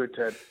it'd be good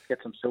to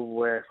get some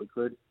silverware if we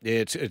could. Yeah,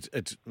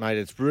 it's mate,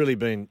 it's really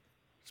been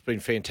It's been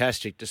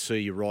fantastic to see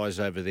you rise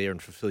over there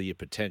and fulfil your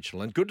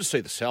potential. And good to see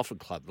the Salford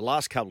Club. The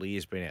last couple of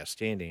years have been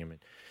outstanding. I mean,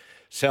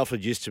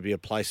 Salford used to be a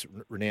place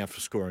renowned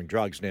for scoring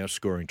drugs, now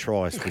scoring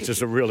tries, which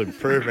is a real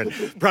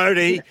improvement.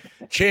 Brody,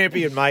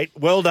 champion, mate.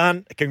 Well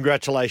done.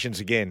 Congratulations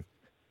again.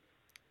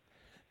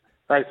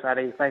 Thanks,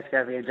 Matty. Thanks,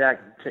 Kathy and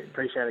Jack.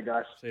 Appreciate it,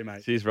 guys. See you,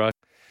 mate. Cheers, bro.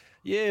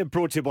 Yeah,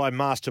 brought to you by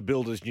Master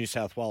Builders New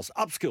South Wales.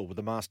 Upskill with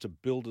the Master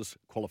Builders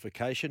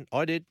qualification.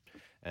 I did.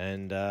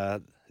 And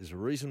there's a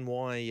reason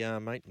why,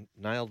 mate,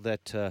 nailed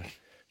that,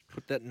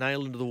 put that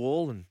nail into the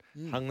wall and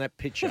hung that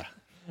picture.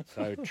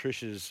 So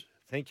Trish's,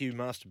 thank you,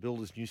 Master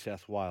Builders New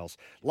South Wales.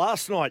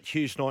 Last night,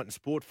 huge night in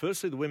sport.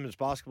 Firstly, the women's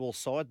basketball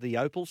side, the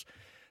Opals.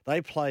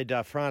 They played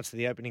France in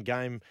the opening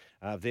game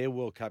of their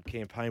World Cup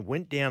campaign.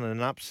 Went down in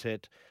an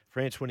upset.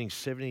 France winning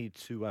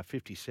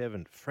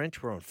 70-57.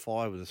 French were on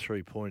fire with the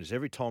three-pointers.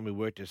 Every time we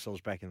worked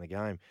ourselves back in the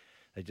game,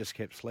 they just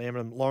kept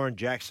slamming them. Lauren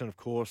Jackson, of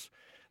course,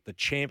 the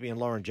champion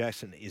Lauren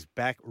Jackson is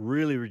back.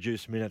 Really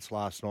reduced minutes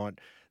last night,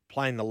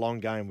 playing the long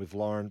game with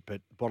Lauren.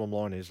 But bottom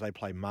line is they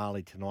play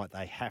Mali tonight.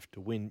 They have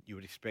to win. You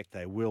would expect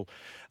they will.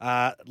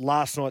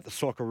 Last night, the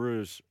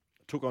Socceroos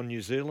took on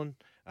New Zealand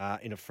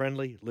in a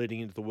friendly leading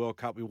into the World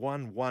Cup. We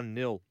won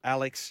 1-0.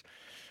 Alex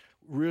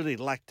really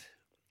lacked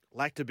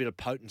a bit of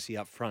potency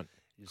up front.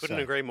 Couldn't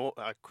agree more.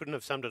 I couldn't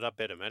have summed it up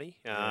better, Matty.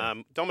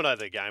 Dominated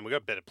the game. We've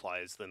got better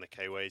players than the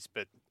Kiwis,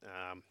 but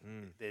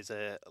there's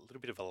a little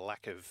bit of a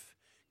lack of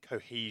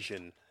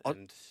cohesion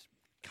and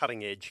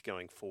cutting edge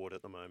going forward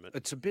at the moment.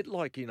 It's a bit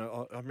like,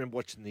 I remember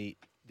watching the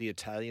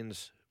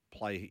Italians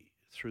play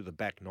through the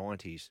back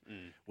 90s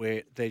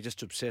where they're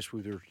just obsessed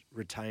with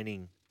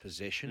retaining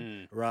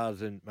possession rather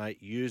than,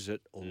 mate, use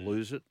it or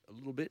lose it a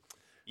little bit.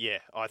 Yeah,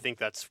 I think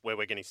that's where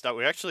we're getting stuck.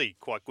 We're actually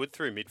quite good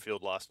through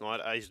midfield last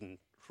night. Asian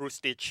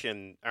Hrustic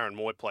and Aaron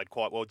Moy played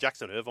quite well.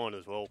 Jackson Irvine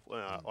as well,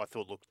 I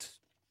thought looked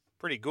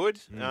pretty good.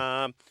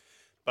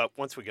 But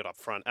once we got up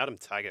front, Adam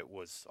Taggart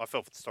I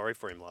felt sorry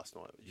for him last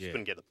night. We just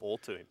couldn't get the ball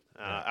to him.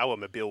 Awa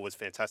Mobile was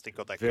fantastic,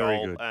 got that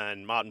goal. Good.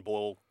 And Martin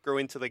Boyle grew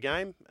into the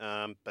game.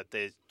 But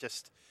there's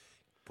just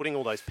putting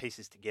all those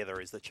pieces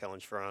together is the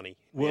challenge for Arnie.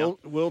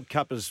 World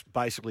Cup is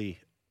basically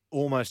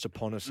almost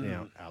upon us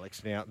now,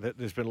 Alex. Now,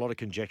 there's been a lot of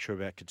conjecture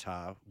about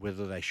Qatar,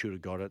 whether they should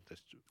have got it.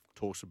 There's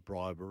talks of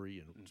bribery,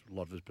 and a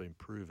lot of it's been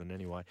proven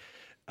anyway.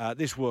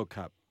 This World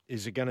Cup,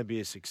 is it going to be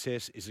a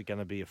success? Is it going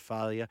to be a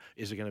failure?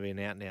 Is it going to be an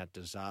out-and-out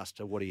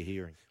disaster? What are you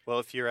hearing? Well,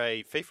 if you're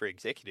a FIFA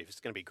executive, it's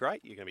going to be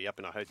great. You're going to be up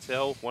in a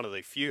hotel, one of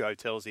the few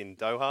hotels in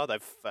Doha.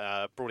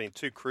 They've brought in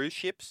 2 cruise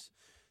ships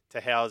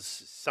to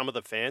house some of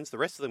the fans. The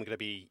rest of them are going to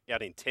be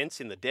out in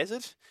tents in the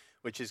desert,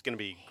 which is going to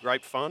be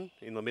great fun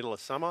in the middle of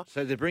summer.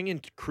 So they're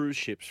bringing cruise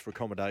ships for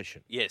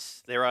accommodation?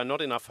 Yes, there are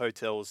not enough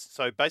hotels.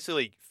 So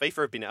basically,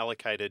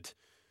 FIFA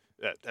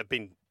have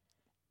been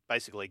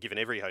basically given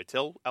every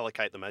hotel,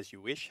 allocate them as you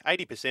wish.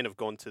 80% have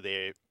gone to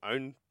their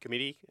own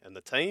committee and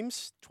the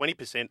teams.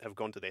 20% have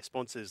gone to their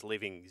sponsors,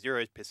 leaving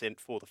 0%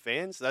 for the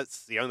fans.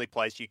 That's the only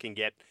place you can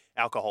get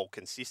alcohol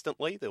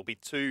consistently. There'll be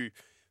 2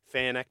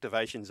 fan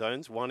activation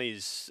zones. One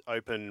is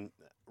open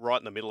right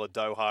in the middle of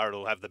Doha.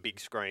 It'll have the big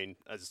screen,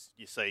 as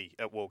you see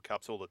at World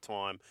Cups all the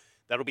time.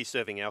 That'll be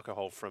serving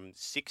alcohol from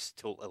 6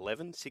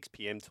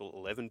 p.m. till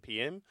 11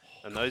 p.m.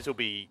 And those will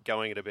be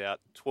going at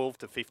about 12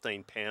 to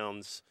 15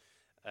 pounds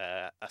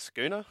a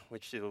schooner,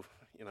 which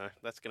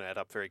that's going to add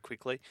up very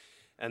quickly.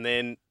 And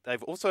then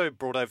they've also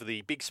brought over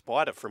the big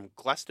spider from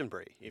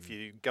Glastonbury. If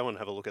you go and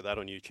have a look at that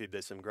on YouTube,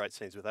 there's some great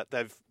scenes with that.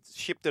 They've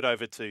shipped it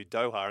over to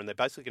Doha, and they're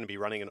basically going to be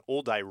running an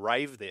all-day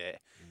rave there,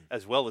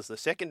 as well as the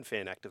second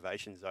fan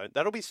activation zone.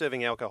 That'll be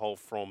serving alcohol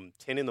from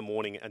 10 in the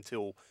morning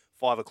until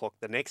 5 o'clock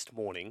the next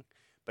morning,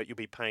 but you'll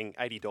be paying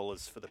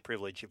 $80 for the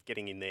privilege of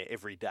getting in there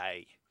every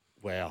day.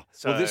 Wow.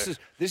 So well, this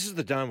is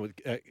the done with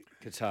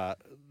Qatar.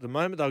 The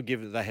moment they'll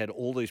give it, they had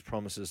all these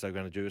promises they were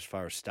going to do as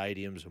far as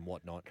stadiums and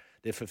whatnot.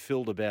 They've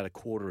fulfilled about a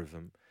quarter of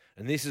them.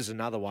 And this is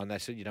another one. They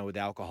said, with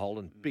alcohol,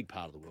 and big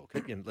part of the World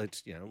Cup.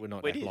 We're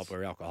not acting like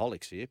we're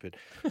alcoholics here, but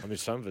I mean,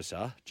 some of us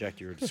are. Jack,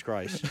 you're a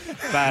disgrace.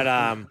 But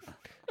a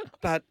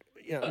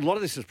lot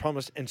of this is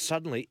promised, and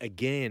suddenly,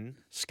 again,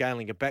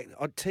 scaling it back.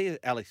 I'll tell you,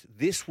 Alex,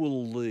 this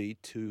will lead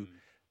to,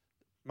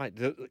 mate,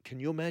 can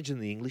you imagine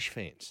the English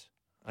fans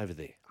over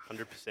there?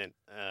 100%.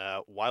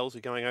 Wales are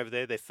going over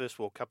there, their first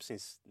World Cup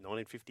since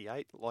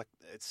 1958.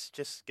 It's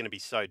just going to be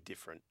so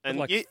different. And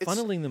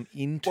funneling them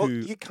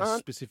into a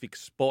specific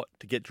spot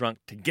to get drunk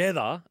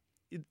together,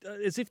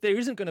 as if there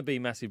isn't going to be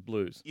massive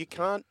blues. You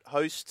can't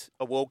host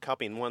a World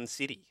Cup in one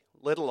city,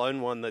 let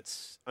alone one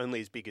that's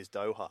only as big as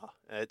Doha.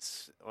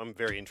 I'm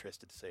very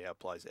interested to see how it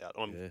plays out.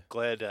 I'm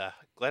glad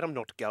I'm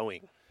not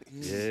going.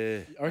 Yeah.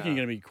 I reckon you're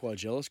going to be quite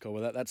jealous, Cole,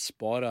 with that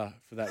spider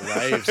for that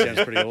rave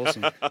sounds pretty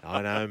awesome.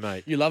 I know,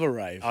 mate. You love a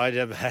rave. I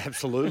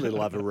absolutely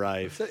love a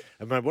rave.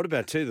 And mate, what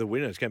about the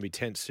winner? It's going to be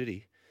Tent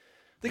City.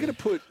 They're going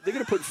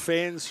to put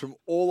fans from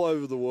all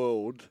over the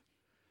world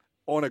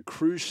on a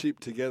cruise ship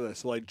together.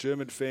 So like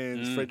German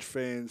fans, French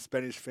fans,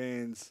 Spanish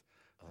fans.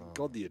 Thank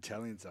God the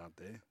Italians aren't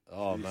there.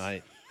 Oh,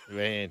 mate.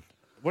 Man.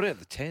 What about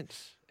the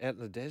tents out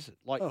in the desert?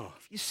 Are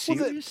you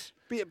serious?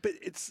 But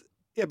it's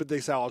Yeah, but they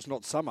say, oh, it's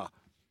not summer.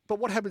 But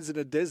what happens in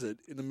a desert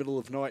in the middle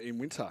of night in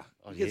winter?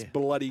 It gets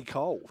bloody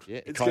cold. Yeah,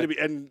 it's going to be,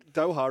 and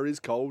Doha is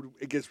cold.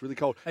 It gets really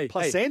cold.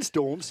 Plus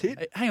sandstorms hit.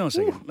 Hey, hang on a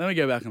second. Let me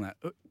go back on that.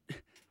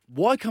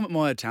 Why come at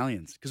my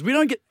Italians? Because we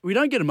don't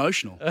get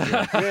emotional. Don't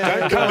come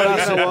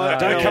at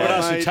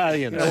us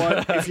Italians. You know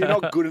what? If you're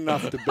not good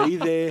enough to be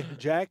there,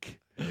 Jack,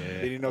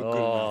 then you're not good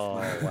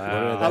enough. Mate.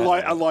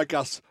 Wow. Unlike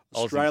us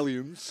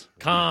Australians.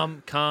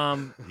 Calm.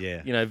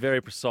 Yeah. You know,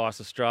 very precise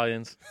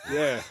Australians.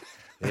 Yeah.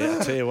 Yeah,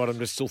 I'll tell you what, I'm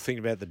just still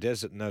thinking about the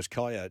desert and those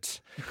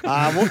coyotes.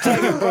 We'll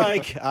take a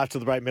break after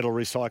the break, Metal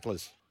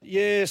Recyclers.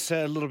 Yes,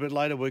 a little bit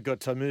later, we've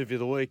got Movie of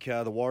the Week,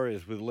 the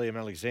Warriors with Liam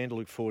Alexander.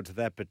 Look forward to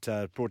that, but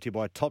brought to you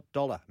by Top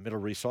Dollar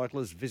Metal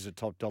Recyclers. Visit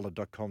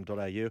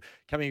topdollar.com.au.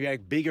 Coming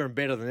back bigger and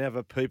better than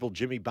ever, people.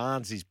 Jimmy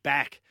Barnes is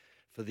back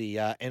for the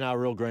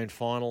NRL Grand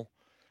Final,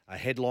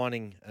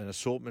 headlining an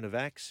assortment of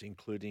acts,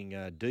 including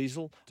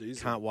Diesel.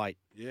 Can't wait.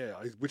 Yeah,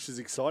 which is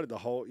exciting.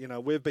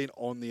 We've been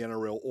on the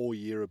NRL all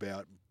year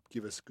about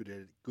give us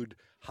good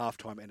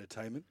halftime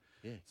entertainment.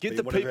 Yeah. Give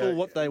the people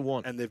what they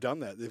want. And they've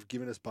done that. They've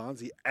given us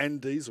Barnesy and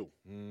Diesel.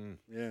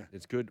 Yeah.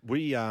 It's good.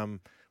 We when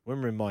we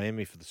were in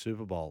Miami for the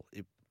Super Bowl,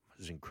 it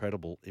was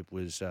incredible. It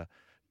was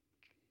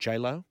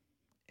J-Lo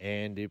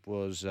and it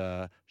was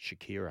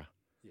Shakira.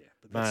 Yeah,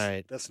 but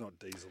Mate, that's not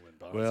Diesel and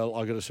Barnesy. Well,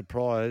 I got a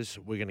surprise.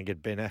 We're going to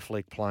get Ben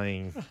Affleck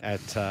playing at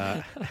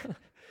the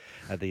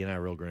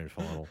NRL Grand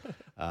Final.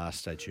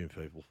 Stay tuned,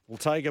 people. We'll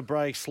take a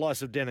break.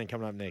 Slice of Denon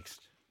coming up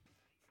next.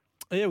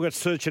 Yeah, we've got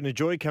Search and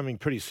Enjoy coming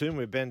pretty soon,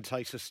 where Ben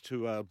takes us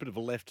to a bit of a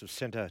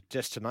left-of-centre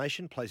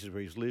destination, places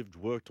where he's lived,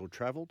 worked or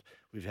travelled.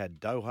 We've had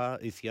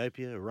Doha,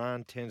 Ethiopia,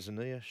 Iran,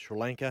 Tanzania, Sri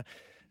Lanka.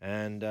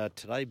 And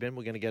today, Ben,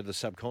 we're going to go to the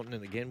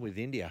subcontinent again with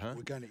India, huh?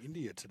 We're going to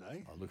India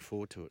today. I look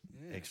forward to it.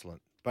 Yeah.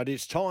 Excellent. But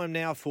it's time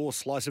now for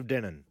Slice of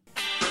Denon.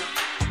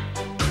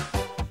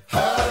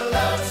 Her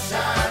love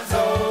shines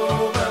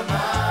over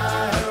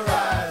my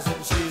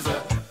horizon. She's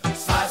a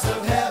slice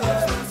of heaven.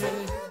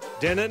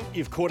 Denon,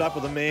 you've caught up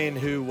with a man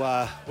who,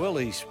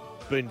 he's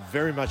been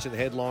very much in the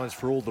headlines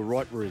for all the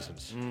right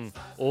reasons.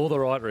 All the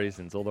right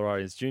reasons.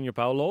 Junior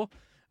Paulo.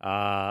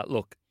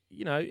 Look,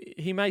 you know,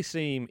 he may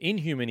seem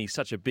inhuman. He's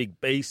such a big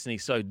beast and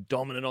he's so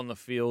dominant on the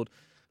field.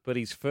 But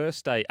his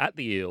first day at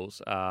the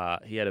Eels,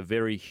 he had a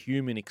very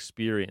human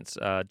experience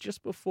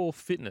just before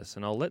fitness.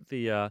 And I'll let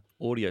the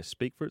audio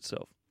speak for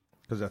itself.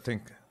 Because I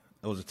think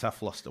it was a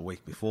tough loss the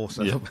week before.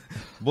 So the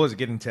boys are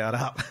getting towed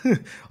up.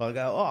 I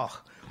go,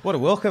 oh, what a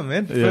welcome,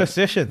 man. First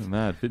session.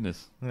 Mad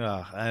fitness.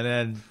 Yeah, and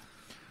then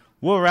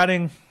we're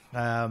running.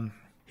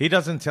 He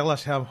doesn't tell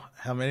us how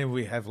many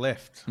we have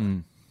left.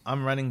 I'm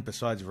running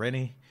besides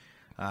Rennie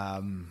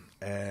and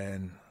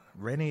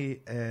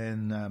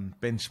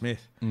Ben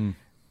Smith.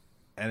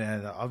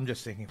 And I'm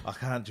just thinking, I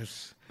can't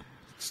just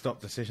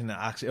stop the session and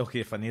ask Elkie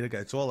if I need to go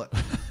to the toilet.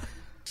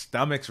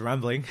 Stomach's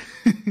rumbling.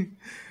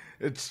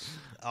 It's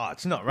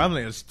not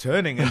rumbling, it's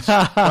turning. It's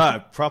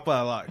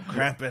proper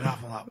cramping up.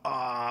 I'm like,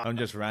 I'm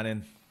just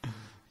running.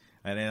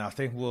 And then I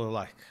think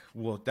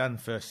we're done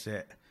first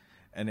set.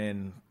 And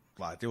then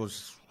there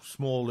was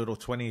small little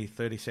 20,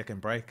 30 second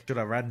break. Should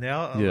I run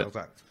now? I was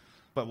like,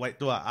 but wait,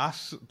 do I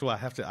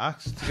have to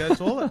ask to go to the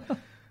toilet?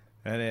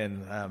 And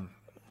then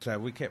so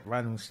we kept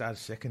running. We started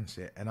second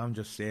set, and I'm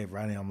just there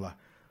running. I'm like,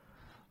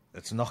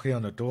 it's knocking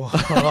on the door.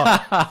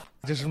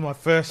 This is my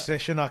first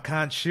session. I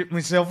can't shit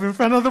myself in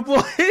front of the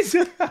boys.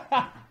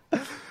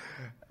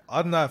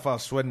 I don't know if I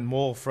was sweating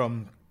more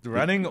from the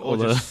running or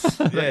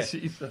just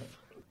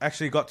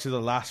Actually got to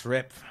the last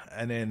rep,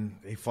 and then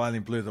he finally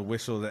blew the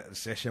whistle that the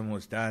session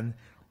was done.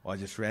 I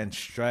just ran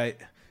straight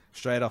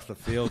off the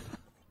field.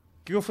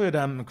 Guildford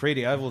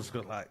McCready Oval's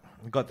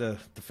got the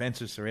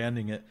fences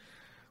surrounding it.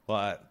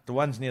 The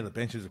ones near the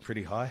benches are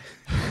pretty high.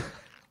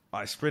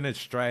 I sprinted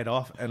straight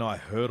off and I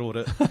hurdled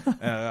it.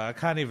 I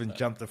can't even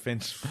jump the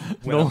fence.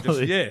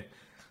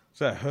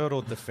 So I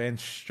hurdled the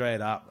fence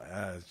straight up.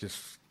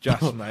 Just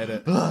made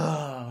it.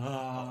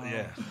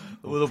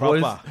 Were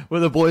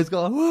the boys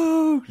going,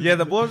 woo? Yeah,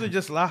 the boys were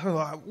just laughing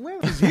where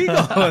is he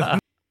going?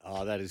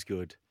 Oh, that is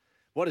good.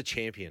 What a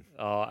champion.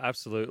 Oh,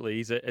 absolutely.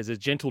 He's a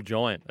gentle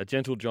giant,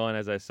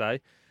 as they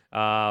say.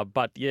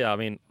 But yeah, I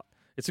mean,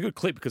 it's a good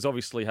clip because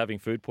obviously having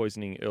food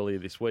poisoning earlier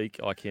this week,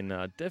 I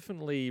can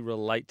definitely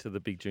relate to the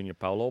big Junior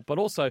Paulo. But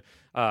also,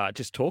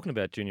 just talking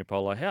about Junior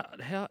Paulo,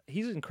 how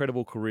his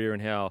incredible career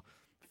and how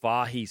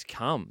far he's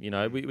come. You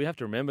know, we have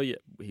to remember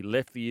he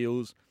left the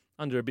Eels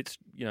under a bit,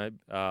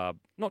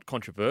 not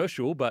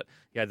controversial, but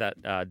he had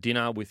that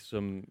dinner with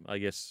some, I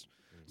guess,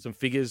 some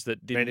figures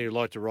that didn't... Men who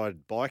like to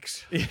ride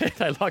bikes. Yeah,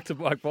 they like to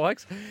ride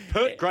bikes.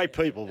 Great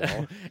people,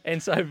 though.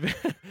 And so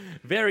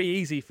very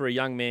easy for a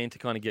young man to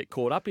kind of get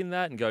caught up in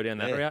that and go down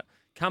that route.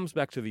 Comes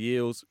back to the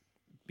Eels,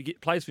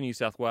 plays for New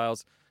South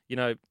Wales. You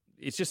know,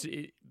 it's just...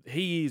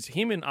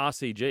 him and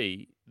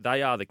RCG,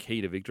 they are the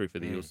key to victory for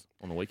the Eels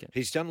on the weekend.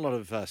 He's done a lot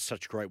of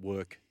such great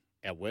work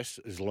out west.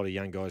 There's a lot of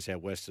young guys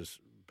out west that's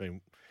been...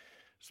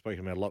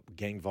 Speaking about a lot,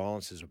 gang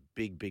violence is a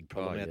big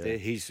problem out there.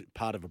 He's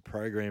part of a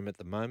program at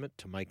the moment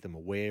to make them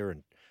aware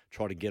and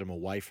try to get him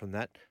away from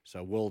that.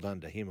 So well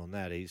done to him on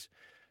that. He's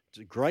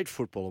a great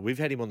footballer. We've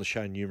had him on the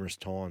show numerous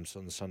times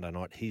on the Sunday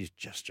night. He's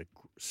just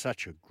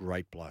such a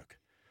great bloke,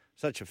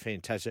 such a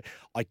fantastic.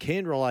 I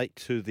can relate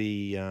to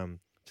the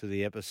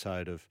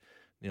episode of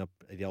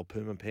the old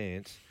Puma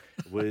Pants.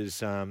 Was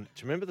do you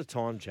remember the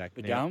time, Jack?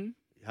 The gum?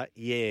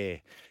 Yeah.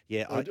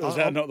 Was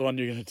that not the one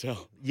you're going to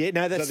tell? Yeah,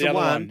 no, that's the the other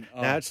one.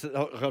 one?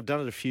 No, I've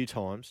done it a few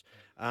times.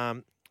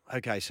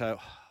 Okay, so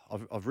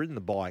I've ridden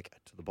the bike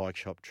to the bike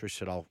shop. Trish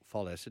said, I'll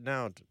follow. I said,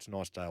 no, it's a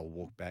nice day. I'll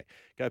walk back.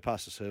 Go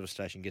past the service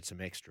station, get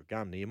some extra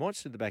gum. Now, you might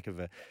see the back of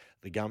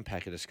the gum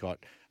packet it's got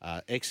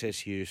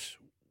excess use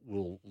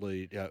will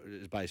lead,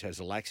 basically has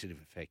a laxative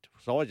effect.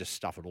 So I just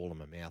stuff it all in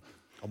my mouth.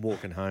 I'm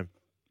walking home.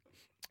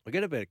 I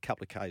get about a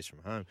couple of k's from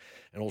home,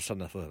 and all of a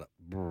sudden I feel like,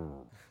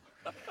 brrr.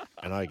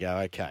 And I go,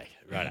 okay,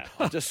 right.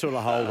 I just sort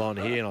of hold on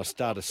here, and I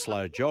start a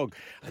slow jog.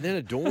 And then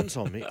it dawns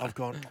on me, I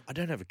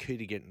don't have a key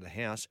to get into the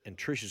house, and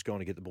Trish is going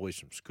to get the boys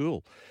from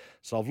school.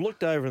 So I've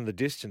looked over in the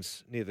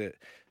distance near the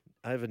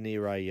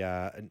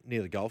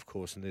golf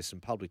course, and there's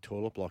some public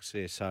toilet blocks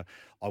there. So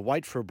I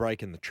wait for a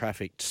break in the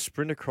traffic,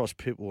 sprint across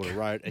Pittwater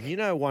Road,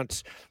 and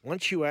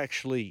once you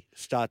actually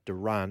start to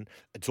run,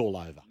 it's all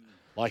over.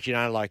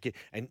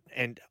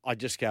 And I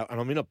just go,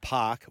 and I'm in a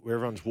park where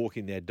everyone's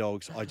walking their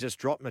dogs. I just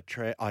drop my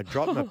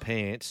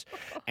pants,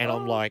 and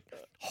I'm like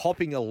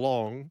hopping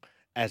along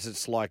as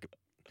it's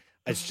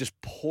just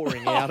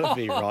pouring out of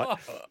me, right?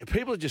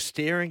 People are just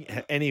staring.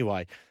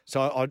 Anyway,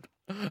 so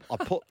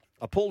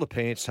I pull the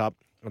pants up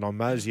and I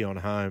mosey on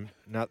home.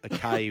 Not the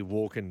K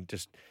walking.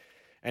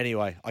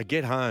 Anyway, I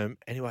get home.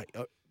 Anyway,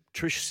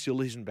 Trish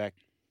still isn't back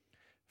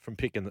from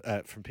picking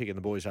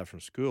the boys up from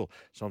school.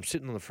 So I'm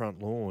sitting on the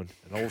front lawn,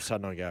 and all of a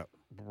sudden I go,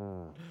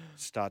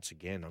 starts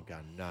again. I'm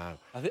going, no.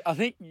 I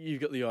think you've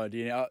got the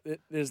idea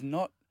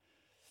now.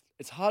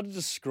 It's hard to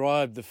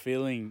describe the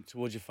feeling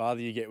towards your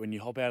father you get when you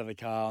hop out of the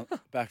car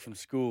back from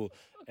school,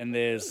 and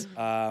there's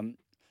a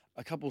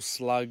couple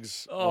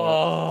slugs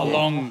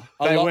along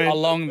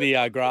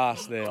the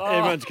grass there.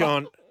 Everyone's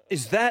gone,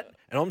 is that?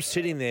 And I'm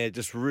sitting there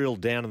just real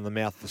down in the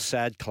mouth, the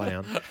sad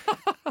clown.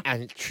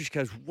 And Trish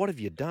goes, what have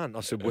you done?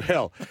 I said,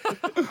 well,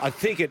 I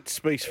think it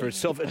speaks for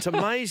itself. It's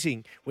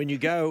amazing when you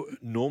go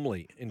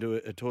normally into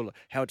a toilet,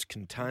 how it's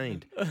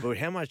contained, but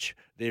how much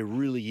there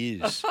really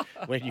is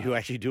when you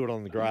actually do it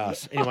on the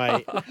grass.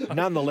 Anyway,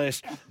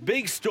 nonetheless,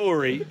 big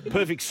story,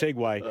 perfect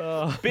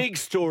segue, big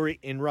story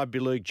in rugby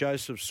league.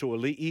 Joseph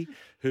Suoli'i,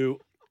 who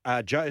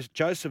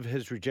Joseph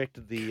has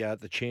rejected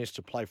the chance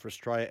to play for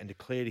Australia and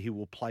declared he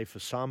will play for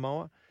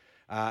Samoa.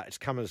 It's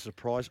come as a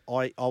surprise.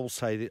 I will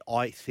say that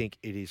I think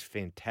it is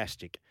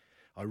fantastic.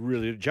 I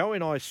really do. Joey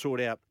and I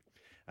sort out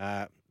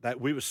that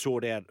we were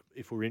sort out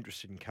if we were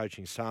interested in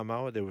coaching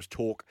Samoa. There was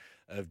talk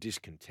of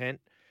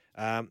discontent.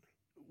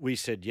 We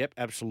said, yep,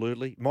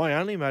 absolutely. My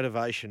only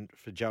motivation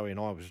for Joey and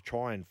I was to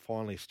try and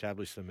finally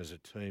establish them as a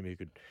team who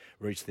could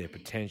reach their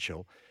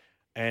potential.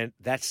 And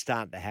that's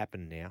starting to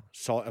happen now.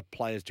 So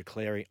players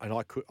declaring, and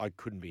I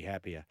couldn't be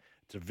happier.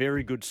 It's a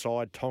very good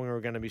side. Tonga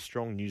are going to be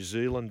strong. New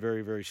Zealand,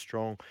 very, very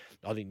strong.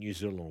 I think New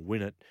Zealand will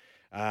win it.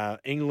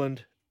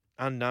 England,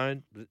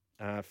 unknown.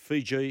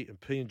 Fiji and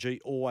PNG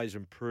always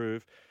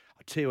improve.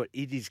 I tell you what,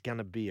 it is going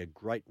to be a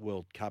great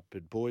World Cup.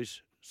 But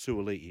boys,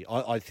 Suoli'i,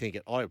 I think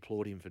it. I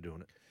applaud him for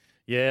doing it.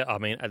 Yeah, I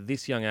mean, at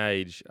this young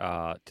age,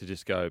 to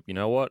just go, you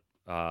know what?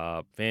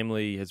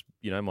 Family has,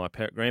 my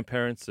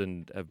grandparents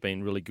and have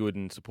been really good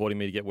in supporting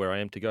me to get where I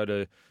am to go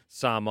to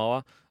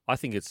Samoa. I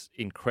think it's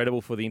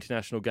incredible for the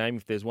international game.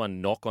 If there's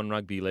one knock on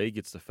rugby league,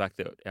 it's the fact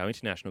that our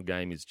international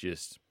game is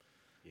just,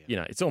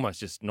 it's almost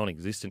just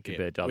non-existent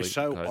compared to other. We're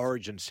so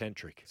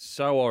origin-centric.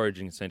 So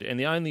origin-centric. And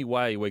the only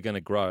way we're going to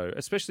grow,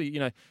 especially,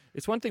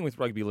 it's one thing with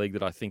rugby league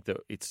that I think that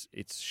it's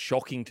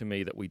shocking to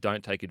me that we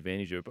don't take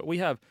advantage of. But we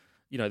have,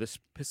 the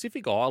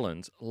Pacific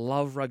Islands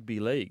love rugby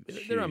league.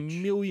 There are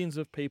millions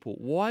of people.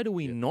 Why do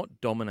we not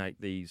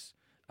dominate these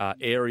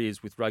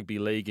areas with rugby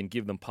league and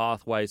give them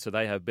pathways so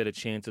they have better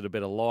chance at a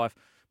better life?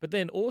 But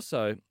then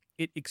also,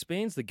 it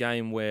expands the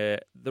game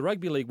where the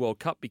Rugby League World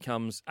Cup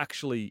becomes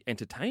actually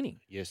entertaining.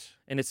 Yes.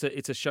 And it's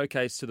a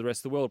showcase to the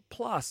rest of the world.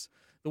 Plus,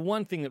 the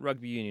one thing that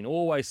Rugby Union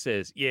always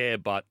says, yeah,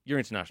 but your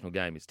international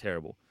game is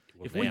terrible.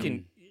 Well, if we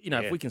can,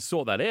 if we can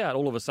sort that out,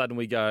 all of a sudden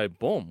we go,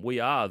 boom,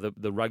 we are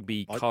the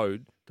rugby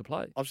code to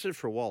play. I've said it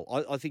for a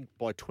while. I think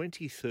by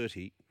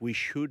 2030, we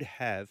should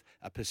have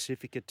a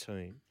Pacifica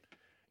team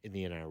in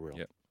the NRL.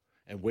 Yep.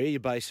 And where you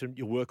base them,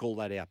 you work all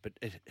that out. But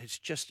it's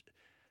just...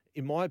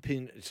 In my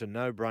opinion, it's a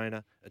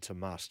no-brainer. It's a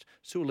must.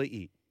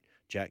 Suoli'i,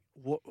 Jack,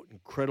 what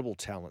incredible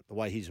talent, the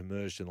way he's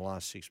emerged in the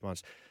last 6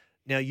 months.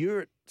 Now, you're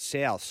at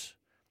Souths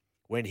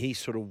when he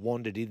sort of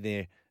wandered in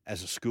there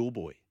as a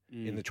schoolboy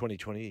in the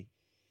 2020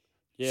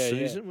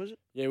 season, was it?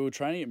 Yeah, we were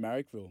training at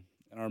Marrickville,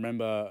 and I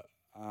remember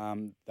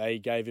they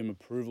gave him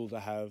approval to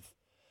have,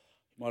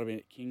 might have been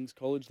at King's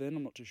College then,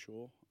 I'm not too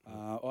sure.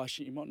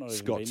 Actually, he might not have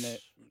even been there.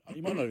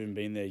 He might not have even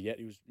been there yet.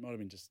 Might have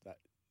been just that.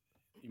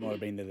 He might have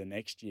been there the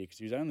next year because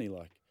he was only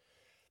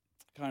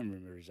I can't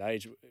remember his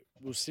age.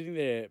 We were sitting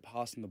there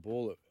passing the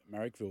ball at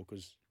Marrickville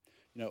because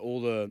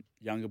all the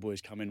younger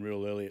boys come in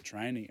real early at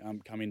training,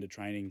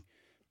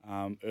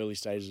 early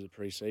stages of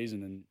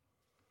pre-season, and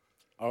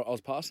I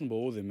was passing the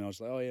ball with him, and I was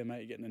like, "Oh yeah, mate,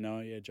 you're getting to know,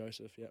 yeah,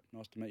 Joseph, yeah,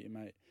 nice to meet you,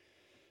 mate."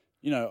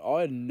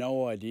 I had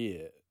no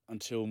idea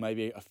until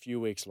maybe a few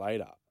weeks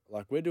later.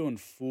 Like, we're doing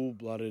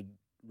full-blooded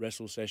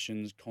wrestle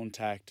sessions,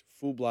 contact,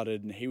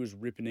 full-blooded, and he was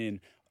ripping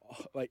in.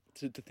 Like,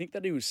 to think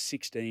that he was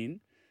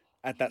 16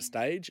 at that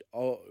stage,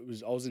 I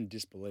was in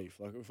disbelief.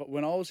 Like,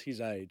 when I was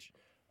his age,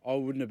 I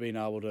wouldn't have been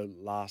able to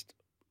last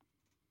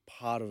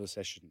part of a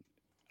session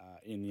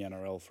in the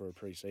NRL for a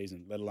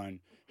pre-season, let alone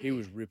he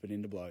was ripping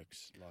into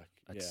blokes.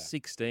 At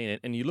 16,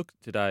 and you look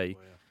today,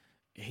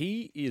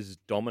 he is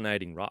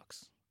dominating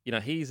rucks.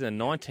 He's a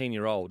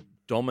 19-year-old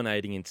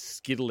dominating and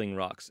skittling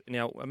rucks.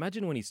 Now,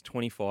 imagine when he's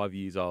 25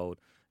 years old,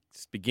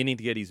 beginning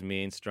to get his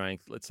man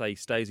strength. Let's say he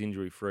stays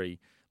injury-free.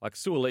 Like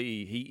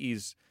Suoli'i, he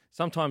is.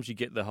 Sometimes you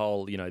get the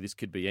whole, this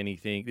could be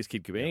anything. This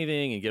kid could be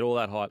anything, and get all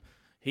that hype.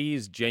 He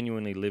is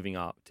genuinely living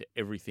up to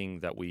everything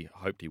that we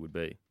hoped he would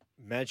be.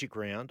 Magic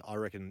round, I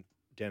reckon,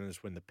 down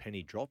is when the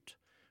penny dropped.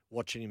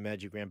 Watching him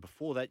magic round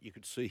before that, you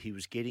could see he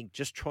was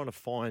just trying to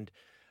find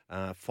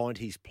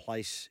his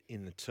place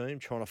in the team,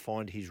 trying to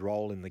find his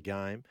role in the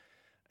game,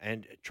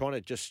 and trying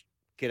to just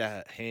get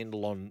a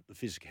handle on the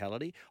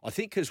physicality. I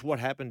think because what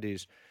happened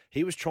is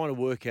he was trying to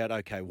work out,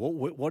 okay,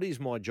 what is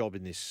my job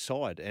in this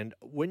side? And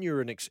when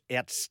you're an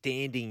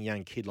outstanding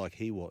young kid like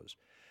he was,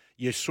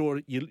 you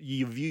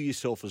view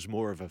yourself as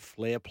more of a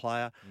flair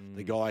player,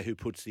 the guy who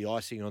puts the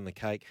icing on the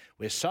cake,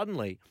 where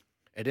suddenly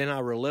at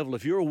NRL level,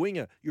 if you're a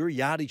winger, you're a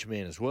yardage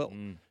man as well.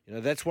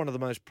 That's one of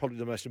probably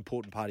the most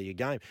important part of your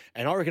game.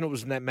 And I reckon it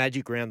was in that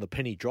magic round the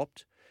penny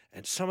dropped.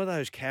 And some of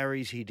those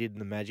carries he did in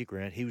the magic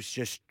round, he was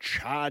just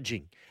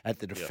charging at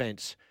the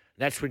defence.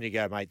 That's when you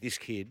go, mate, this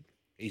kid,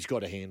 he's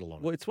got a handle on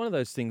it. Well, it's one of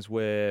those things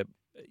where,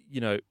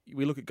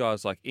 we look at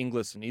guys like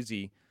Inglis and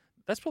Izzy,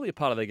 that's probably a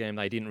part of their game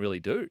they didn't really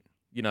do.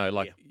 They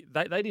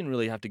didn't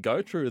really have to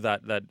go through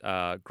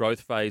that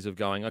growth phase of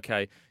going,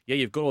 okay, yeah,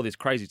 you've got all this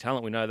crazy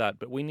talent, we know that,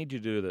 but we need you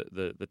to do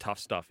the tough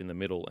stuff in the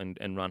middle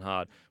and run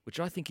hard, which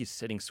I think is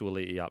setting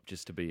Suoli'i up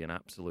just to be an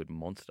absolute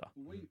monster.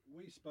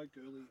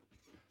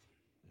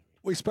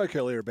 We spoke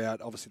earlier about,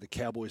 obviously, the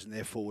Cowboys and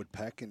their forward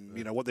pack and,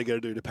 what they're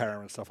going to do to Para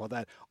and stuff like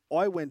that.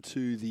 I went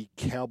to the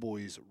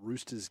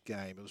Cowboys-Roosters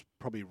game. It was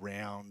probably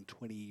round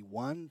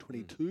 21,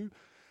 22,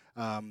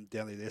 down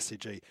there at the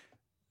SCG.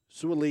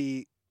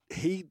 Suoli'i,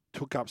 he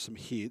took up some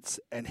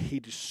hits and he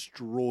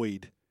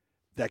destroyed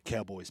that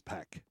Cowboys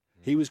pack.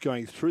 He was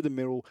going through the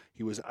middle.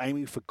 He was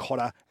aiming for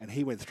Cotter, and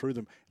he went through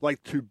them,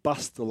 like to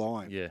bust the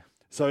line. Yeah.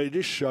 So it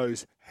just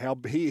shows how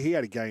he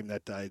had a game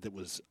that day that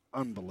was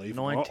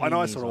unbelievable. And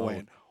I sort of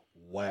went,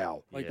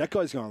 wow. That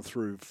guy's going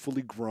through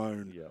fully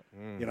grown,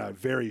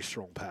 very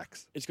strong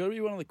packs. It's got to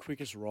be one of the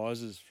quickest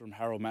rises from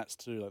Harold Matts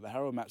too. Like the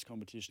Harold Matts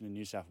competition in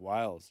New South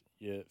Wales,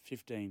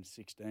 15,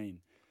 16.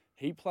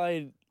 He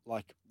played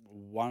like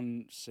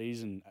one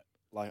season,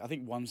 I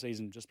think one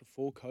season just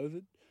before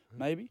COVID,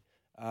 maybe,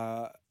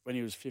 when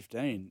he was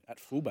 15 at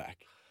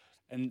fullback.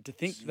 And to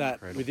think that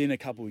incredible. Within a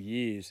couple of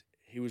years,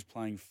 he was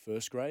playing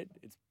first grade.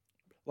 It's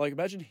like,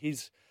 imagine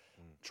his...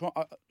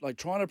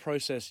 trying to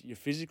process you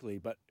physically,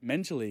 but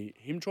mentally,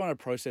 him trying to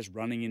process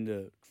running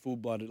into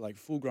full-blooded,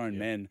 full-grown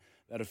men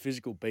that are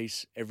physical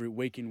beasts every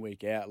week in,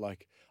 week out.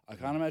 Like, I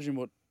can't imagine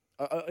what...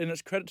 and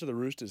it's credit to the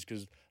Roosters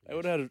because they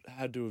would have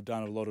had to have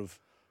done a lot of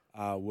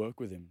work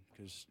with him.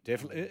 Cause,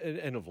 definitely.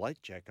 And of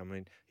late, Jack, I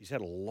mean, he's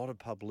had a lot of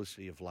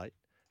publicity of late.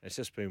 It's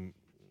just been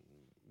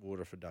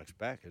water for ducks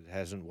back. It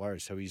hasn't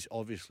worried. So he's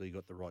obviously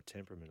got the right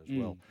temperament as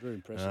well. Very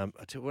impressive.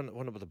 I tell you,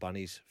 one of the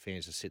Bunnies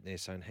fans are sitting there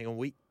saying, hang on,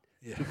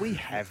 did we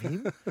have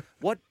him?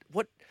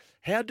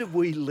 How did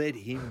we let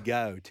him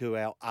go to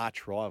our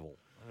arch rival?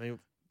 I mean,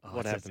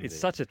 what happened? It's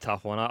such a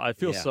tough one. I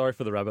feel sorry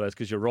for the Rabbitohs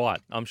because you're right.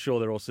 I'm sure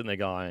they're all sitting there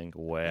going,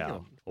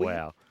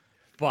 wow.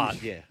 But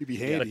he'd be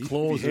handy. He'd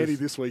be handy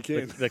this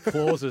weekend. The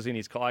clauses in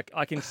his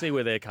I can see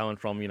where they're coming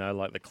from.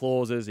 Like the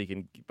clauses, he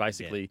can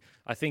basically.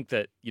 I think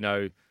that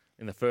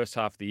in the first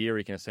half of the year,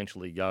 he can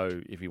essentially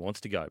go if he wants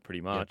to go,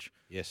 pretty much.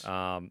 Yes.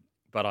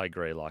 But I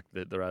agree. Like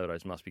the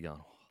Rabbitohs must be going,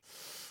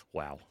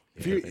 wow.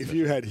 If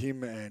you had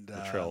him and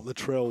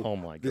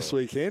Latrell this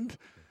weekend,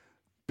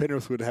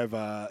 Penrith would have,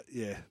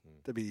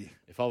 that'd be...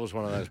 If I was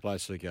one of those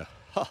blokes who'd go,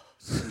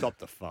 stop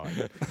the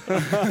phone.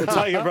 We'll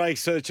take a break,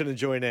 search and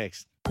enjoy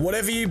next.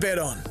 Whatever you bet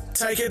on,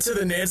 take it to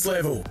the Neds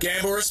level.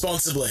 Gamble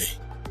responsibly.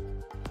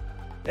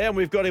 And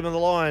we've got him on the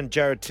line,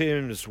 Jared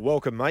Timms.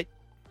 Welcome, mate.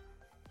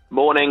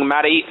 Morning,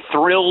 Matty.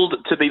 Thrilled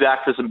to be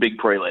back for some big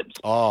prelims.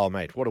 Oh,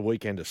 mate, what a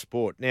weekend of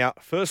sport. Now,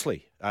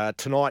 firstly,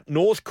 tonight,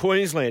 North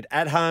Queensland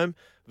at home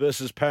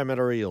versus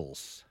Parramatta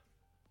Eels.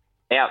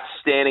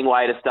 Outstanding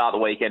way to start the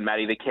weekend,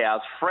 Matty. The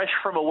Cows, fresh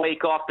from a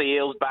week off, the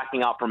Eels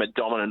backing up from a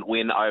dominant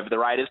win over the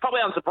Raiders.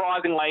 Probably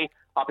unsurprisingly,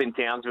 up in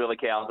Townsville, the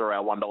Cows are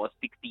our $1.68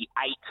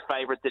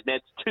 favourites at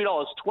Nets,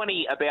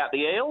 $2.20 about the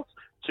Eels,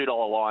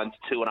 $2 lines,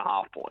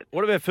 2.5 points.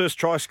 What about first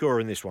try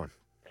scorer in this one?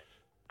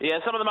 Yeah,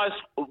 some of the most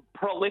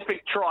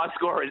prolific try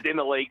scorers in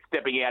the league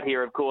stepping out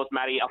here, of course,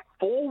 Matty. A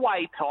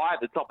four-way tie at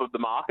the top of the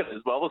market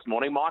as well this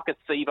morning. Micah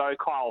Sevo,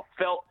 Kyle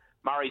Felt,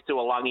 Murray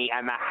Suolungi,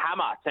 and the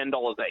Hammer,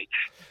 $10 each.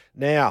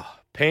 Now,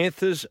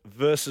 Panthers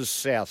versus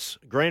Souths.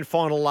 Grand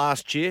final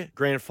last year,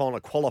 grand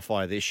final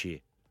qualifier this year.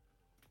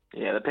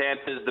 Yeah, the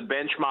Panthers, the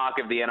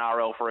benchmark of the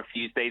NRL for a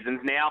few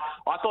seasons now.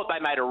 I thought they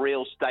made a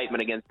real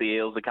statement against the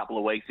Eels a couple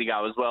of weeks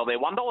ago as well. They're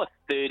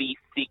 $1.36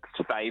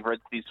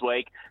 favourites this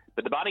week.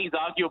 But the Bunnies,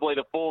 arguably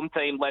the form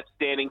team left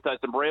standing, so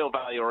some real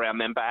value around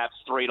them, perhaps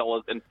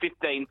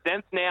 $3.15.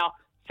 Now,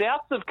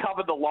 Souths have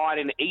covered the line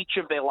in each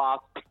of their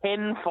last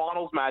 10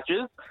 finals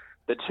matches.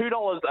 The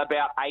 $2,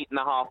 about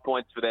 8.5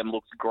 points for them,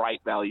 looks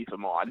great value for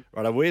mine.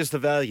 Right, where's the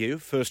value?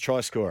 First try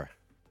scorer.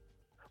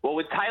 Well,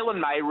 with Taylor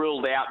May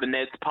ruled out, the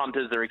Nets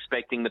punters are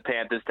expecting the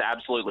Panthers to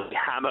absolutely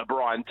hammer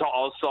Brian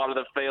To'o's side of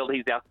the field.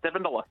 He's our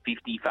 $7.50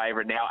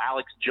 favourite now.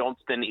 Alex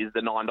Johnston is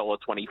the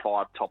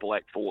 $9.25 top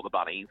elect for the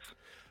Bunnies.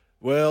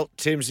 Well,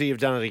 Timsy, you've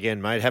done it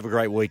again, mate. Have a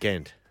great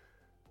weekend.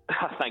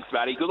 Thanks,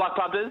 Matty. Good luck,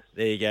 punters.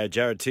 There you go.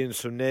 Jared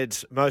Timms from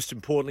Ned's. Most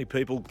importantly,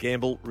 people,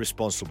 gamble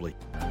responsibly.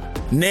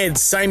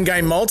 Ned's Same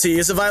Game Multi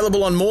is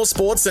available on more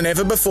sports than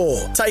ever before.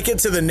 Take it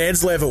to the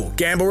Ned's level.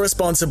 Gamble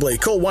responsibly.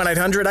 Call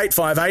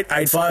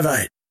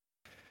 1-800-858-858.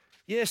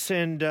 Yes,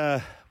 and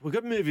we've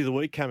got Movie of the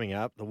Week coming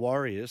up. The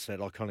Warriors, that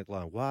iconic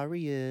line,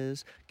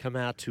 Warriors come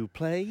out to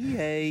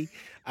play.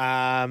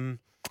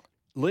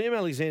 Liam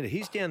Alexander,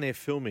 he's down there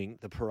filming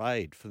the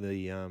parade for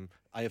the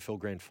AFL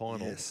Grand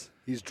Final. Yes,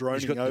 he's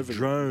droning got over the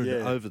drone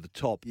yeah. over the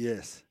top.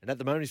 Yes. And at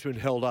the moment he's been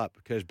held up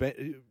because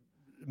it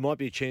might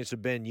be a chance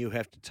of Ben, you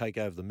have to take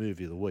over the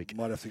Movie of the Week.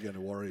 Might have to go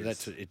to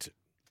Warriors. It's a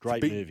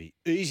great movie.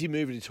 Easy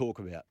movie to talk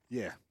about.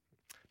 Yeah.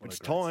 It's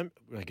time.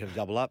 We're going to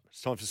double up. It's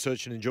time for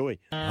Search and Enjoy.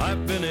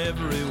 I've been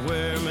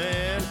everywhere,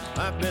 man.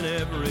 I've been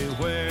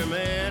everywhere,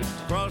 man.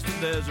 Across the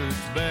deserts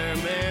bare,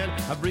 man.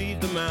 I breathe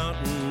the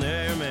mountain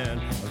air, man.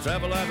 Of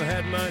travel I've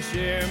had my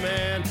share,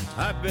 man.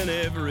 I've been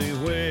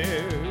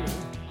everywhere.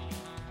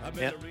 I've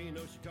been to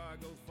Reno,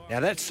 Chicago.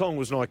 Now, that song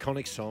was an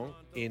iconic song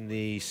in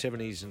the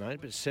 70s and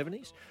 80s, but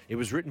 70s. It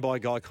was written by a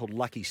guy called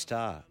Lucky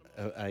Starr,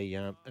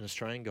 an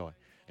Australian guy,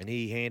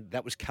 and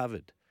that was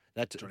covered.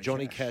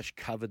 Johnny Cash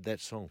covered that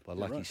song by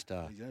Lucky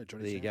Starr.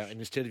 There you go. And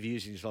instead of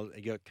using his,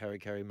 he got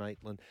Carrie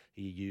Maitland.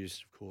 He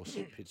used, of course,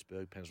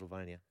 Pittsburgh,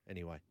 Pennsylvania.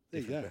 Anyway,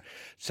 there you go.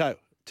 So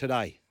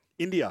today,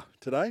 India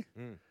today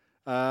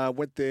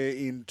went there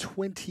in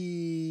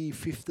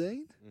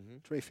 2015.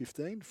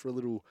 2015 for a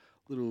little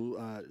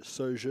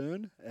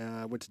sojourn.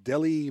 Went to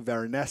Delhi,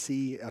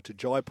 Varanasi, out to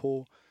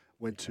Jaipur.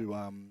 Went to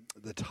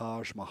the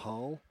Taj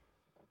Mahal.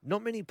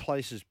 Not many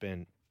places,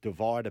 Ben,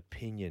 divide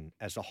opinion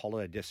as a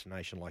holiday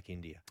destination like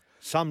India.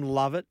 Some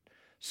love it.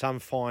 Some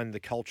find the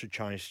culture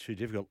change too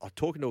difficult. I was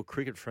talking to a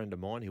cricket friend of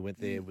mine who went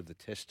there with the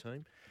test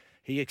team.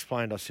 He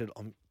explained, I said,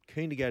 I'm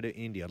keen to go to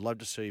India. I'd love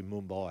to see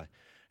Mumbai.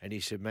 And he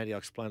said, Matty, I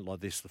explained it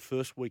like this. The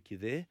first week you're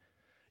there,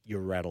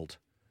 you're rattled.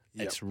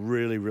 Yep. It's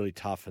really, really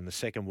tough. And the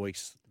second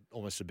week's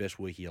almost the best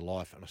week of your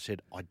life. And I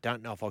said, I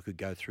don't know if I could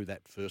go through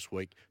that first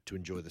week to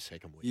enjoy the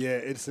second week. Yeah,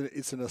 it's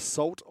an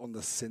assault on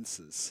the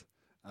senses.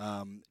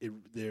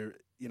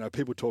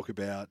 People talk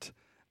about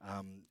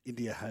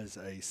India has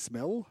a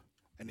smell,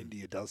 and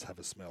India does have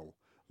a smell.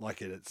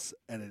 It's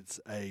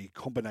a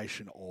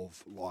combination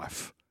of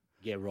life.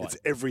 Yeah, right. It's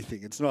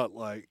everything. It's not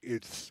like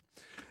it's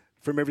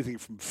from everything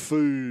from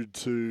food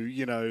to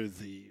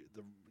the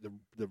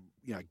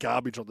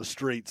garbage on the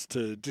streets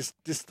to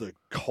just the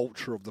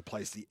culture of the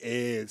place, the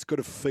air. It's got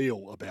a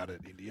feel about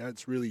it. India.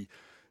 It's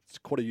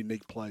quite a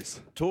unique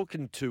place.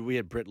 We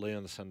had Brett Lee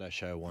on the Sunday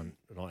show one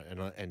night,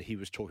 and he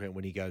was talking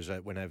when he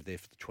went over there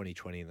for the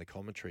 2020 in the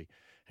commentary,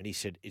 and he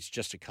said it's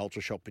just a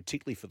culture shock,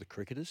 particularly for the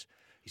cricketers.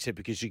 He said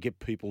because you get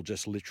people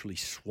just literally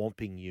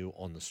swamping you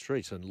on the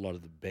streets and a lot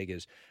of the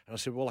beggars. And I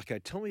said, well, okay,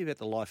 tell me about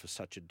the life of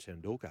Sachin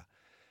Tendulkar.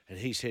 And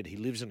he said he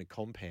lives in a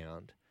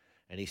compound,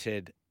 and he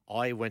said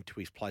I went to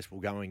his place.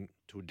 We're going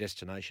to a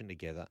destination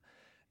together.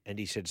 And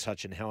he said,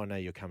 Sachin, how I know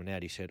you're coming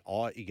out? He said,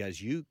 he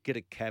goes, you get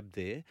a cab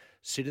there,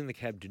 sit in the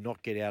cab, do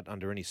not get out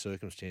under any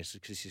circumstances,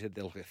 because he said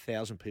there were like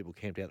 1,000 people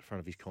camped out the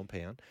front of his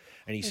compound.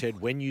 And he said,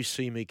 when you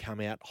see me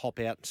come out, hop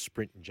out and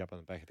sprint and jump on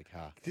the back of the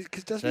car.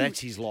 That's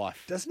his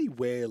life. Doesn't he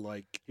wear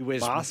he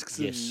wears masks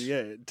yes.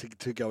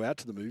 to go out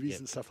to the movies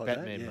and stuff like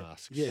Batman that?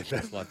 masks. Yeah,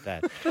 stuff like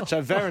that.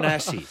 So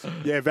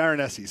Varanasi. Yeah,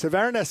 Varanasi. So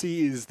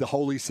Varanasi is the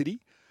holy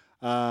city.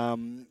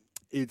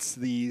 It's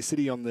the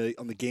city on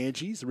the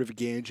Ganges, the River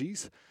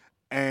Ganges.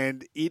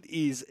 And it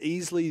is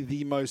easily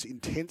the most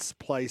intense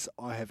place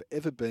I have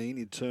ever been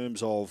in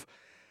terms of,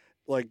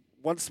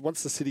 once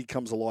the city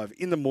comes alive,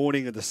 in the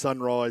morning at the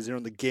sunrise, you're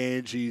on the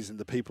Ganges and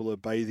the people are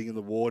bathing in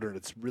the water, and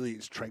it's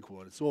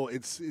tranquil.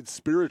 It's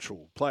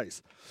spiritual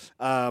place.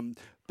 But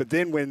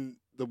then when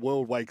the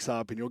world wakes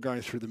up and you're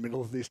going through the middle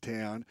of this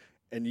town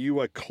and you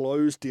are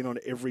closed in on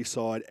every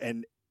side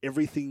and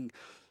everything,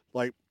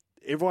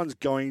 everyone's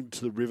going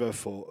to the river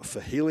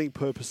for healing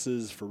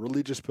purposes, for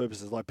religious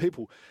purposes,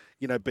 people,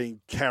 being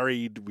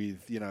carried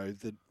with,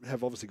 that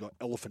have obviously got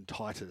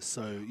elephantitis.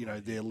 So,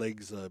 their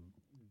legs are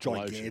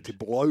gigantic,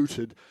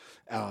 bloated,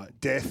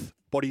 death,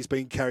 bodies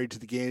being carried to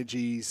the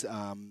Ganges,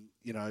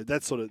 that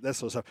sort of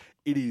stuff.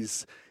 It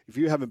is, if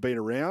you haven't been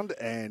around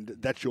and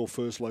that's your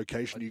first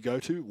location you go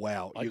to,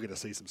 wow, you're going to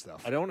see some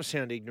stuff. I don't want to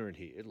sound ignorant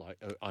here, like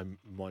I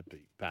might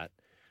be, but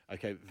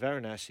okay,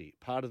 Varanasi,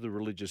 part of the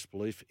religious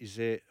belief, is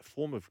there a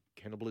form of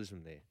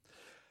cannibalism there?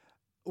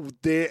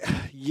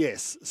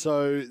 Yes.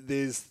 So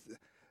there's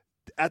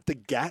at the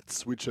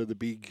Ghats, which are the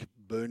big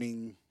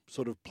burning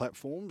sort of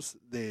platforms.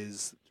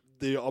 There's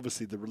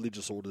obviously the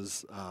religious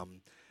orders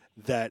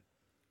that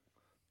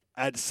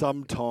at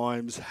some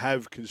times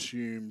have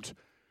consumed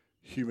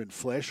human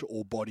flesh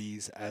or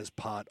bodies as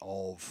part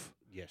of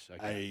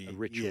a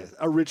ritual. Yeah,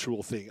 a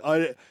ritual thing.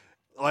 I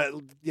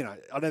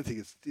don't think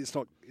it's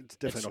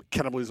definitely not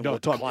cannibalism all the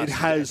time.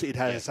 It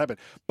has happened,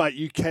 but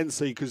you can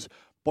see because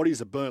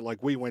bodies are burnt.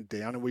 Like we went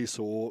down and we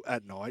saw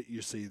at night,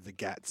 you see the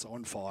Ghats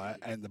on fire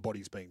and the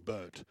bodies being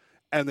burnt,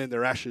 and then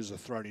their ashes are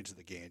thrown into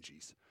the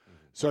Ganges.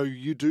 So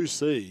you do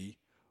see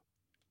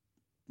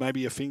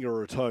maybe a finger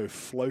or a toe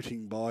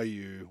floating by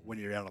you when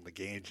you're out on the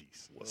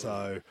Ganges. Whoa.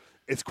 So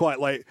it's quite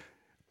like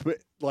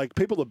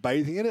people are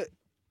bathing in it.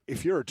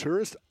 If you're a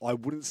tourist, I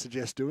wouldn't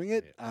suggest doing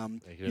it.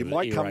 You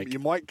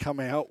might come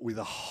out with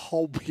a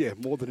whole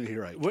more than an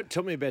earache.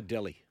 Tell me about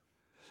Delhi.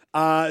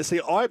 I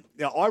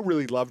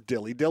really love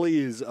Delhi. Delhi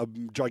is a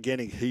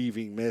gigantic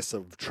heaving mess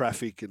of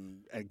traffic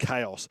and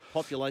chaos.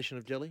 Population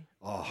of Delhi?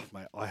 Oh,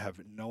 mate, I have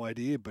no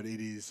idea, but it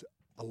is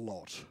a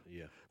lot.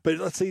 Yeah. But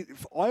let's see,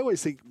 I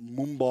always think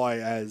Mumbai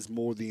as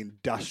more the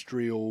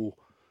industrial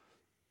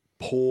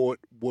port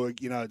work.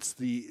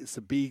 It's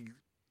a big,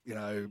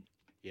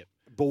 Yep.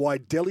 But why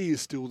Delhi is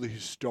still the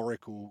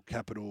historical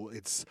capital?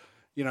 It's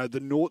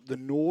the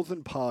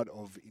northern part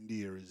of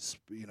India is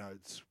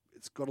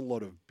it's got a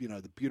lot of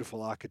the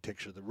beautiful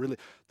architecture, the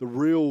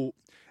real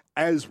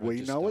as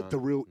we know it, the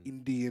real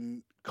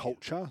Indian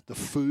culture, the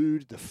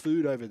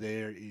food over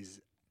there is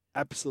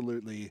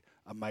absolutely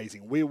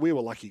amazing. We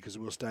were lucky because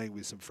we were staying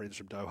with some friends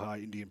from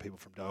Doha, Indian people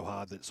from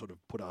Doha that sort of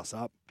put us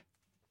up.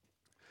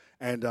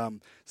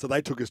 And so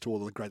they took us to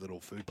all the great little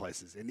food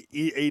places. And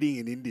eating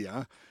in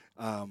India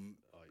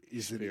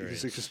is an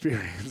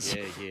experience.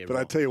 Yeah, but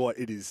I tell you what,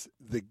 it is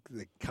the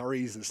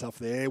curries and stuff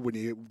there when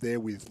you're there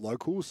with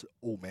locals.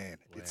 Oh, man,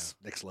 it's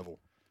next level.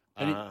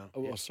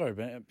 Sorry,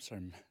 Ben.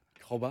 Sorry,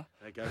 Cobber.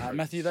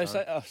 Matthew,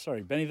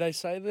 Benny, they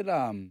say that,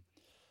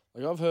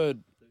 I've heard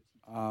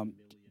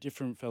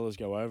different fellas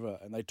go over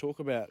and they talk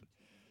about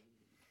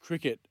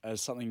cricket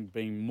as something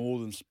being more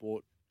than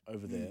sport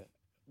over there.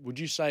 Would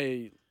you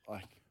say,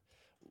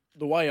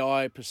 the way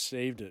I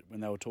perceived it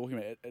when they were talking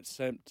about it, it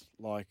seemed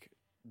like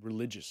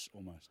religious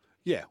almost.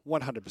 Yeah,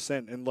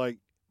 100%. And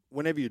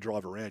whenever you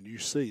drive around, you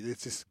see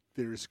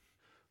there is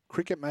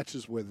cricket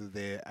matches, whether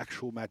they're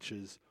actual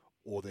matches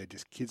or they're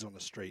just kids on the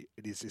street.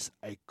 It is just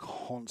a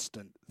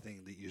constant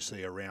thing that you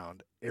see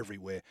around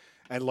everywhere.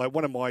 And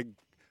one of my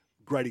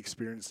great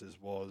experiences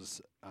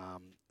was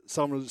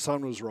sun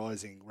was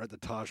rising. We're at the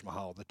Taj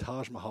Mahal. The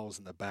Taj Mahal's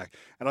in the back.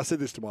 And I said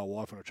this to my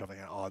wife when we were traveling.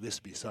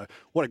 This would be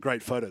what a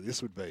great photo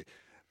this would be.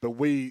 But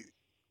we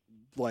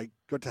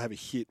got to have a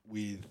hit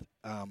with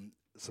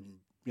some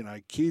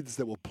kids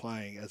that were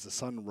playing as the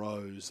sun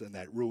rose and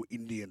that real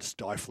Indian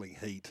stifling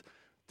heat.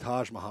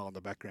 Taj Mahal in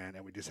the background,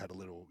 and we just had a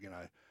little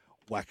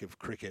whack of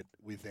cricket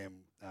with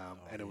them,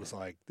 and it was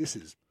this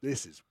is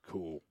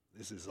cool.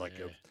 This is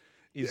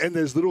and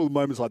there's little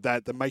moments like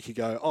that make you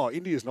go, oh,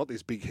 India's not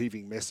this big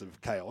heaving mess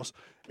of chaos.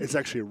 It's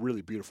actually a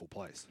really beautiful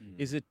place.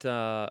 Is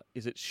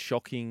it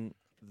shocking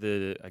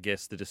the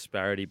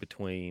disparity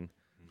between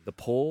the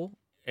poor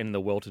and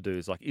the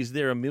well-to-dos? Is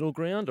there a middle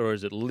ground, or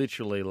is it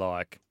literally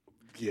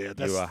you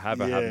are have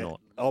not?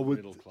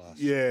 Middle class.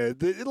 Yeah,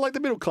 the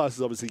middle class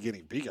is obviously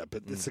getting bigger,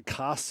 but it's a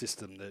caste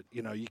system that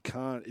you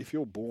can't. If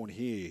you're born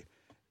here,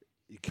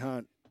 you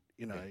can't.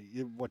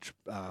 You watch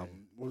what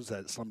was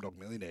that, Slumdog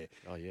Millionaire?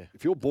 Oh yeah.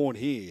 If you're born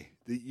here,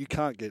 you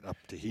can't get up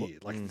to here.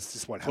 This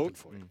just won't happen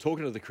for you.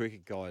 Talking to the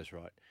cricket guys,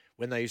 right?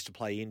 When they used to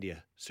play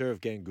India, Sourav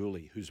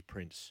Ganguly, who's a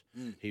prince,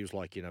 he was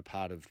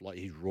part of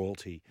his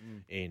royalty,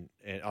 and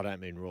I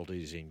don't mean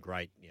royalty as in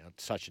great,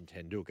 Sachin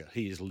Tendulkar.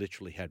 He has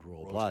literally had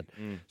royal blood.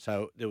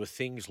 So there were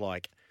things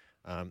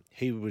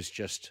he was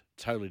just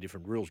totally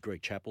different rules.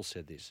 Greg Chappell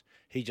said this.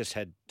 He just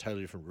had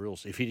totally different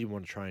rules. If he didn't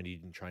want to train, he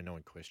didn't train, no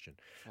one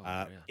questioned.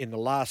 In the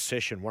last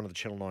session, one of the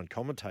Channel 9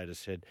 commentators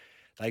said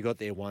they got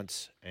there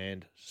once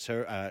and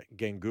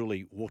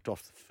Ganguly walked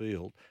off the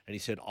field and he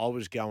said, I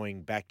was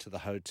going back to the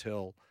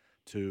hotel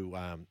to,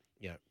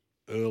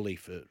 early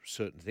for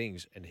certain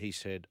things. And he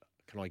said,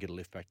 can I get a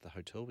lift back to the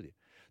hotel with you?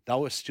 They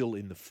were still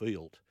in the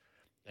field.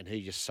 And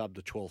he just subbed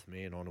the 12th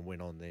man on and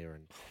went on there.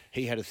 And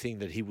he had a thing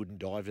that he wouldn't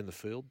dive in the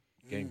field,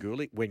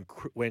 Ganguly.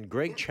 When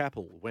Greg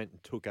Chappell went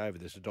and took over,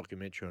 there's a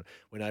documentary on,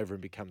 went over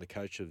and became the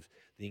coach of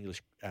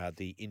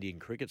the Indian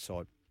cricket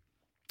side,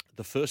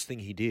 the first thing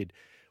he did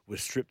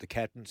was strip the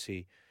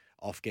captaincy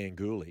off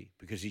Ganguly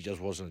because he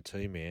just wasn't a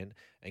team man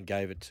and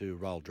gave it to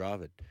Rahul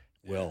Dravid.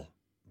 Well,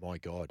 my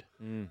God,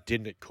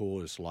 didn't it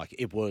cause, like,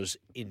 it was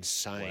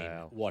insane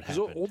what 'Cause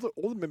happened.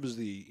 all the members of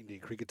the Indian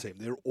cricket team,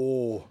 they're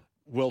all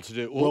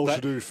well-to-do.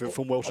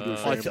 from well-to-do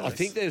families. I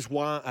think there's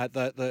one,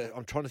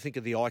 I'm trying to think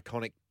of the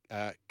iconic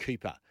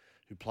keeper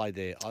who played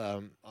there.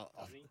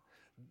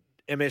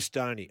 MS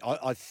Dhoni.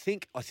 I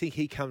think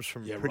he comes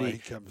from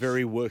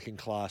very working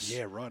class.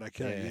 Yeah, right.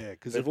 Okay, yeah.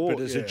 Because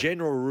but as a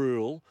general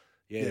rule,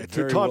 very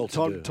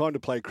time to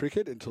play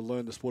cricket and to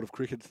learn the sport of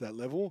cricket to that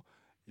level,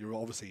 you're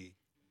obviously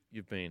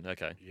You've been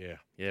okay.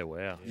 Yeah.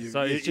 Wow.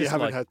 So it's just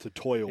haven't had to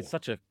toil. It's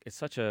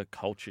such a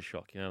culture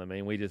shock. You know what I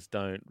mean? We just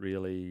don't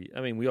really.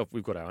 I mean,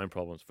 we've got our own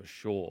problems for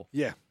sure.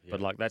 Yeah.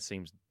 But like that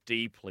seems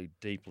deeply,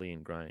 deeply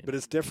ingrained. But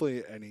it's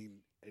definitely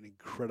an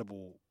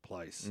incredible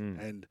place.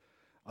 And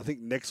I think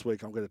next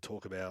week I'm going to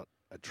talk about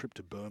a trip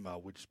to Burma,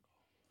 which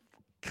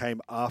came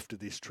after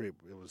this trip.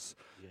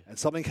 And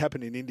something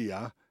happened in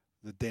India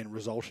that then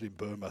resulted in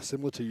Burma,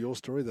 similar to your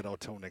story that I'll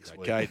tell next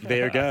week. Okay,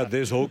 there you go.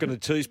 There's Hawking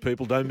and Tease,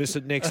 people. Don't miss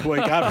it next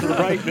week. After the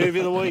break, Movie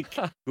of the Week.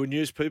 Good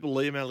news, people.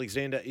 Liam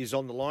Alexander is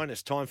on the line.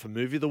 It's time for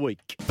Movie of the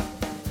Week.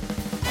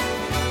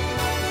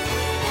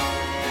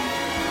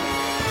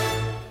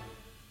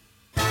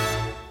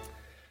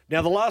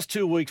 Now, the last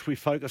 2 weeks we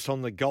focused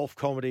on the golf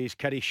comedies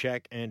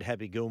Caddyshack and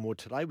Happy Gilmore.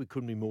 Today we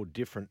couldn't be more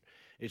different.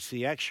 It's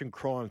the action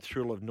crime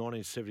thrill of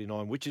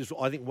 1979, which is,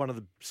 I think, one of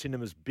the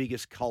cinema's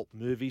biggest cult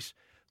movies,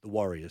 The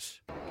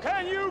Warriors.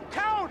 Can you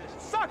count,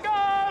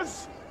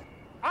 suckers?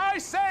 I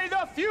say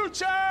the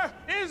future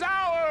is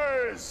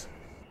ours.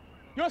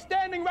 You're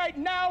standing right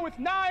now with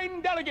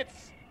 9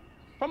 delegates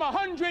from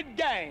 100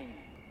 gang.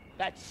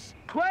 That's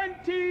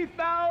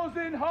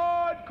 20,000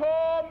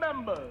 hardcore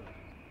members.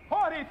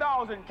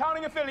 40,000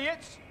 counting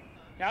affiliates.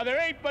 Now there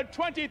ain't but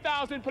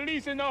 20,000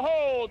 police in the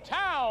whole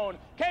town.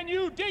 Can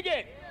you dig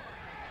it?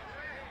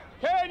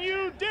 Can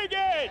you dig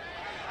it?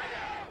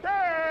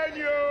 Can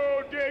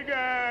you dig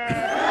it?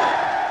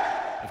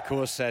 Of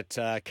course,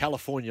 that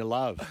California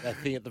Love, that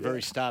thing at the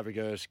very start where it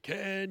goes,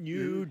 can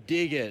you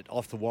dig it,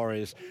 off The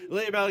Warriors.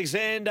 Liam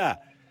Alexander,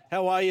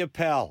 how are you,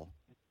 pal?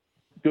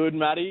 Good,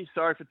 Matty.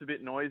 Sorry if it's a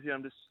bit noisy.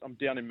 I'm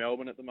down in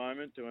Melbourne at the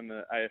moment doing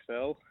the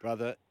AFL.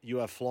 Brother, you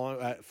are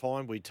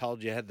fine. We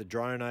told you had the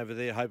drone over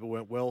there. Hope it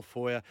went well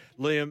for you.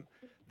 Liam,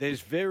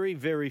 there's very,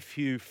 very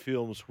few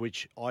films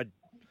which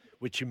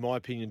in my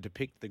opinion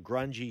depict the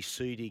grungy,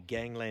 seedy,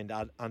 gangland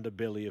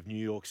underbelly of New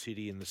York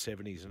City in the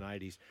 70s and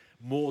 80s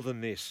more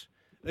than this,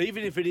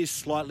 even if it is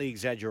slightly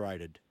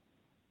exaggerated.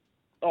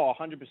 Oh,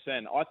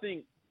 100%. I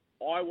think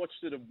I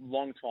watched it a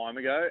long time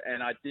ago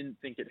and I didn't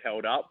think it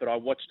held up, but I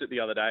watched it the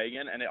other day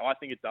again and I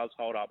think it does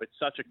hold up. It's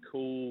such a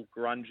cool,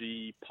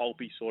 grungy,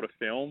 pulpy sort of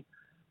film.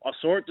 I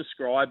saw it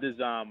described as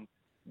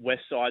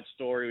West Side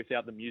Story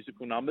without the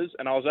musical numbers,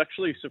 and I was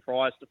actually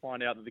surprised to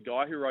find out that the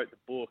guy who wrote the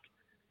book,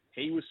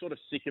 he was sort of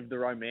sick of the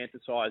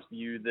romanticized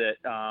view that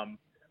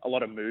a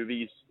lot of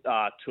movies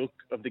took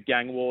of the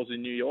gang wars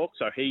in New York,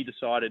 so he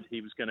decided he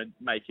was going to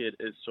make it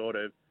as sort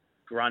of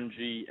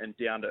grungy and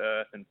down to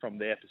earth and from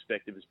their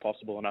perspective as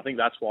possible. And I think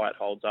that's why it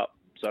holds up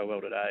so well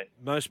today.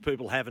 Most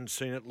people haven't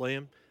seen it,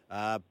 Liam.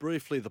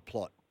 Briefly, the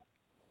plot.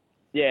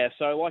 Yeah,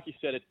 so like you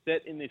said, it's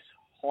set in this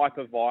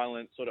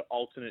hyper-violent sort of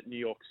alternate New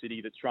York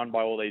City that's run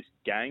by all these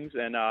gangs.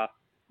 And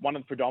one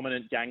of the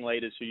predominant gang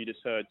leaders who you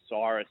just heard,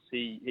 Cyrus,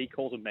 he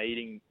calls a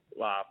meeting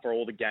for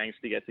all the gangs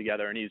to get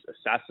together, and he's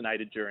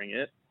assassinated during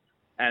it.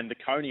 And the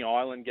Coney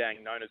Island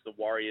gang, known as the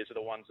Warriors, are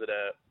the ones that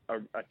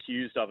are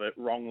accused of it,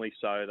 wrongly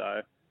so,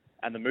 though.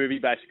 And the movie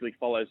basically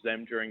follows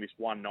them during this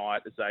one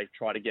night as they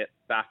try to get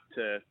back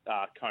to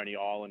Coney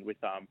Island with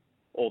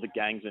all the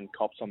gangs and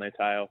cops on their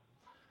tail.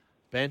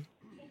 Ben,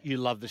 you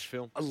love this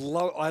film?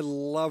 I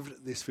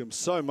loved this film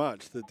so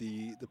much that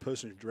the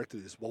person who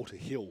directed this, Walter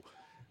Hill,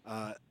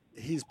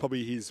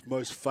 probably his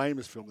most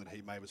famous film that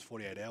he made was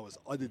 48 Hours.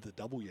 I did the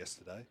double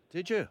yesterday.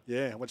 Did you?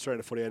 Yeah, I went straight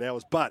to 48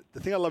 Hours. But the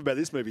thing I love about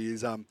this movie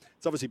is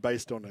it's obviously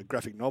based on a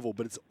graphic novel,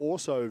 but it's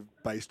also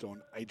based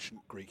on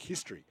ancient Greek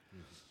history.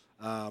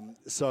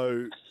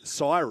 So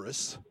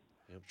Cyrus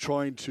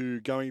going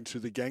to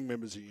the gang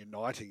members and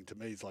uniting, to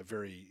me, is like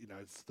very,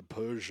 it's the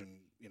Persian,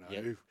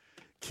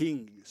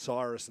 King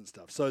Cyrus and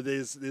stuff. So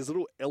there's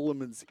little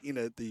elements in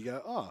it that you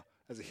go,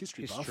 as a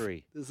history buff,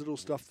 there's little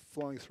stuff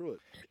flowing through it.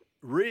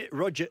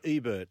 Roger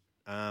Ebert,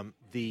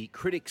 the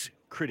critic's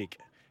critic,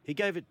 he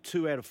gave it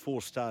 2 out of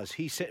 4 stars.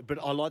 He said, but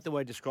I like the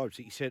way he describes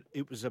it. He said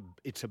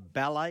it's a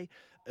ballet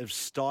of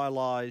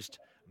stylized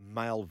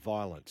male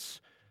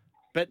violence.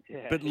 But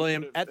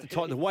Liam, at the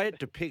time, the way it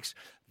depicts,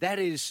 that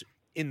is,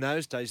 in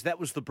those days, that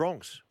was the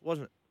Bronx,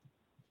 wasn't it?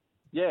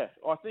 Yeah,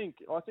 I think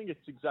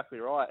it's exactly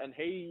right. And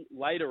he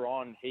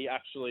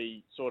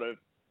actually sort of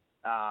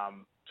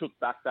took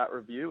back that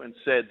review and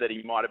said that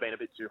he might have been a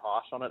bit too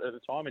harsh on it at the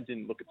time and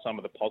didn't look at some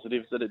of the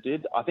positives that it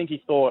did. I think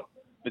he thought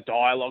the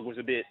dialogue was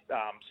a bit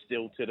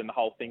stilted and the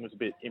whole thing was a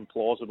bit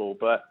implausible.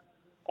 But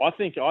I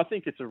think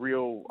it's a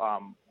real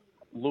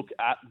look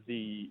at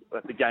the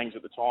gangs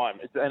at the time,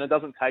 and it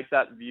doesn't take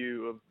that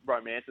view of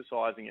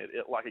romanticizing it.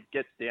 It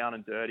gets down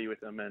and dirty with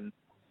them,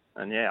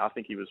 and yeah, I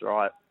think he was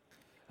right.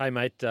 Hey,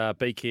 mate,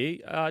 Beak here.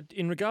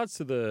 In regards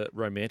to the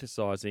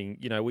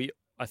romanticising,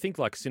 I think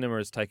like cinema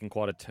has taken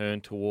quite a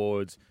turn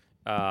towards,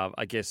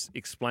 I guess,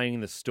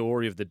 explaining the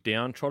story of the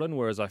downtrodden,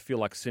 whereas I feel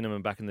like cinema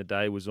back in the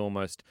day was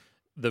almost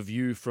the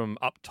view from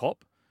up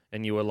top,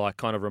 and you were like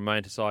kind of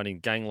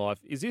romanticising gang life.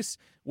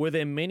 Were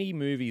there many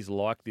movies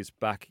like this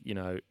back, in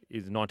the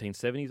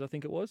 1970s, I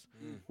think it was?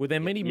 Were there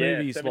many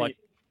movies 70. like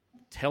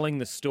telling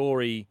the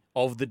story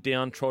of the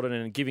downtrodden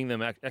and giving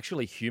them,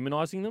 actually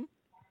humanising them?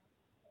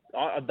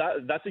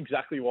 That's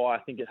exactly why I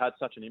think it had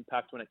such an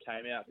impact when it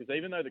came out. Because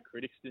even though the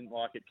critics didn't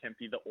like it,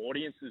 Kempy, the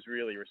audiences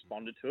really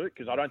responded to it.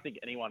 Because I don't think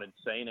anyone had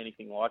seen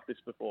anything like this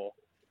before.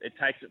 It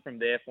takes it from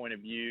their point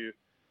of view.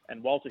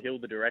 And Walter Hill,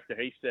 the director,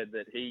 he said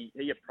that he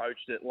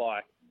approached it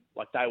like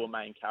they were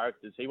main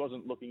characters. He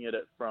wasn't looking at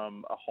it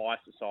from a high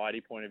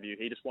society point of view.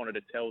 He just wanted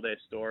to tell their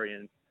story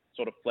and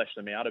sort of flesh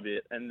them out a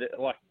bit. And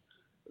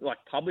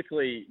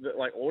publicly,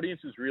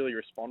 audiences really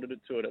responded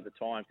to it at the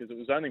time because it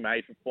was only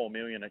made for $4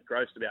 million. It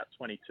grossed about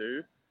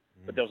 22,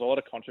 but there was a lot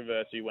of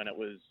controversy when it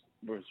was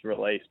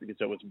released because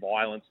there was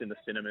violence in the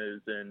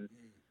cinemas and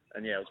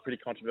yeah, it was a pretty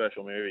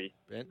controversial movie.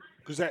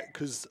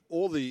 Because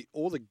all the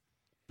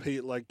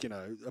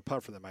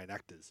apart from the main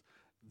actors,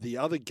 the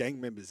other gang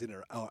members in it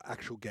are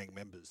actual gang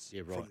members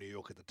from New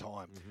York at the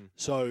time. Mm-hmm.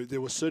 So there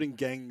were certain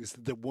gangs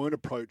that weren't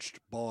approached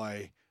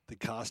by the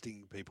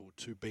casting people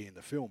to be in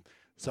the film.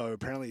 So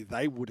apparently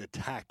they would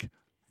attack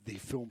the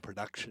film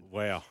production.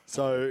 Wow.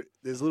 So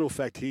there's a little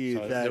fact here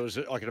that there was,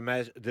 I can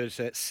imagine, there's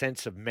that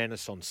sense of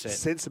menace on set.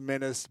 Sense of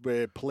menace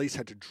where police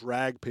had to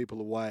drag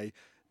people away.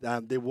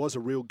 There was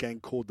a real gang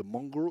called the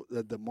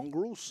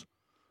Mongrels,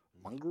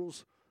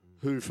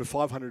 who for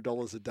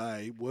 $500 a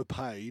day were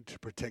paid to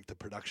protect the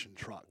production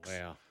trucks.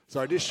 Wow. So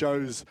it just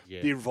shows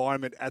the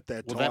environment at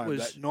that time. That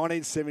was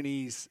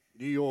 1970s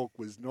New York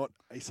was not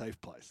a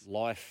safe place.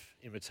 Life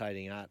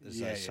imitating art, as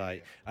they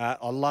say. Yeah.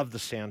 I love the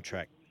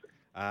soundtrack.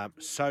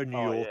 So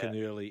New York in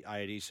the early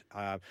 80s.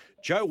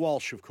 Joe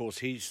Walsh, of course,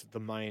 he's the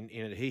main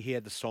in it. He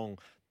had the song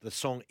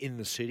In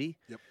the City.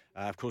 Yep.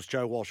 Of course,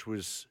 Joe Walsh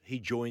he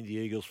joined the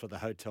Eagles for the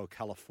Hotel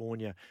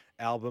California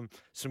album.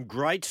 Some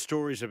great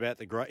stories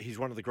about he's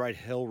one of the great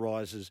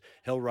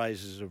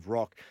hellraisers of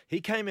rock.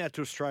 He came out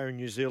to Australia and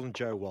New Zealand,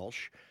 Joe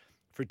Walsh,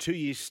 for a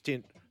 2-year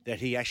stint that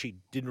he actually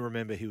didn't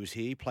remember he was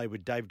here. He played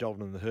with Dave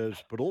Dalton and the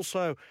Herbs, but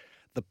also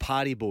the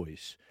Party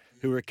Boys,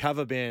 who were a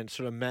cover band,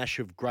 sort of mash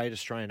of great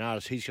Australian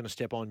artists. He's going to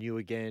step on you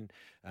again.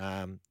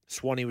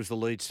 Swanee was the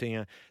lead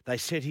singer. They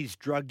said his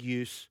drug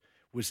use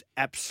was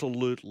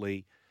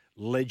absolutely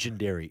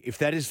legendary, if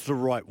that is the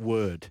right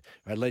word,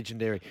 right?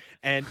 Legendary.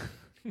 And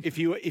if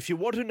you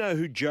want to know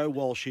who Joe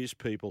Walsh is,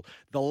 people,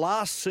 the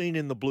last scene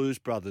in the Blues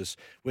Brothers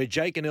where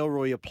Jake and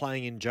Elroy are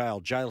playing in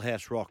jail,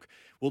 Jailhouse Rock,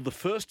 well, the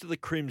first of the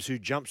Crims who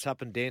jumps up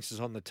and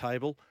dances on the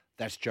table,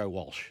 that's Joe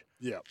Walsh.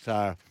 Yeah.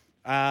 So,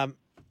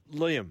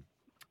 Liam,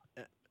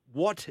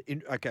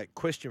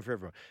 question for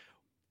everyone.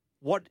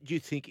 What do you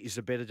think is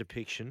a better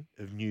depiction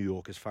of New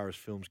York as far as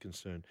film's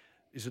concerned?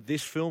 Is it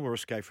this film or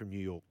Escape from New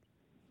York?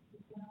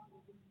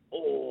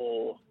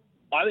 Oh,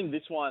 I think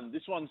this one's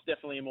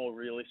definitely a more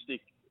realistic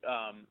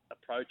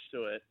approach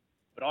to it.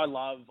 But I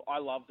love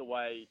the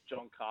way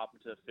John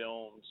Carpenter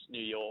films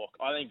New York.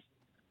 I think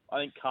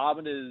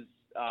Carpenter's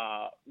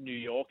New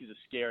York is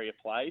a scarier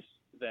place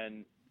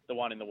than the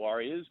one in The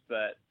Warriors,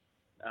 but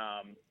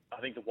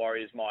I think The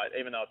Warriors might,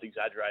 even though it's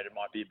exaggerated,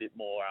 might be a bit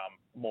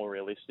more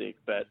realistic.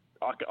 But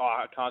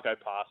I can't go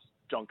past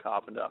John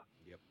Carpenter.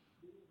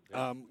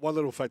 Yep. One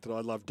little fact that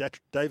I love,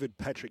 David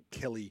Patrick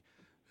Kelly,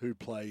 who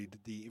played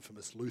the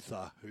infamous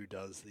Luther, who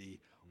does the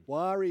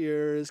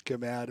Warriors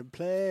come out and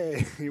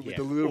play with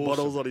the little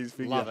bottles on his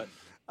finger. Love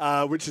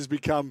it. Which has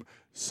become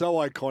so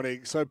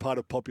iconic, so part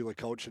of popular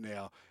culture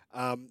now.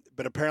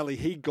 But apparently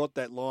he got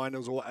that line, it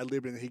was all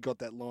ad-lib, and he got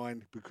that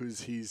line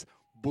because his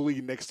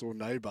bully next-door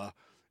neighbour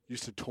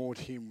used to taunt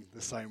him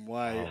the same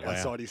way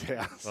outside his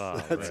house.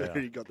 Oh, That's where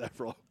he got that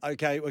from.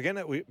 Okay,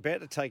 we're about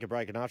to take a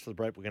break, and after the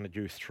break, we're going to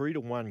do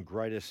 3-1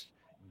 greatest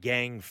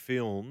gang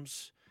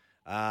films.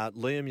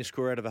 Liam, your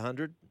score out of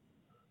 100?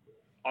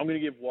 I'm going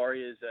to give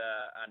Warriors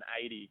an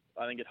 80.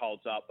 I think it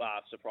holds up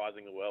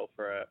surprisingly well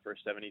for a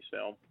 70s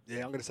film.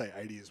 Yeah, I'm going to say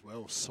 80 as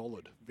well.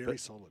 Solid. Very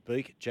solid.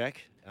 Beak,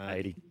 Jack?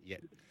 80. Yeah,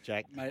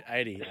 Jack? Mate,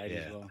 80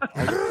 as well.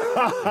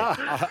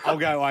 I'll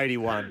go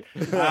 81.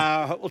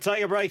 We'll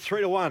take a break.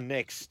 3-1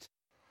 next.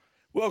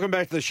 Welcome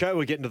back to the show.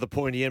 We're getting to the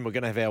pointy end. We're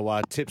going to have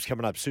our tips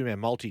coming up soon, our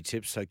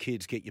multi-tips, so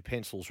kids, get your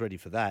pencils ready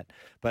for that.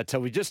 But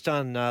we've just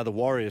done The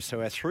Warriors, so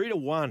our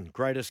 3-1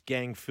 greatest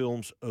gang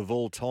films of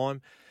all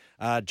time.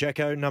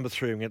 Jacko, number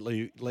 3, I'm going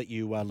to let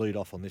you lead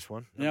off on this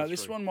one. Now,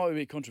 this one might be a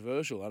bit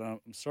controversial. I'm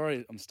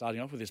sorry I'm starting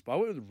off with this, but I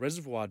went with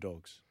Reservoir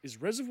Dogs. Is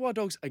Reservoir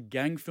Dogs a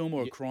gang film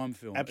or a crime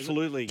film?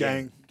 Absolutely.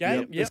 Gang. Gang?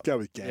 Yep. Let's go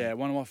with gang. Yeah,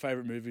 one of my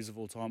favourite movies of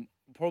all time.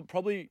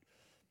 Probably,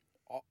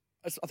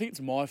 I think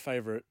it's my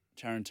favourite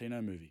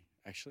Tarantino movie,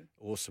 actually.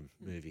 Awesome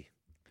movie.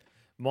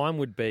 Mine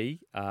would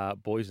be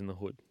Boys in the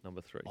Hood,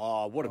 number 3.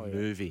 Oh, what a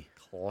movie.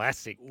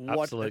 Classic. What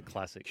Absolute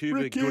classic.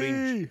 Cuba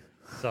Gooding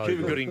So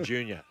Cuba Gooding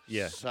Jr.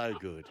 Yeah. So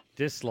good.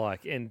 Just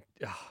like, and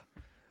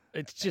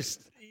it's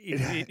just,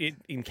 it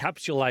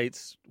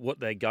encapsulates what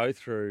they go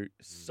through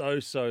so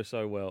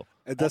well.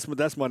 And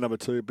that's my number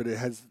 2, but it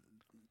has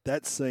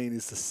that scene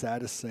is the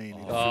saddest scene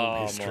in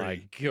film history. Oh,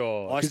 my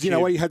God. Because you know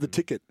what? You had the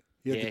ticket.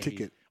 You had Yeah, the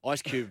ticket.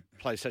 Ice Cube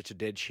plays such a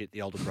dead shit,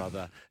 the older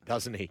brother,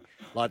 doesn't he?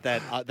 Like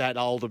that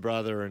older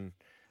brother, and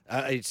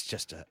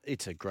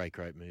it's a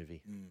great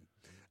movie.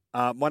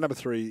 My number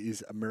 3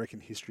 is American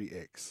History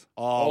X.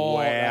 Oh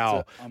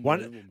wow!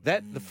 Unbelievable.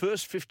 The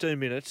first 15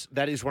 minutes,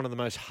 that is one of the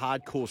most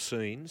hardcore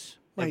scenes.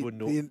 Mate,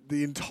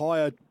 the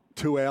entire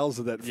 2 hours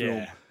of that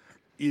film.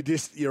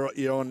 You're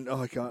on.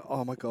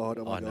 Oh my god!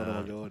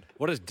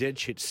 What does dead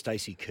shit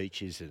Stacey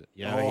Keach is it?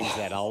 You know, he's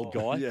that old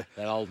guy,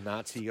 that old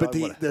Nazi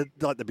guy.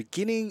 But the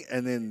beginning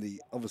and then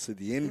obviously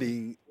the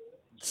ending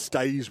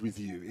stays with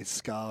you. It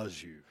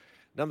scars you.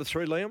 Number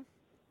 3, Liam.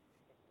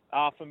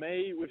 For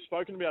me, we've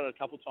spoken about it a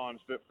couple of times,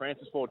 but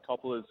Francis Ford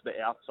Coppola's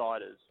The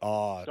Outsiders.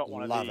 Oh, got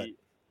one love of it.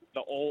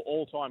 the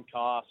all-time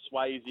cast: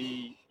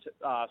 Swayze,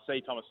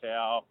 C. Thomas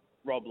Howell,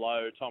 Rob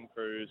Lowe, Tom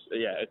Cruise.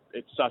 Yeah,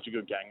 it's such a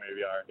good gang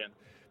movie, I reckon.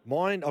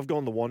 Mine, I've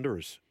gone The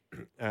Wanderers.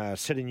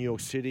 Set in New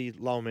York City,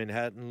 Lower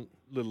Manhattan,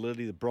 Little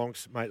Italy, the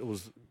Bronx. Mate, it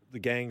was the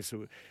gangs,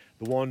 the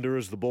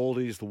Wanderers, the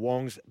Baldies, the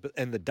Wongs,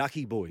 and the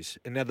Ducky Boys.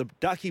 And now the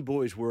Ducky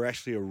Boys were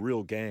actually a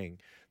real gang.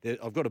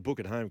 I've got a book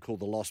at home called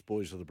The Lost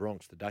Boys of the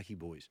Bronx, the Ducky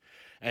Boys.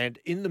 And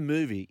in the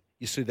movie,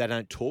 you see they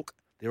don't talk.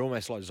 They're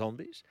almost like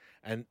zombies.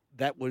 And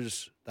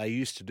they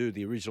used to do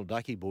the original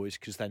Ducky Boys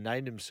because they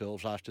named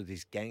themselves after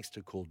this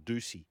gangster called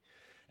Doocy.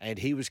 And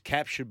he was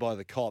captured by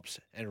the cops.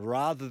 And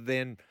rather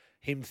than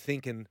him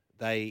thinking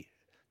they,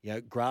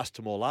 grassed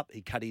them all up,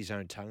 he cut his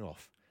own tongue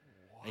off.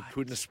 And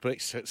couldn't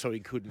speak, so he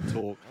couldn't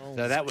talk.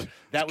 So that was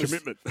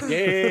commitment. Yeah,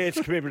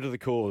 it's commitment to the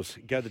cause.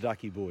 Go the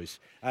Ducky Boys.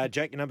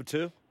 Jack, your number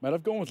 2? Mate,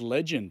 I've gone with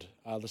Legend,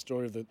 the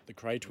story of the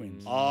Cray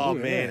twins. Oh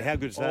man, how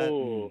good's that?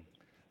 Oh.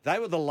 They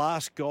were the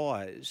last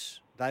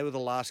guys. They were the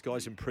last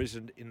guys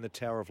imprisoned in the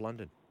Tower of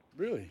London.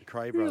 Really? The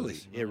Cray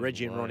brothers. Yeah,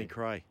 Reggie and Ronnie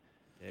Cray.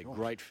 Yeah,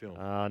 great film.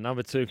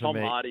 Number 2 for Tom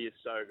me. Hardy is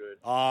so good.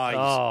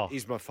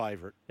 He's my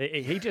favourite.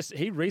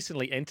 He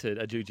recently entered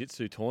a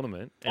jiu-jitsu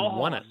tournament and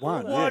won it.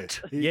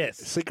 What? Yeah. Yes.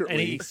 Secretly. And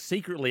he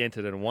secretly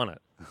entered and won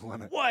it.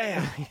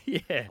 Wow. Yeah.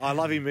 I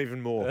love him even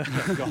more.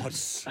 God,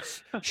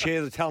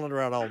 share the talent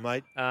around, old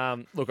mate.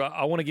 Look,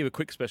 I want to give a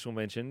quick special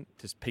mention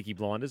to Peaky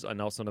Blinders. I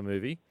know it's not a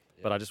movie,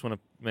 but I just want to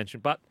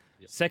mention. But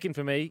second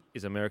for me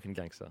is American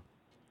Gangster.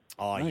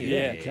 Oh,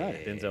 yeah.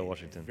 Okay. Denzel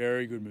Washington.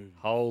 Very good movie.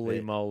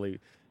 Holy moly.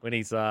 When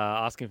he's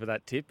asking for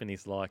that tip and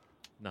he's like,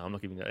 no, I'm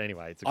not giving that.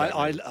 Anyway, it's a great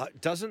movie.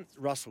 Doesn't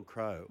Russell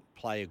Crowe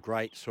play a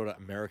great sort of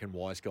American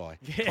wise guy?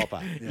 Yeah.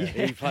 Topper. Yeah.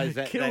 He plays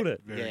that. Killed it.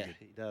 Yeah,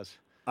 he does.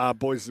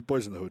 Boys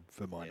in the Hood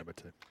for my number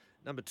 2.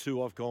 Number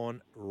 2, I've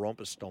gone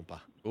Romper Stomper.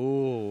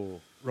 Ooh.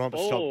 Romper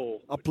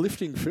Stomper.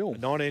 Uplifting film.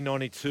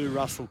 1992,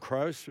 Russell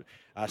Crowe.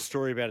 A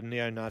story about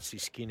neo-Nazi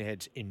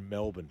skinheads in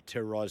Melbourne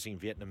terrorising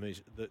the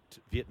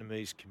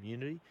Vietnamese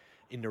community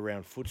in and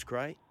around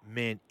Footscray.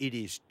 Man, it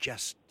is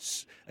just,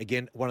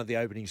 again, one of the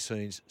opening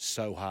scenes,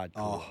 so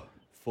hardcore.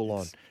 Full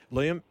on.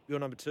 Liam, your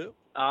number 2?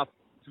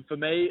 For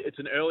me, it's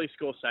an early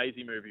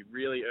Scorsese movie,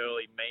 really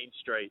early, Mean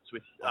Streets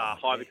with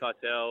Harvey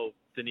Keitel,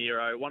 De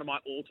Niro. One of my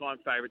all-time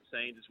favourite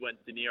scenes is when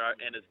De Niro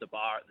enters the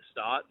bar at the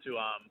start to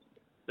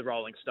the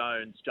Rolling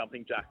Stones,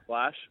 Jumping Jack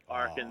Flash.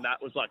 I reckon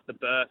that was like the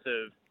birth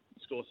of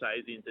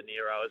Scorsese and De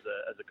Niro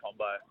as a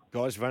combo.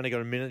 Guys, we've only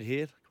got a minute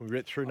here. Can we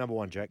get through number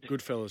 1, Jack?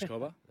 Goodfellas,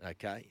 Cobber.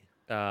 Okay.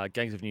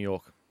 Gangs of New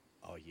York.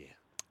 Oh, yeah.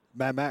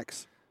 Mad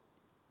Max.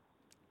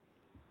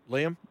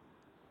 Liam?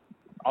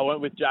 I went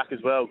with Jack as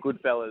well,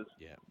 Goodfellas.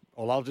 Yeah.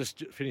 Well, I'll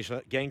just finish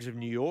that. Gangs of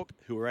New York,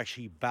 who are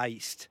actually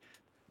based,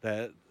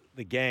 the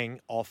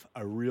gang off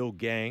a real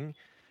gang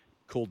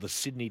called the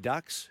Sydney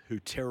Ducks, who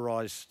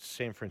terrorised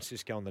San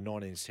Francisco in the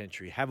 19th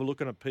century. Have a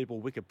look at it,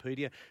 people.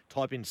 Wikipedia.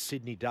 Type in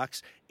Sydney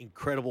Ducks.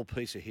 Incredible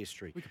piece of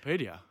history.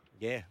 Wikipedia?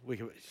 Yeah.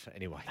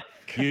 Anyway,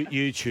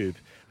 YouTube.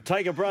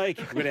 Take a break.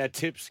 We've got our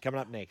tips coming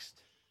up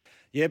next.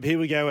 Yep, here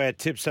we go, our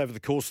tips over the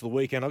course of the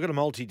weekend. I've got a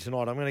multi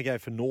tonight. I'm going to go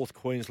for North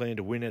Queensland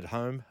to win at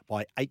home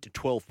by 8 to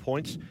 12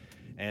 points.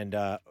 And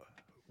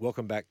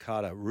welcome back,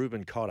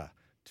 Ruben Cotter,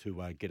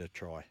 to get a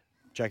try.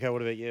 Jacko,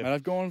 what about you? Mate,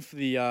 I've gone for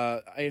the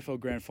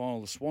AFL Grand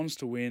Final, the Swans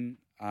to win,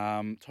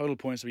 total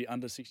points to be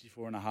under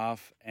 64.5,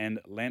 and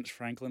Lance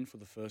Franklin for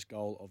the first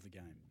goal of the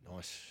game.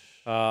 Nice.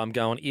 I'm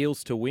going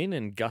Eels to win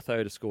and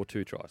Gutho to score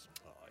 2 tries.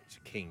 Oh, he's a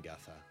king,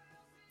 Gutho.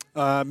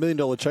 $1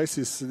 million chase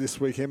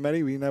this weekend,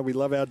 Matty. We know we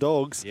love our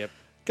dogs. Yep.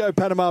 Go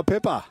Panama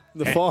Pepper in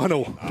the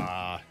final.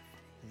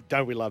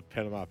 Don't we love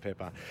Panama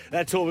Pepper?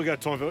 That's all we've got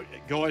time for.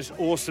 Guys,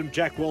 awesome.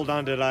 Jack, well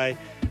done today.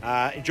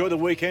 Enjoy the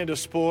weekend of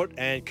sport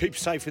and keep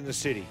safe in the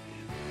city.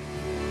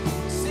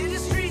 City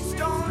streets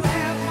don't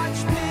have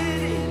much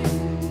pity.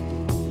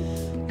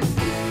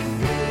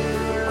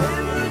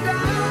 River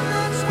down,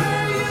 that's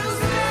where you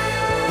stay.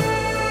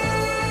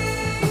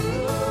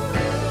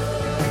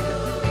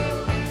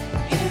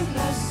 In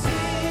the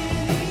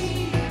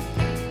city.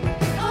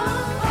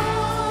 Oh, oh.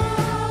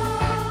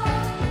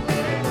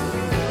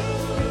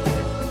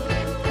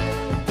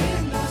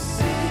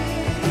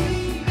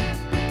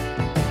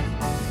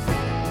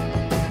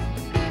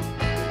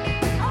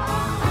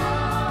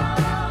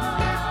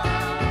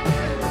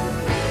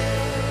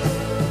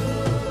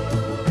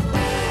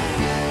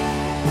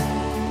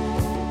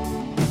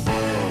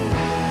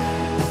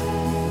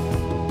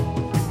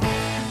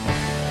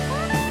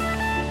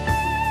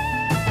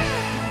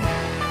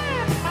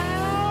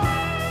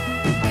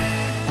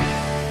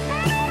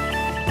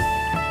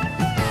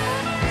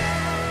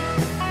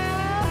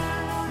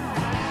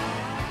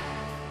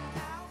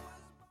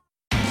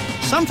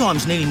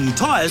 Sometimes needing new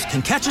tyres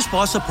can catch us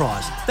by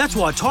surprise. That's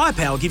why Tyre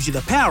Power gives you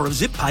the power of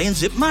Zip Pay and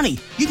Zip Money.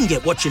 You can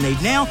get what you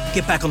need now,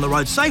 get back on the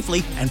road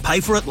safely and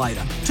pay for it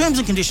later. Terms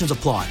and conditions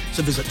apply.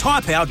 So visit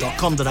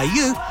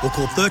tyrepower.com.au or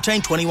call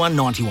 13 21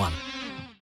 91.